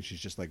taken away, and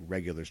she's just like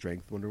regular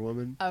strength Wonder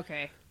Woman.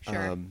 Okay,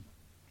 sure.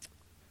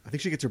 I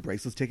think she gets her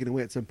bracelets taken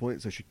away at some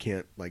point, so she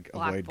can't like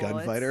avoid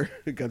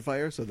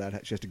gunfire. So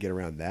that she has to get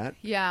around that.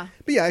 Yeah.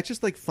 But yeah, it's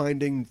just like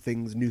finding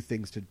new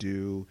things to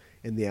do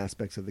in the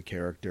aspects of the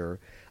character.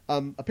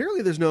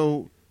 Apparently, there's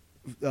no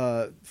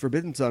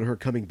forbiddance on her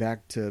coming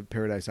back to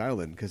Paradise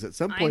Island, because at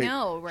some point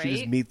she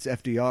just meets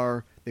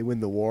FDR, they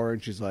win the war,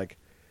 and she's like,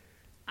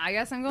 I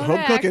guess I'm going home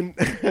back. cooking.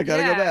 I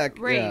gotta go back.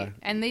 Right. Yeah.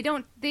 And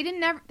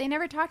they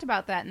never talked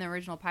about that in the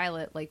original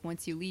pilot, like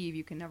once you leave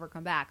you can never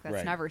come back.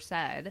 That's never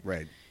said.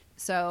 Right.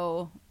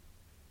 So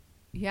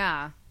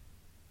yeah.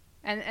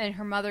 And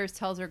her mother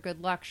tells her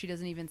good luck. She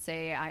doesn't even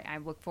say, I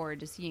look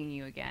forward to seeing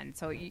you again.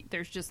 So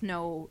there's just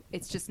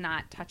it's just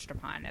not touched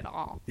upon at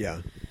all.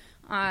 Yeah.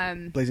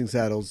 Blazing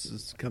Saddles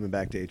is coming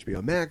back to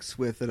HBO Max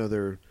with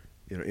another,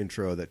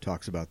 intro that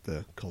talks about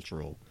the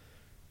cultural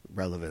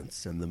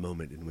relevance and the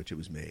moment in which it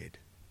was made.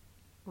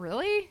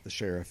 Really? The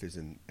sheriff is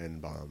in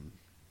N-bomb.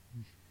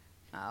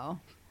 Oh,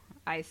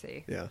 I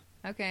see. Yeah.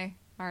 Okay.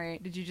 All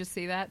right. Did you just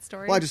see that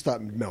story? Well, I just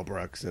thought Mel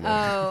Brooks and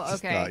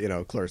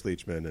okay. Cloris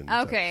Leachman and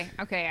okay.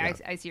 Yeah.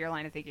 I see your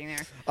line of thinking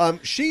there.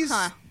 She's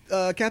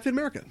Captain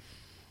America.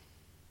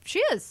 She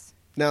is.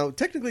 Now,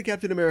 technically,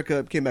 Captain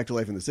America came back to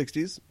life in the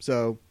 60s,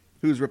 so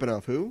who's ripping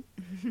off who?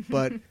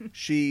 But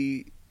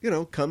she,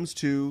 comes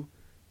to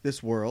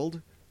this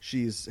world.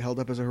 She's held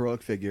up as a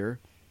heroic figure.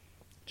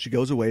 She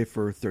goes away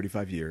for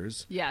 35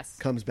 years. Yes.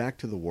 Comes back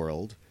to the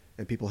world,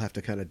 and people have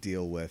to kind of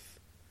deal with,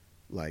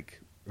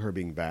 like, her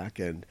being back.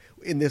 And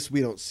in this,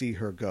 we don't see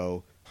her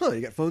go, you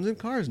got phones and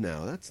cars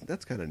now.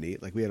 That's kind of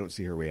neat. Like, we don't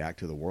see her react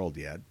to the world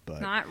yet.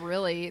 But Not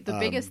really. The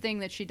biggest thing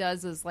that she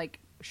does is, like,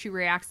 she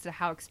reacts to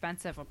how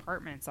expensive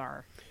apartments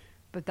are.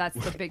 But that's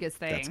the biggest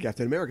thing. That's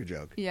Captain America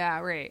joke. Yeah,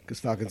 right. Because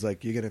Falcon's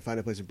like, you going to find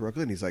a place in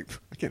Brooklyn? He's like,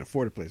 I can't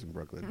afford a place in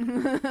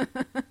Brooklyn.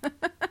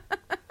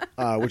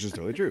 Which is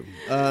totally true.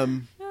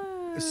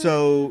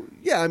 So,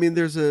 yeah, I mean,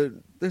 there's a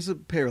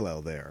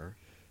parallel there.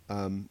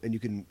 And you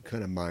can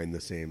kind of mine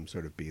the same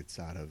sort of beats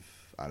out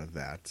of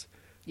that.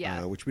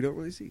 Yeah. Which we don't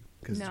really see.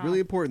 Because No. it's really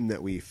important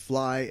that we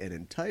fly an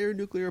entire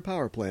nuclear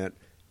power plant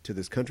to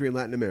this country in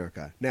Latin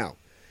America. Now,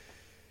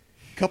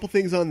 a couple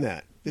things on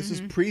that. This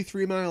is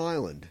pre-3 Mile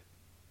Island,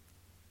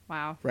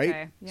 Wow. right?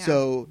 Okay. Yeah.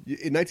 So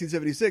in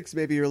 1976,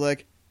 maybe you're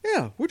like,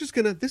 yeah,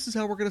 this is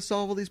how we're going to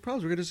solve all these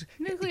problems. We're going to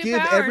Nuclear give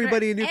power to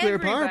everybody a nuclear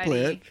power everybody.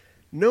 plant.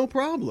 No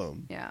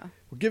problem. Yeah.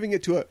 We're giving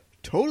it to a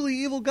totally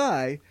evil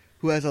guy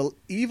who has an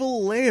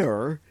evil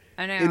lair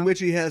I know. in which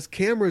he has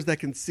cameras that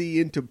can see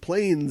into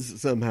planes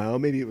somehow.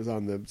 Maybe it was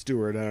on the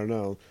steward, I don't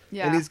know.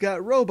 Yeah. And he's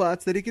got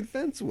robots that he can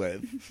fence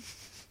with.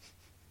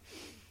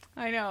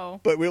 I know.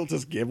 But we'll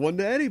just give one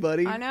to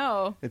anybody. I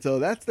know. And so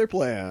that's their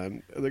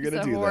plan. They're going to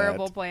It's do a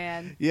horrible that.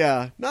 plan.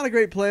 Yeah, not a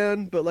great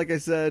plan, but like I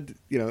said,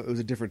 it was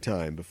a different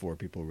time before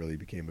people really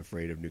became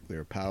afraid of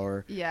nuclear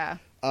power. Yeah.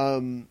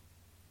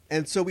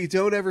 And so we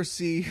don't ever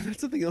see...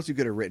 That's something else you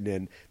could have written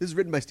in. This is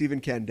written by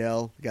Stephen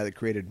Kandel, the guy that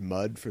created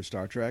Mud for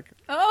Star Trek.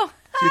 Oh.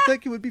 So you'd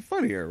think it would be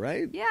funnier,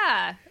 right?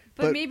 Yeah.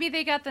 But But- maybe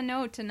they got the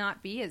note to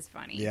not be as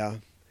funny. Yeah.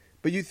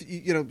 But you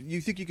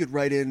think you could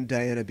write in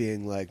Diana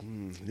being like,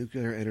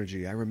 nuclear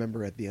energy. I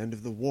remember at the end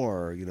of the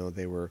war,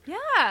 they were...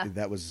 Yeah.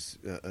 That was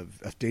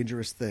a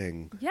dangerous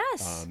thing.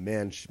 Yes.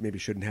 Man maybe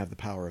shouldn't have the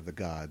power of the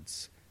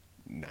gods.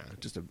 Nah,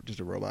 just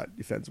a robot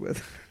you fence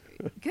with.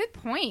 Good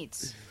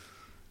point.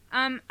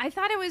 I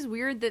thought it was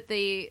weird that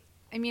they.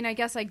 I mean, I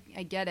guess I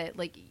get it.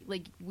 Like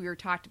we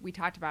talked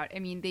about. I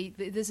mean,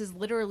 this is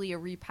literally a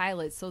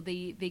repilot, so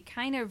they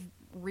kind of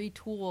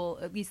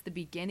retool at least the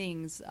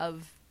beginnings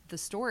of the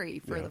story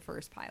for Yeah. the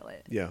first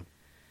pilot. Yeah.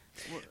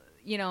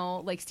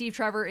 Like Steve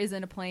Trevor is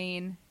in a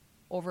plane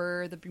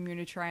over the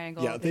Bermuda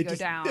Triangle. Yeah, they go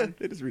just, down. Yeah,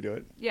 they just redo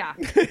it. Yeah.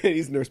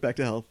 He's nursed back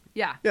to health.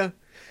 Yeah. Yeah.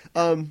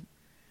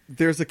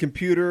 There's a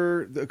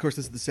computer. Of course,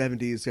 this is the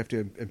 70s. You have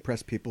to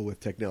impress people with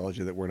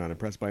technology that we're not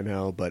impressed by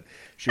now. But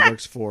she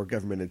works for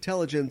government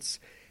intelligence.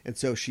 And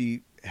so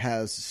she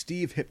has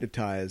Steve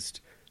hypnotized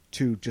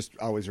to just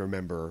always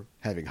remember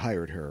having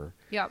hired her.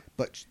 Yep.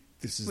 But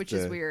this is Which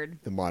is weird.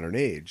 The modern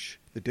age,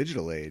 the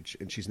digital age,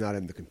 and she's not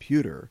in the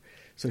computer.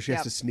 So she has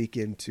Yep. to sneak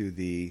into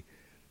the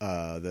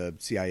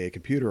CIA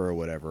computer or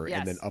whatever Yes.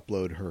 and then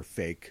upload her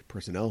fake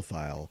personnel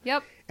file.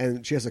 Yep.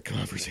 And she has a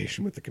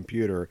conversation with the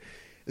computer.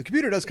 The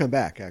computer does come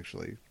back,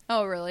 actually,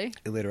 Oh, really?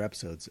 in later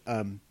episodes.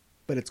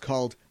 But it's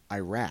called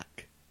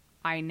Iraq.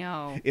 I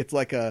know. It's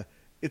like a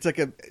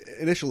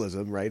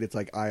initialism, right? It's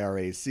like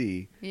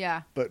IRAC.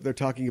 Yeah. But they're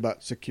talking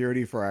about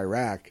security for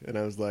Iraq, and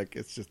I was like,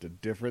 it's just a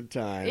different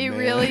time. It man.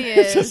 really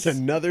It's just is.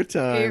 another It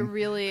time.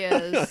 really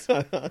is.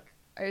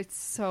 It's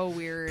so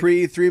weird.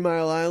 Pre-3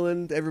 Mile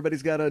Island,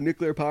 everybody's got a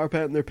nuclear power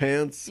plant in their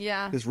pants.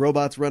 Yeah. This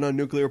robots run on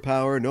nuclear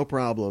power, no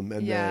problem.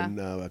 And Yeah. then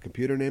a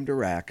computer named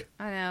Iraq.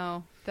 I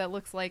know. That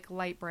looks like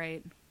Light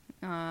Bright.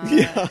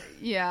 Yeah.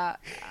 Yeah.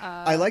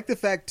 I like the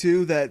fact,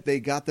 too, that they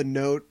got the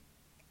note.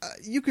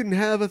 You can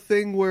have a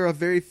thing where a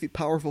very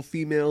powerful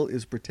female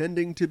is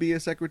pretending to be a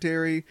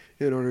secretary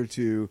in order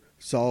to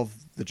solve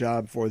the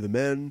job for the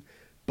men.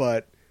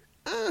 But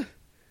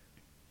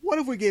what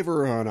if we gave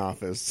her her own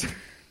office?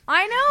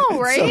 I know,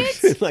 right?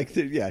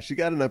 So, she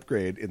got an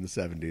upgrade in the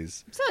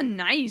 70s. It's a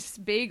nice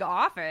big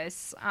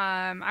office.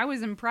 I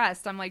was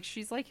impressed. I'm like,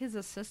 she's like his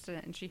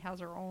assistant, and she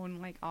has her own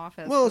like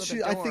office. Well, with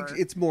a I think door.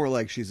 it's more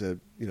like she's the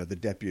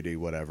deputy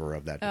whatever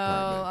of that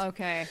department. Oh,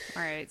 okay,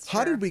 all right. How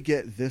sure. did we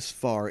get this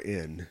far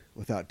in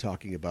without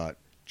talking about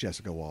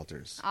Jessica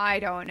Walters? I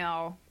don't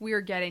know.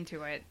 We're getting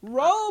to it.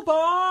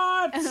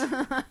 Robots!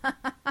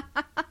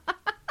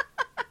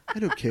 I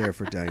don't care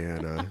for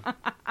Diana.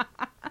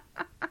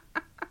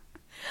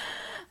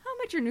 How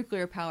much are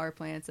nuclear power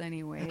plants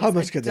anyway? How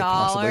much could they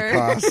possibly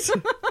cost?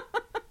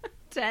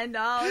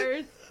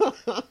 $10.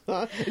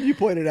 You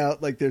pointed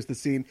out, like, there's the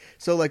scene.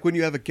 So, like, when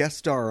you have a guest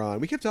star on,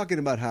 we kept talking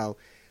about how,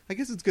 I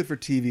guess it's good for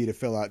TV to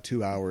fill out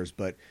 2 hours,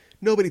 but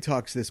nobody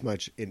talks this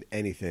much in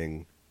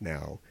anything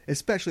now,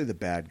 especially the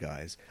bad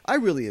guys. I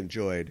really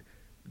enjoyed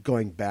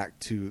going back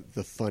to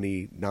the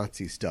funny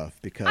Nazi stuff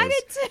because I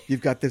did too.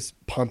 you've got this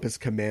pompous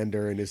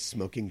commander in his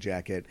smoking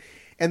jacket.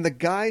 And the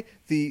guy,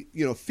 the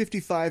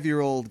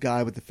 55-year-old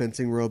guy with the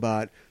fencing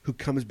robot who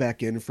comes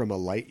back in from a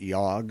light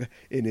jog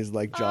in his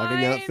like jogging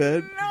I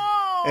outfit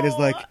know. and is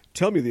like,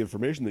 "Tell me the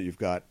information that you've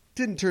got."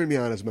 didn't turn me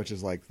on as much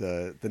as like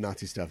the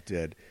Nazi stuff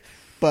did.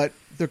 But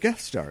they're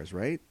guest stars,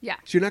 right? Yeah.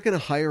 So you're not going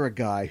to hire a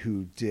guy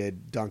who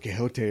did Don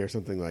Quixote or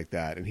something like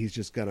that, and he's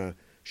just going to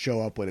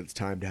show up when it's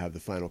time to have the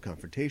final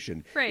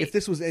confrontation. Right. If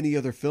this was any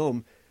other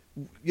film,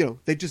 you know,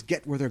 they just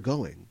get where they're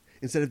going.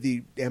 Instead of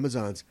the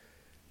Amazons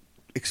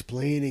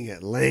explaining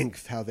at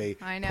length how they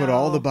I know. put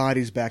all the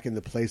bodies back in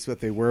the place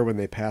that they were when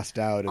they passed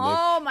out. And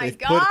Oh, my they've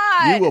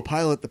God. you will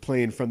pilot the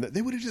plane from that.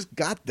 They would have just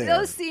got there.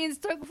 Those scenes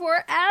took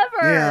forever.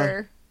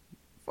 Yeah.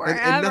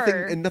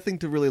 Forever. And nothing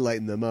to really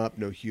lighten them up.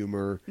 No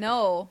humor.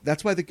 No.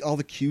 That's why all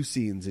the Q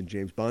scenes in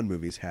James Bond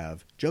movies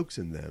have jokes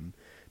in them,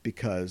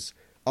 because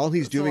all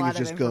he's It's a doing lot is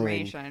of just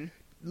going, information.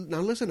 now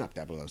listen up,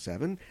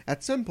 007.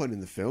 At some point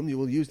in the film, you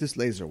will use this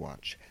laser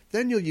watch.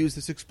 Then you'll use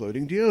this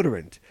exploding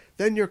deodorant.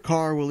 Then your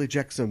car will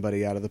eject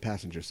somebody out of the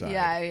passenger side.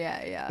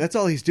 Yeah. That's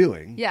all he's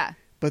doing. Yeah.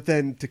 But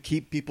then to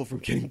keep people from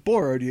getting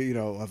bored, you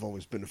know, I've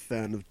always been a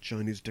fan of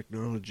Chinese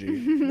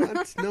technology.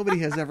 What? Nobody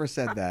has ever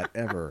said that,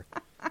 ever.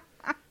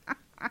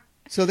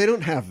 So they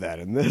don't have that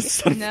in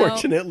this,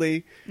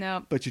 unfortunately.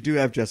 No. But you do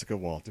have Jessica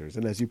Walters.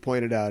 And as you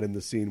pointed out in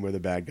the scene where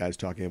the bad guy's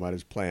talking about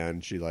his plan,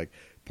 she, like,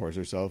 pours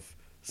herself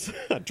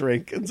a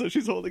drink. And so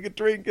she's holding a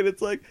drink, and it's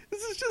like,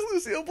 this is just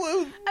Lucille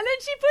Bluth. And then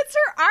she puts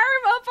her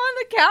arm up on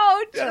the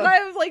couch. Yeah. And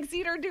I've like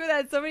seen her do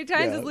that so many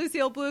times Yeah. as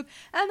Lucille Bluth.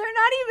 And they're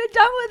not even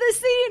done with the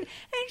scene.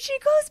 And she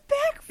goes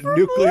back for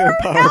Nuclear more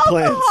power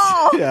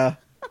alcohol. plants. Yeah.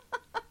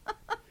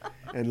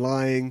 And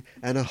lying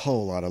and a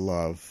whole lot of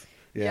love.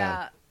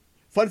 Yeah.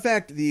 Fun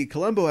fact, the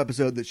Columbo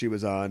episode that she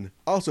was on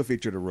also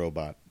featured a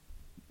robot.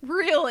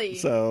 Really?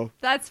 So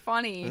That's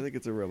funny. I think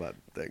it's a robot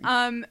thing.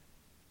 Um,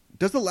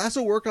 Does the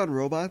lasso work on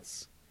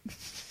robots?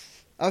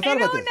 I thought I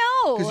about don't this.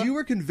 know. Because you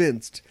were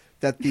convinced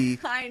that the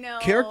I know.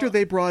 character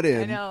they brought I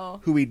in, know.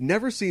 who we'd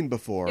never seen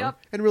before, Yep.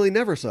 and really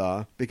never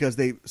saw, because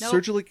they Nope.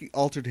 surgically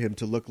altered him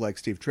to look like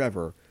Steve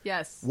Trevor,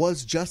 Yes.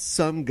 was just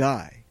some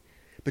guy.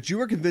 But you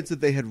were convinced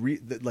that they had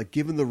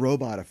given the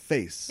robot a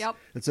face. Yep.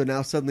 And so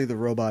now suddenly the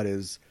robot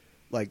is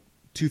like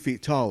 2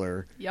 feet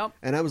taller. Yep.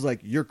 And I was like,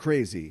 you're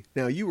crazy.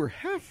 Now you were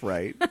half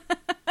right.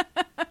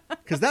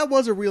 Because that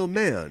was a real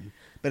man.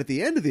 But at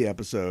the end of the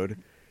episode,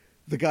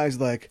 the guy's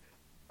like,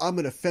 I'm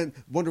going to fence.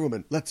 Wonder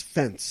Woman, let's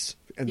fence.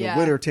 And the Yeah.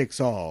 winner takes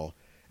all.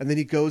 And then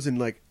he goes and,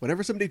 like,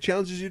 whenever somebody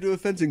challenges you to a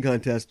fencing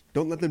contest,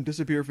 don't let them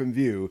disappear from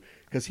view.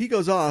 Because he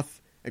goes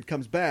off and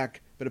comes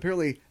back. But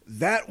apparently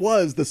that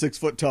was the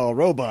 6-foot-tall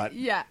robot.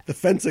 Yeah. The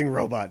fencing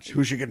robot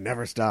who she could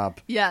never stop.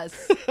 Yes.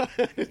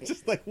 It's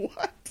just like,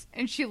 what?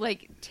 And she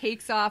like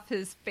takes off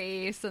his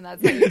face, and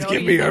that's how you know Give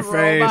he's me a your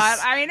face. robot.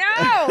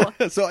 I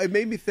know. So it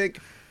made me think,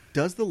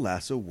 does the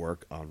lasso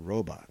work on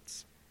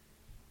robots?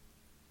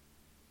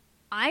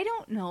 I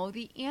don't know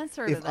the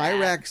answer to If that.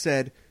 Iraq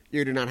said,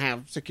 you do not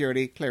have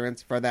security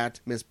clearance for that,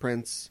 Miss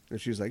Prince,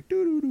 and she's like,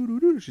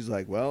 doo-doo-doo-doo-doo, she's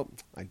like, well,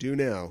 I do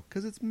now,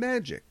 because it's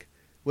magic.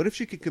 What if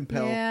she could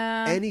compel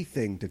Yeah.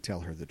 anything to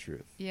tell her the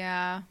truth?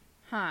 Yeah.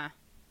 Huh.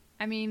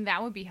 I mean,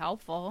 that would be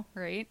helpful,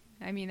 right?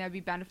 I mean, that'd be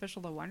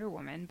beneficial to Wonder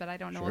Woman, but I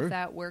don't know Sure. if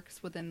that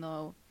works within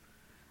the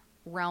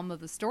realm of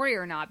the story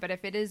or not. But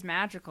if it is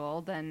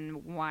magical,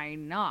 then why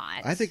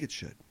not? I think it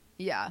should.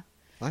 Yeah.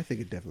 I think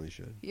it definitely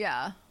should.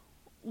 Yeah.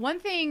 One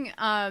thing,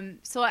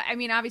 so I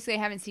mean, obviously I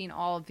haven't seen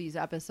all of these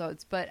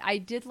episodes, but I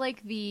did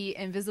like the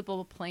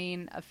invisible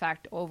plane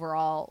effect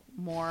overall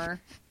more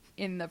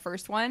in the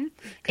first one.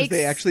 Because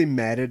they actually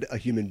matted a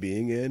human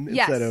being in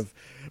Yes. instead of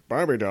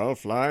Barbie doll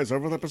flies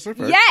over the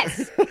Pacific.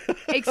 Yes!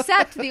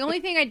 Except the only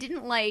thing I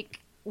didn't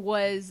like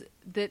was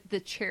that the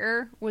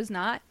chair was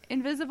not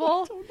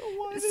invisible. don't know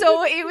why they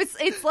So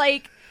it's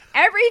like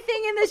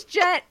everything in this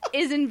jet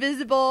is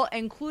invisible,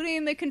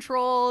 including the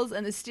controls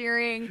and the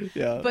steering.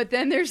 Yeah. But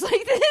then there's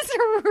like this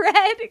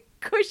red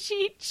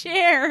cushy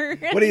chair.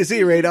 What do you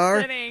see,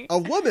 Radar? Sitting. A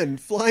woman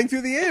flying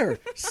through the air,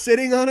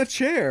 sitting on a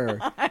chair.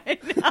 I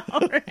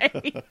know,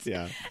 right?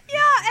 Yeah.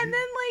 Yeah, and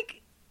then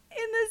like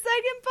in the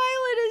second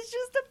pilot is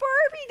just a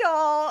Barbie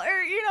doll,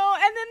 or you know,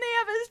 and then they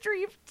have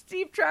a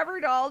Steve Trevor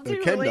doll too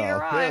Ken later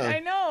doll, on. yeah. I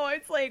know,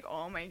 it's like,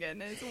 oh my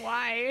goodness,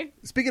 why?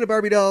 Speaking of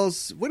Barbie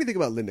dolls, what do you think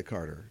about Linda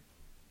Carter?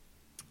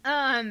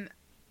 I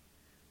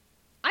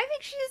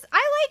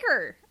like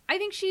her. I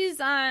think she's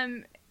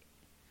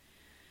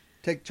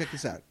Check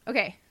this out.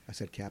 okay. I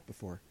said Cap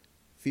before.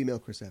 Female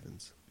Chris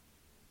Evans.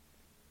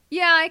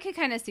 Yeah, I could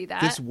kind of see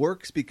that. This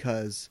works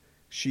because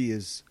she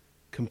is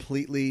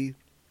completely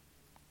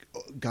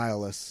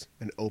guileless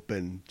and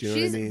open. Do you know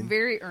She's what I mean?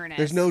 very earnest.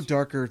 There's no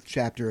darker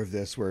chapter of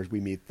this where we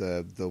meet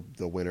the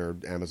winner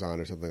Amazon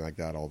or something like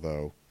that.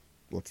 Although,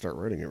 let's start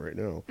writing it right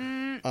now.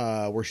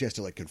 Where she has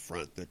to like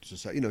confront the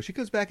society. You know, she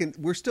comes back and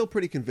we're still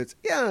pretty convinced.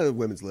 Yeah,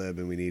 women's lib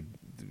and we need,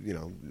 you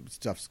know,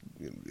 stuff's.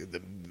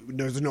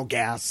 There's no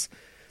gas.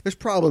 There's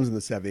problems in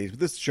the 70s, but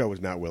this show is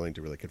not willing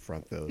to really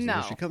confront those. You know,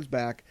 No. she comes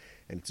back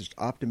and it's just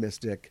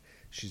optimistic.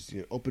 She's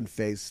open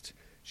faced.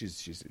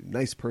 She's a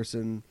nice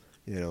person.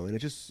 You know, and it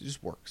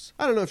just works.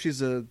 I don't know if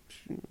she's a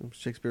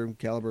Shakespeare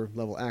caliber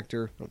level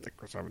actor. I don't think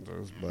Chris Evans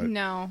is, but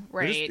No,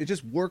 right. it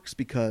just works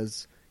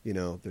because, you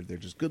know, they're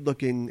just good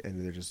looking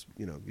and they're just,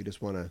 you know, you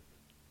just want to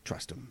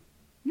trust them.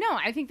 No,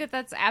 I think that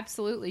that's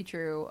absolutely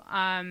true.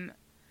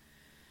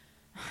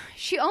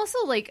 She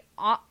also, like,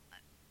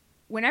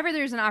 whenever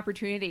there's an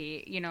opportunity,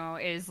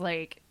 is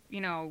like,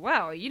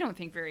 well, you don't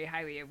think very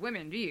highly of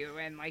women, do you?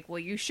 And like, well,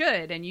 you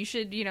should, and you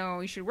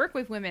should work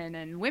with women,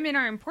 and women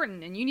are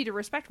important, and you need to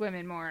respect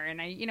women more.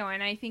 And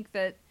I think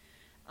that,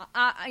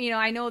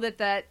 I know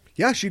that.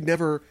 Yeah, she'd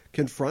never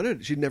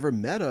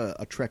met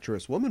a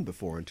treacherous woman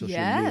before until she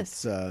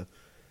meets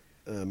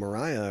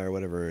Mariah or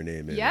whatever her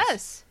name is.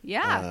 Yes,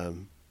 yeah.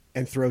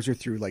 And throws her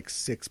through like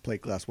 6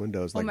 plate glass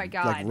windows, like, oh my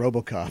God. like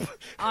RoboCop.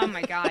 Oh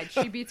my God,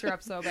 she beats her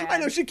up so bad. I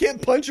know she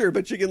can't punch her,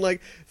 but she can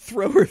like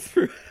throw her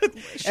through.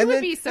 She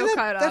would be so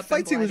cut up. That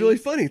fight scene was really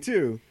funny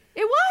too.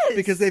 It was,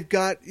 because they've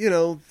got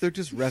they're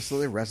just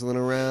wrestling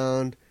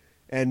around,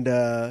 and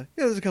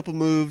there's a couple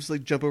moves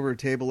like jump over a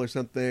table or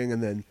something,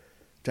 and then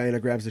Diana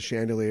grabs the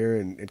chandelier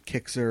and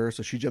kicks her,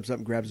 so she jumps up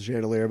and grabs the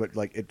chandelier, but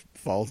like it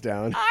falls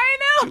down. I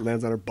know. She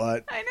lands on her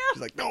butt. I know.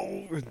 She's like,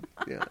 no.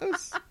 Yeah,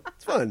 it's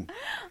fun.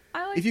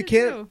 I like if you it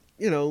can't,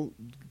 too.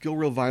 Go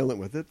real violent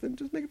with it, then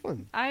just make it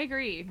fun. I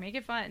agree. Make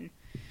it fun.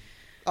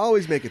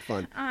 Always make it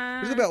fun.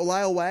 There's about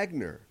Lyle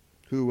Wagner,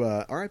 who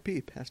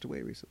R.I.P. passed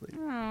away recently.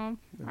 Oh,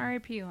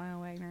 R.I.P.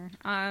 Lyle Wagner.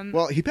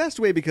 Well, he passed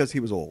away because he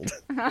was old.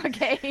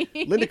 Okay.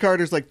 Linda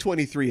Carter's like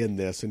 23 in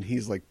this, and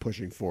he's like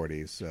pushing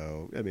 40.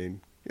 So I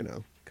mean,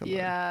 come on.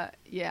 Yeah.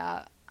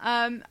 No,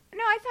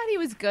 I thought he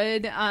was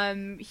good.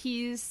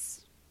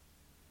 He's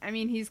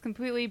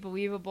completely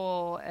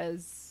believable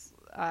as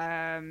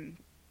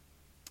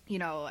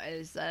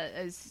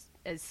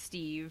as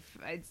Steve.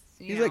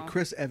 He's like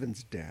Chris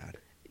Evans' dad.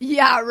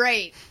 Yeah,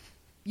 right.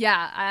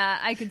 Yeah,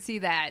 I could see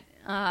that.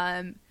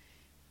 I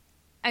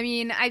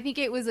think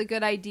it was a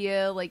good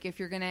idea, like, if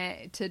you're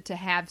gonna to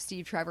have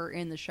Steve Trevor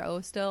in the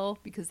show still,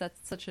 because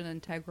that's such an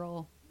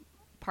integral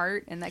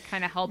part, and that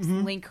kind of helps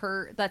link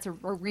her. That's a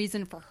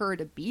reason for her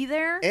to be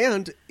there.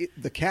 And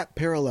the Cap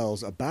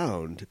parallels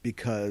abound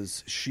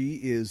because she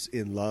is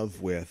in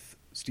love with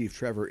Steve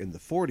Trevor in the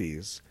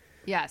 40s.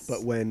 Yes.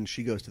 But when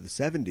she goes to the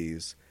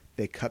 70s,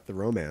 they cut the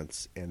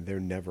romance, and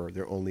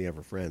they're only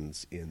ever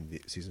friends in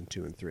the season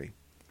 2 and 3.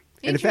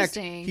 And in fact,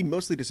 he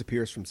mostly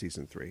disappears from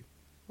season 3.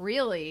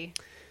 Really?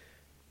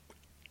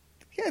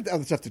 He had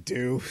other stuff to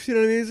do. You know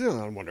what I mean? He's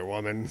on Wonder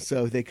Woman.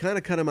 So they kind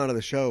of cut him out of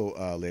the show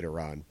later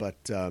on.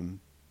 But,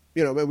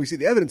 we see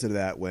the evidence of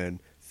that when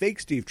fake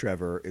Steve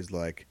Trevor is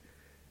like,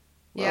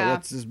 well,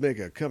 let's just make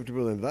a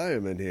comfortable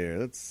environment here.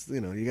 Let's,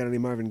 you got any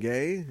Marvin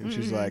Gaye? And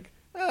she's like,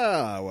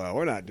 oh, well,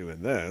 we're not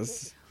doing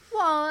this.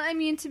 Well,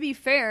 to be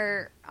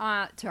fair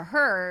to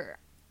her,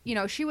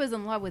 she was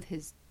in love with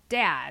his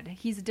dad.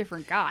 He's a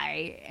different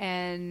guy.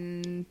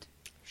 And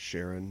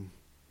Sharon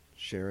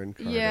Carter.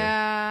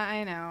 Yeah,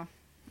 I know.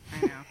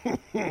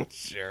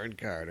 Sharon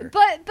Carter.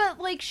 But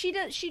like she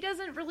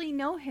doesn't really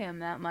know him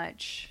that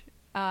much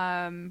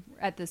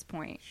at this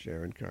point.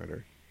 Sharon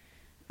Carter.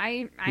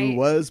 Who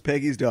was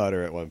Peggy's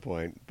daughter at one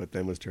point, but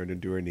then was turned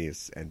into her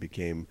niece and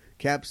became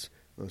Cap's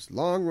most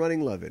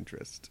long-running love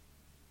interest.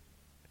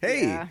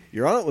 Hey,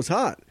 your aunt was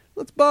hot.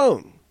 Let's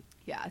bone.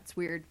 Yeah, it's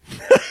weird.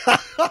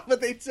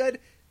 But they said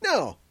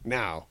no.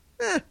 Now,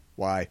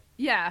 why?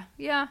 Yeah.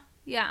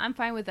 I'm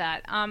fine with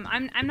that.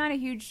 I'm not a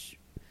huge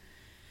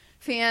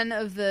fan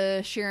of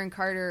the Sharon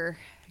Carter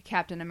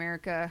Captain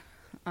America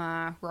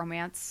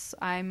romance.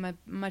 I'm a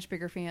much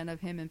bigger fan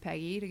of him and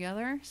Peggy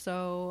together.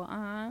 So,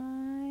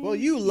 well,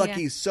 you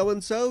lucky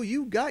so-and-so,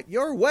 you got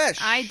your wish.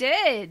 I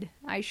did.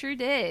 I sure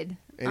did.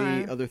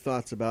 Any other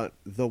thoughts about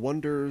The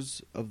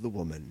Wonders of the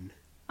Woman?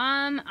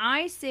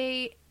 I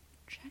say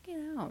check it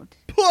out.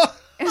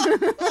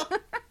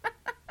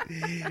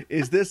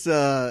 Is this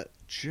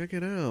check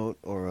it out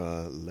or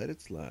let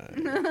it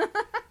slide?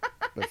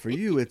 But for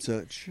you, it's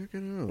check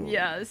it out.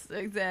 Yes,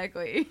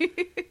 exactly.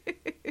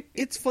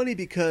 It's funny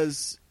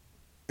because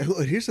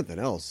here's something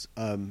else.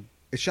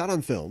 It's shot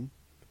on film.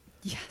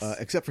 Yes.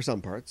 Except for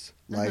some parts.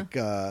 Like,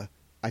 I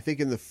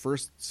think in the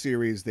first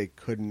series they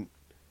couldn't...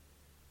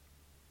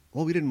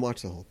 Well, we didn't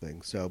watch the whole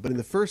thing. But in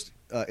the first...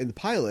 in the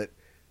pilot,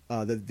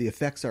 the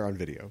effects are on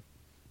video.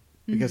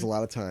 Because a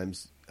lot of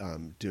times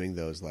doing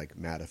those like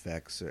matte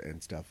effects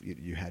and stuff,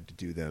 you had to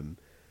do them...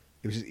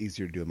 It was just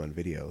easier to do them on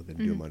video than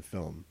do them on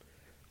film.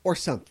 Or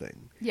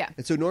something. Yeah.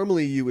 And so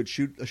normally you would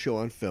shoot a show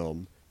on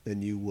film,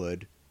 then you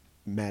would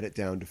matte it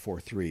down to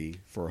 4:3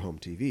 for a home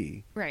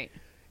TV. Right.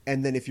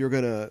 And then if you're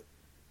going to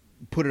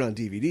put it on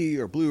DVD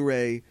or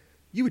Blu-ray,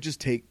 you would just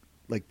take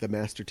like the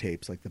master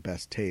tapes, like the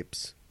best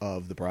tapes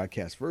of the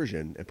broadcast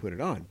version and put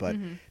it on. But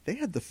they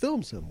had the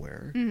film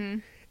somewhere,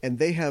 and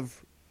they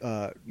have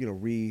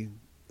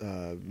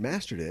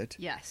mastered it.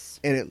 Yes.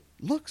 And it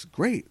looks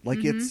great.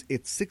 Like it's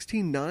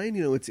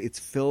 16:9, it's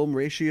film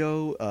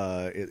ratio.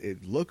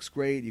 It looks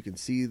great. You can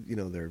see,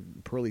 their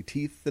pearly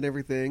teeth and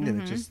everything.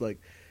 And it's just like,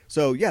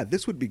 so yeah,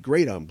 this would be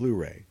great on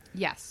Blu-ray.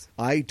 Yes.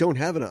 I don't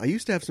have it. I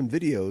used to have some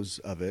videos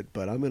of it,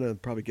 but I'm going to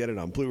probably get it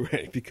on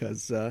Blu-ray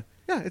because,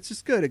 it's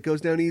just good. It goes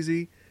down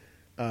easy.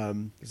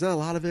 There's not a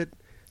lot of it.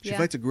 She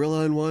fights a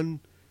gorilla in one.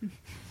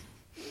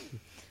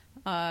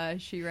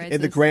 She writes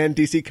In the this- grand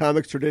DC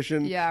Comics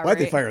tradition. Yeah, Why'd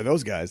they right. fire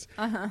those guys?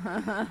 And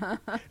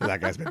that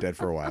guy's been dead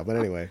for a while. But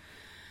anyway.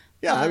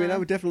 Yeah, I mean, I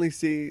would definitely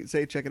say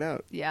check it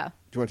out. Yeah.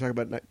 Do you want to talk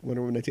about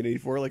Wonder Woman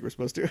 1984 like we're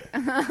supposed to?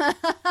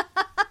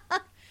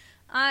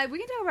 We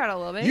can talk about it a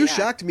little bit. You yeah.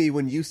 shocked me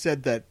when you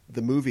said that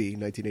the movie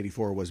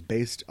 1984 was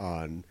based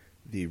on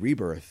the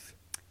Rebirth.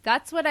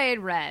 That's what I had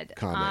read.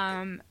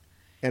 Comic.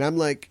 And I'm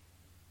like,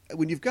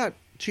 when you've got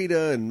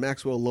Cheetah and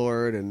Maxwell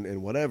Lord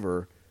and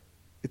whatever,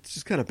 it's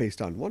just kind of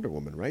based on Wonder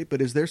Woman, right?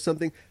 But is there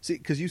something... See,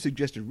 because you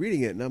suggested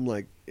reading it, and I'm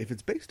like, if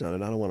it's based on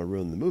it, I don't want to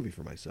ruin the movie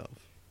for myself.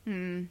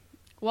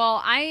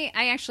 Well, I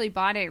actually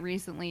bought it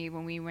recently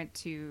when we went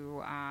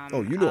to.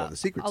 Oh, you know all the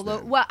secrets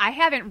then. Well, I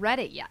haven't read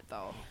it yet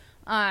though.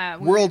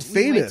 World we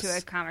famous went to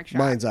a comic shop.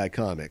 Mind's Eye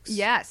Comics.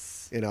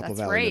 Yes, In Apple that's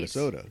Valley, right.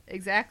 Minnesota.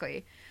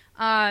 Exactly.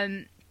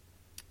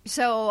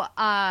 So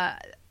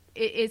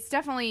it's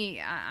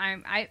definitely.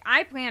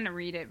 I plan to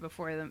read it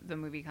before the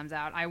movie comes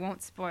out. I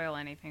won't spoil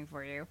anything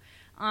for you.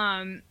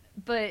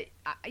 But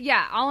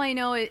yeah, all I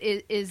know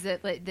is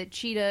that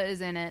Cheetah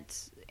is in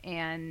it,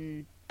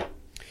 and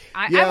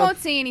I won't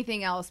say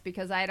anything else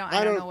because I don't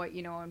know what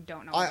you know and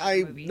don't know about the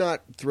I'm movie.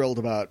 not thrilled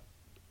about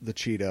the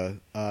Cheetah.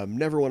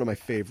 Never one of my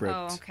favorite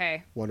Oh,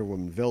 okay. Wonder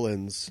Woman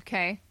villains.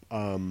 Okay.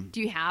 Do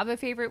you have a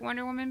favorite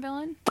Wonder Woman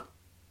villain?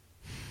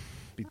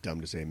 Be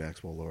dumb to say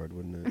Maxwell Lord,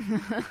 wouldn't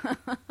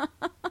it?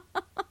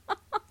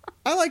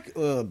 I like.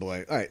 Oh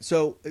boy! All right,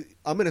 so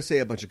I'm going to say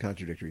a bunch of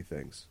contradictory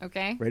things.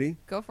 Okay. Ready?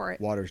 Go for it.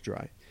 Water's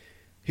dry.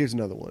 Here's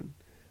another one.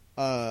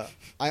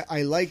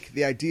 I like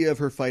the idea of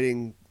her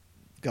fighting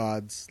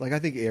gods. Like I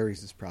think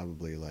Ares is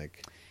probably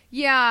like,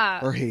 Yeah.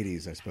 or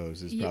Hades, I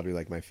suppose, is Ye- probably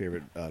like my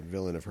favorite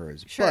villain of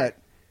hers. Sure. But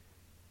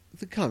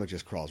the comic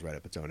just crawls right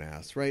up its own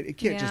ass, right? It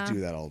can't just Yeah. do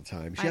that all the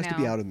time. She I has to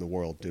be know. out in the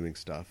world doing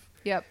stuff.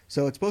 Yep.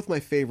 So it's both my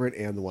favorite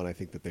and the one I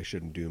think that they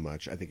shouldn't do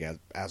much. I think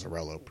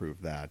Azarello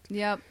proved that.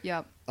 Yep.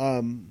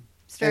 And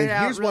Started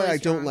out here's why really I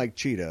don't strong. like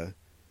Cheetah.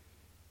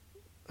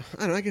 I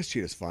don't know. I guess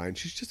Cheetah's fine.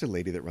 She's just a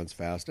lady that runs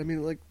fast. I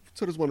mean, like,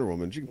 so does Wonder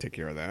Woman. She can take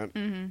care of that.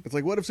 Mm-hmm. It's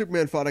like, what if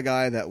Superman fought a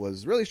guy that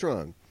was really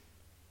strong?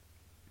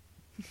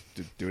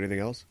 Do anything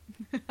else?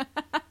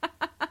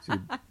 See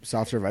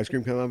soft serve ice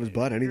cream come out of his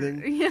butt?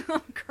 Anything? Yeah.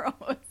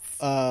 Gross.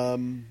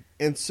 And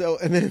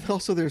then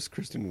also there's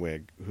Kristen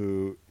Wiig,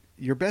 who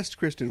your best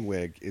Kristen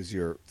Wiig is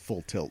your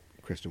full tilt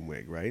Kristen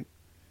Wiig, right?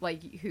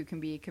 Like who can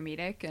be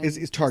comedic and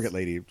Is Target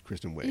Lady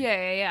Kristen Wiig?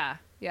 Yeah.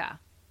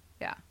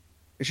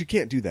 And she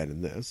can't do that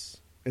in this.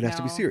 It has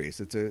to be No. serious.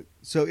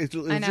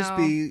 It'll I just know.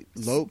 be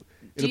low. Do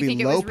It'll you be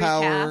think it low was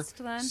power. recast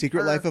then?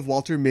 Secret Or- Life of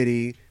Walter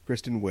Mitty,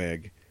 Kristen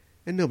Wiig,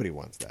 and nobody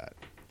wants that.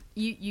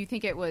 You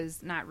think it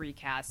was not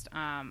recast,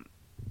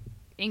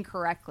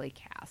 incorrectly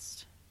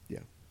cast? Yeah.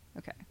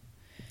 Okay.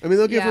 I mean,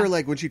 they'll give Yeah. her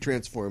like when she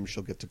transforms,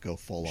 she'll get to go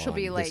full She'll on.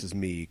 be like this is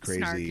me,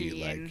 crazy,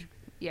 snarky like. and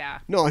yeah.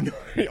 No, I know.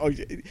 Oh,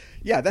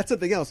 yeah, that's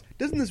something else.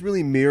 Doesn't this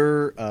really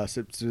mirror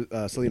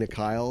Selena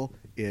Kyle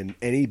in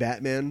any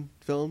Batman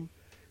film,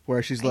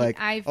 where she's like,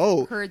 I've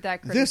 "Oh, heard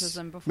that this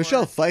criticism before."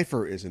 Michelle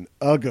Pfeiffer is an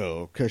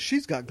uggo because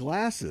she's got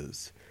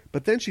glasses,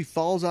 but then she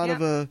falls out of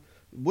Yep. a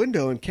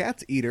window and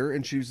cats eat her,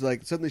 and she's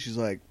like, suddenly she's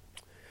like,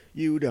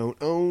 "You don't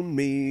own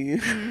me."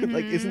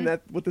 Like, isn't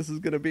that what this is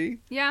going to be?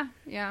 Yeah.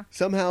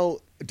 Somehow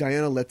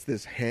Diana lets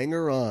this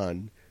hanger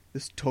on,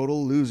 this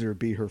total loser,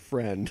 be her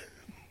friend.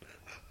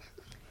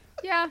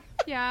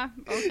 Yeah.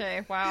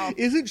 Okay. Wow.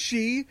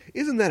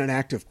 Isn't that an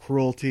act of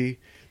cruelty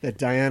that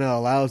Diana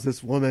allows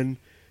this woman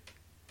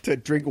to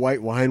drink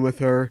white wine with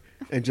her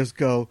and just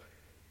go,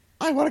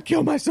 I want to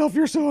kill myself.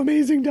 You're so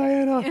amazing,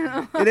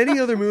 Diana. In any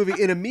other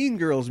movie, in a Mean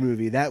Girls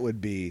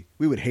movie,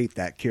 we would hate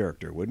that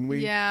character, wouldn't we?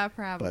 Yeah,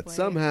 probably. But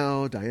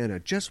somehow Diana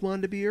just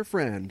wanted to be her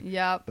friend.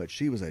 Yep. But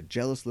she was a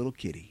jealous little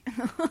kitty.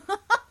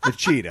 The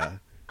cheetah.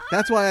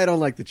 That's why I don't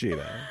like the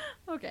cheetah.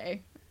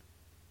 Okay.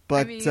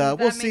 But mean, we'll that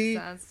makes see.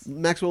 sense.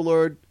 Maxwell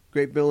Lord,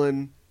 great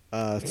villain.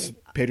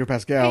 Pedro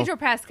Pascal. Pedro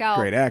Pascal.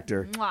 Great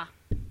actor. Mwah.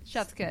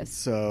 Chef's kiss.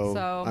 So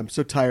I'm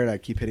so tired I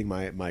keep hitting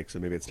my mic, so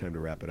maybe it's time to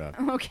wrap it up.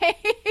 Okay.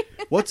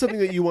 What's something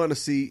that you want to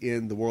see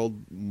in the world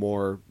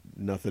more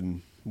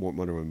Wonder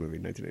Woman movie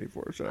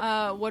 1984?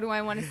 So What do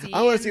I want to see?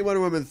 I want to see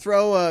Wonder Woman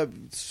throw a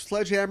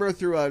sledgehammer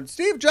through a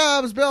Steve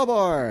Jobs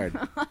billboard.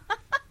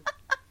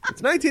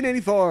 It's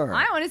 1984.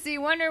 I want to see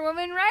Wonder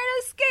Woman ride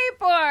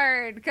a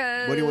skateboard.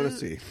 Cause What do you want to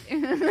see?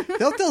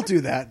 They'll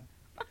do that.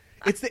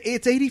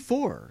 It's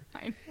 84.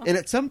 I know. And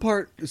at some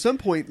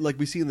point, like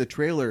we see in the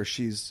trailer,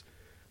 she's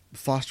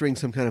fostering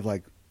some kind of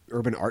like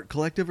urban art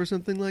collective or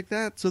something like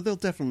that. So there'll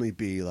definitely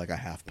be like a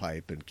half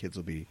pipe, and kids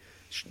will be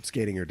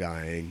skating or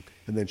dying,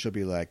 and then she'll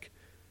be like,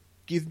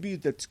 "Give me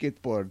that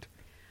skateboard."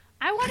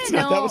 I want to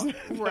That's not- know.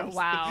 that was-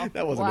 Wow.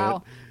 that wasn't wow.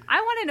 it. I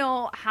want to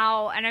know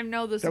how, and I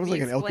know this That will was be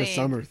like an Elka explained.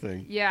 Summer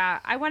thing. Yeah,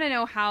 I want to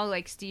know how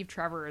like Steve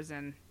Trevor is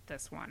in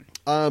this one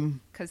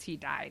because he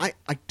died.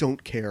 I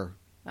don't care.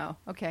 Oh,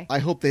 okay. I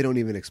hope they don't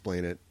even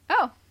explain it.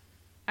 Oh,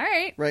 all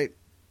right. Right?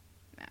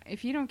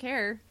 If you don't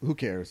care, Who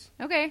cares?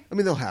 okay. I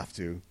mean, they'll have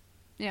to.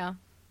 Yeah.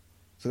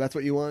 So that's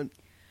what you want?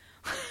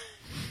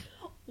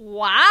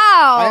 Wow.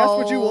 I asked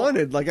what you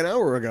wanted like an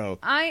hour ago.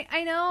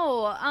 I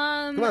know.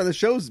 Come on, the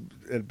show's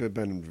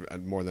been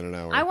more than an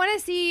hour. I want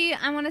to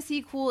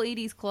see cool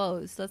 80s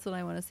clothes. That's what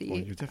I want to see. Well,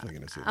 you're definitely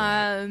going to see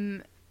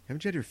that.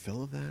 Haven't you had your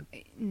fill of that?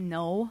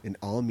 No. In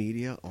all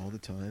media, all the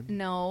time?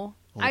 No.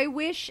 Oh. I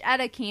wish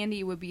Etta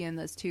Candy would be in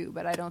this too,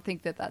 but I don't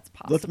think that that's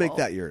possible. Let's make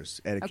that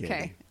yours, Etta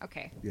Candy.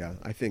 Okay. Yeah,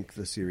 I think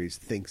the series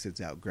thinks it's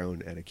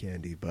outgrown Etta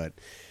Candy, but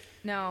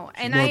No,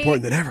 she's and more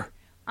important than ever.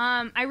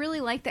 I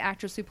really like the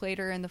actress who played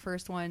her in the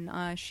first one.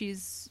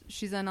 She's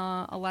in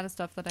a lot of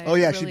stuff that I Oh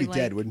yeah, really she'd be like.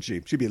 dead, wouldn't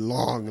she? She'd be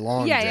long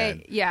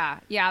dead.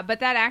 Yeah. But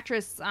that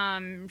actress,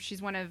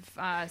 she's one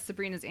of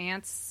Sabrina's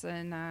aunts,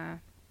 and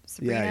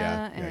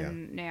Sabrina,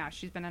 and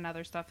she's been in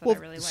other stuff that I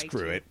really like.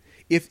 Screw it.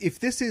 If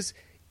this is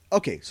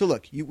okay, so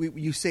look,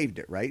 you saved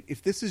it, right?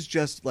 If this is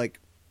just like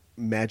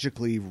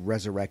magically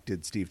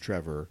resurrected Steve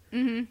Trevor,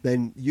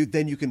 then you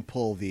can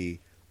pull the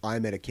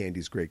I'm Etta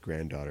Candy's great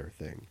granddaughter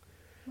thing.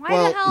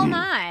 Why the hell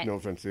not? No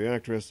offense to the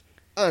actress,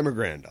 I'm her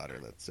granddaughter.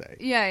 Let's say,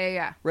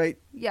 Yeah. right?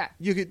 Yeah.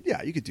 You could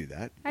do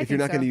that I if you're think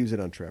not so. going to use it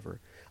on Trevor.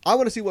 I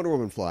want to see Wonder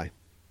Woman fly.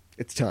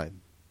 It's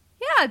time.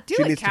 Yeah, do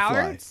She it, needs to fly.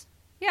 cowards.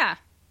 Yeah.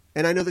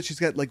 And I know that she's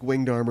got like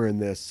winged armor in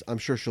this. I'm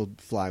sure she'll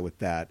fly with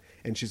that.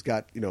 And she's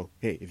got,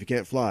 hey, if you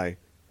can't fly,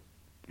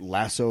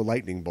 lasso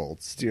lightning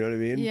bolts. Do you know what I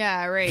mean?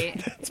 Yeah, right.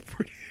 It's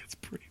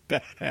pretty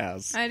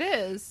badass. It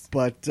is.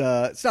 But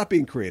stop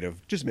being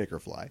creative. Just make her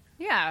fly.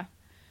 Yeah.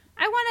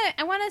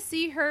 I want to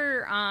see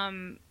her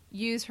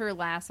use her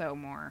lasso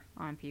more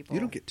on people. You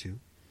don't get to.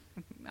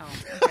 Oh,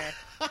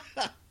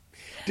 okay.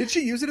 Did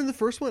she use it in the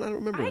first one? I don't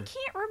remember. I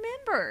can't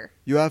remember.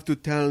 You have to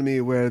tell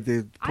me where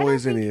the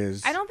poison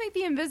is. I don't think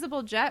the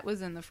invisible jet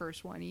was in the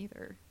first one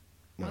either.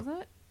 No. Was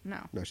it? No.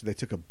 No, they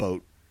took a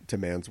boat to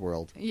Man's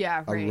World.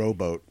 Yeah, right. A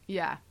rowboat.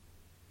 Yeah.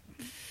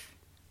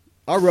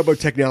 Our rowboat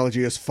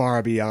technology is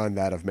far beyond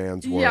that of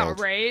Man's World.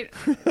 Yeah, right?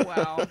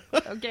 Wow.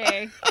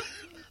 Okay.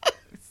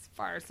 It's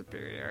far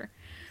superior.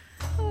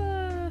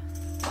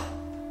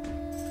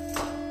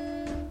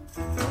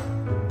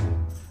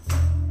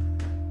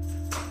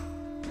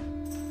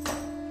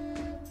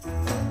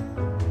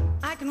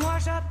 I can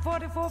wash out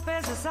 44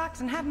 pairs of socks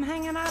and have them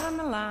hanging out on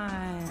the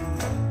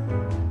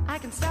line. I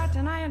can start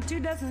and iron 2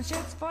 dozen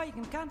shirts before you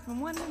can count from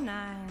 1 to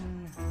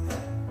 9.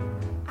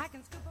 I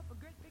can scoop up a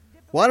great big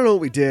dip. Well, I don't know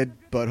what we did,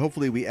 but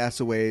hopefully we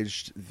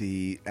assuaged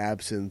the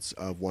absence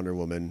of Wonder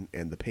Woman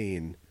and the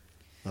pain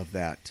of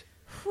that.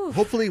 Whew.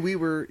 Hopefully we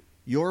were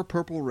your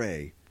purple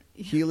ray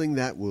healing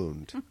that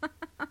wound.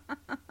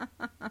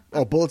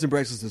 Oh, bullets and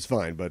bracelets is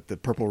fine, but the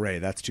purple ray,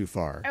 that's too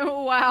far.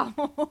 Oh, wow.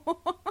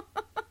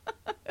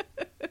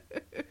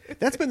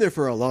 That's been there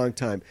for a long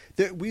time.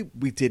 We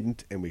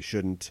didn't, and we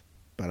shouldn't,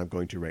 but I'm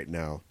going to right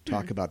now,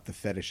 talk about the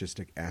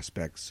fetishistic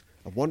aspects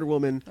of Wonder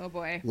Woman. Oh,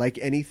 boy. Like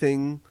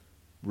anything,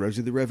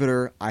 Rosie the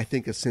Riveter, I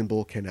think a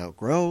symbol can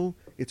outgrow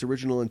its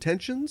original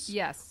intentions.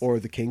 Yes. Or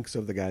the kinks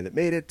of the guy that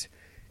made it.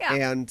 Yeah.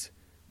 And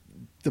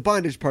the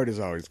bondage part has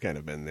always kind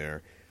of been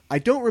there. I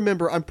don't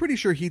remember. I'm pretty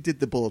sure he did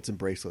the bullets and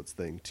bracelets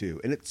thing, too.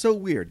 And it's so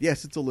weird.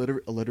 Yes, it's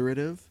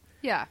alliterative,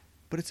 Yeah,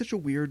 but it's such a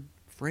weird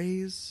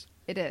phrase.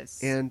 it is.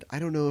 And I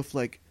don't know if,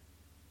 like,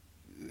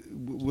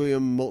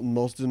 William Moulton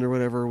Marston or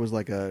whatever was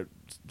like a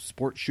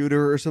sport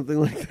shooter or something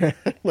like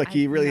that. Like I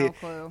he have really, no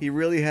clue. he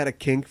really had a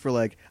kink for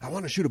like, I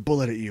want to shoot a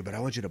bullet at you, but I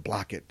want you to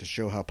block it to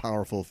show how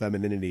powerful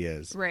femininity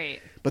is. Right.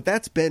 But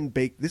that's been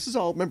baked. This is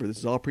all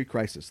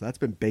pre-crisis. So that's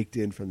been baked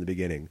in from the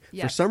beginning. For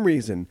Yes. some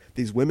reason,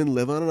 these women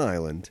live on an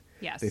island.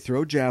 Yes. They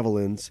throw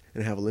javelins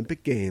and have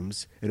Olympic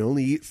games and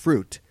only eat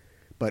fruit.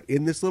 But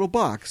in this little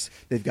box,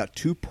 they've got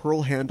 2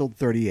 pearl-handled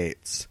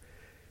 .38s.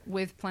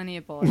 With plenty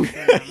of bullets. in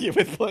them. Yeah,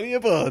 with plenty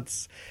of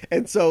bullets.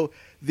 And so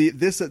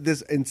this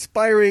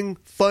inspiring,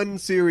 fun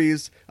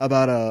series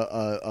about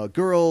a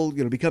girl,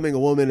 becoming a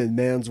woman in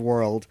Man's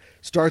World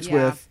starts Yeah.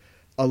 with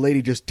a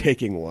lady just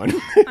taking one,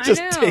 I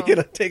just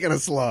know. taking a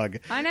slug.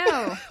 I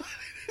know.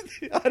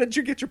 How did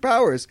you get your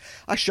powers?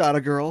 I shot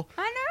a girl.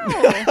 I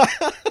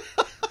know.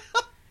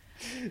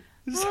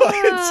 So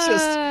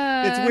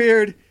it's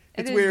weird. It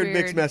It's is weird. weird.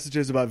 Mixed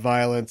messages about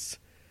violence.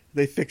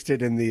 They fixed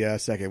it in the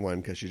second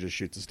one because she just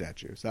shoots a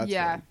statue. So that's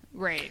Yeah, fine.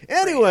 right.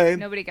 Anyway. right.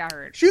 Nobody got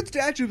hurt. Shoot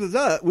statues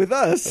with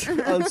us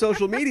on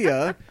social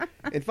media,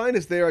 and find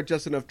us there at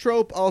Just Enough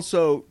Trope.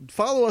 Also,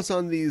 follow us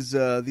on these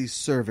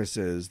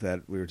services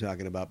that we were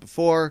talking about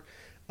before.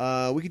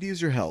 We could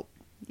use your help.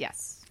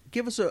 Yes.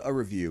 Give us a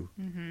review.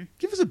 Mm-hmm.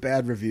 Give us a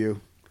bad review.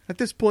 At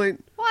this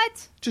point,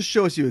 What? just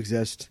show us you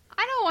exist.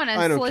 I don't want I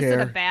to don't solicit care.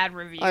 a bad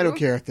review. I don't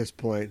care at this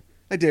point.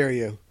 I dare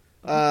you.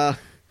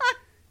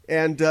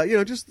 And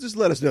just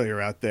let us know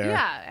you're out there.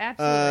 Yeah,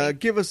 absolutely.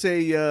 Give us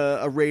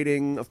a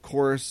rating, of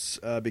course,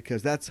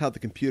 because that's how the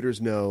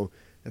computers know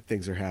that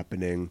things are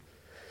happening.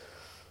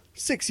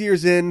 6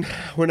 years in,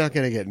 we're not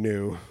going to get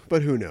new,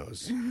 but who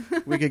knows?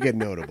 We could get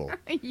notable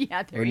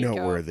Yeah, there or you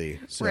noteworthy.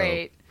 So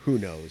Right. who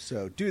knows?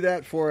 So do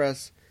that for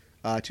us.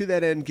 To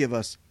that end, give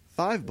us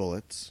 5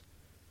 bullets,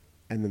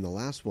 and then the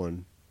last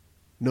one,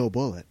 no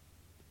bullet,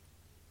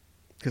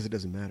 because it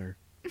doesn't matter.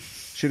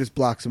 She just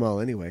blocks them all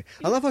anyway.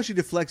 I love how she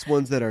deflects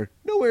ones that are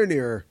nowhere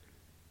near her.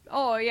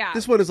 Oh yeah.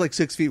 This one is like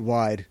 6 feet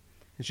wide,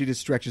 and she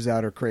just stretches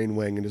out her crane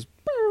wing and just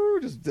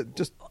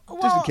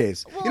in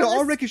case. well, all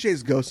this-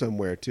 ricochets go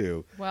somewhere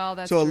too. Well,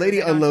 that's so a true. lady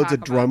They don't unloads a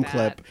talk drum about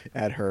clip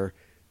that. at her.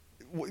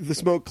 The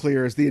smoke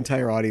clears. The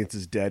entire audience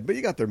is dead, but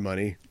you got their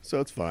money, so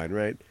it's fine,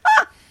 right?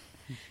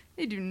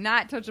 They do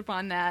not touch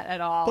upon that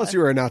at all. Plus, you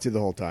were a Nazi the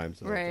whole time.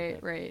 So that's right, okay.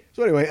 right.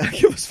 So anyway,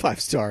 give us 5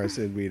 stars,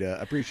 and we'd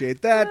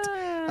appreciate that.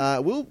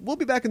 We'll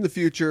be back in the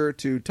future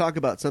to talk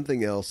about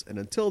something else, and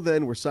until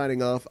then, we're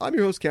signing off. I'm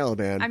your host,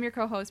 Caliban. I'm your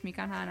co-host,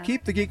 Mikan Hana.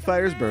 Keep the geek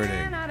fires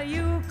burning. Out of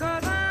you, 'cause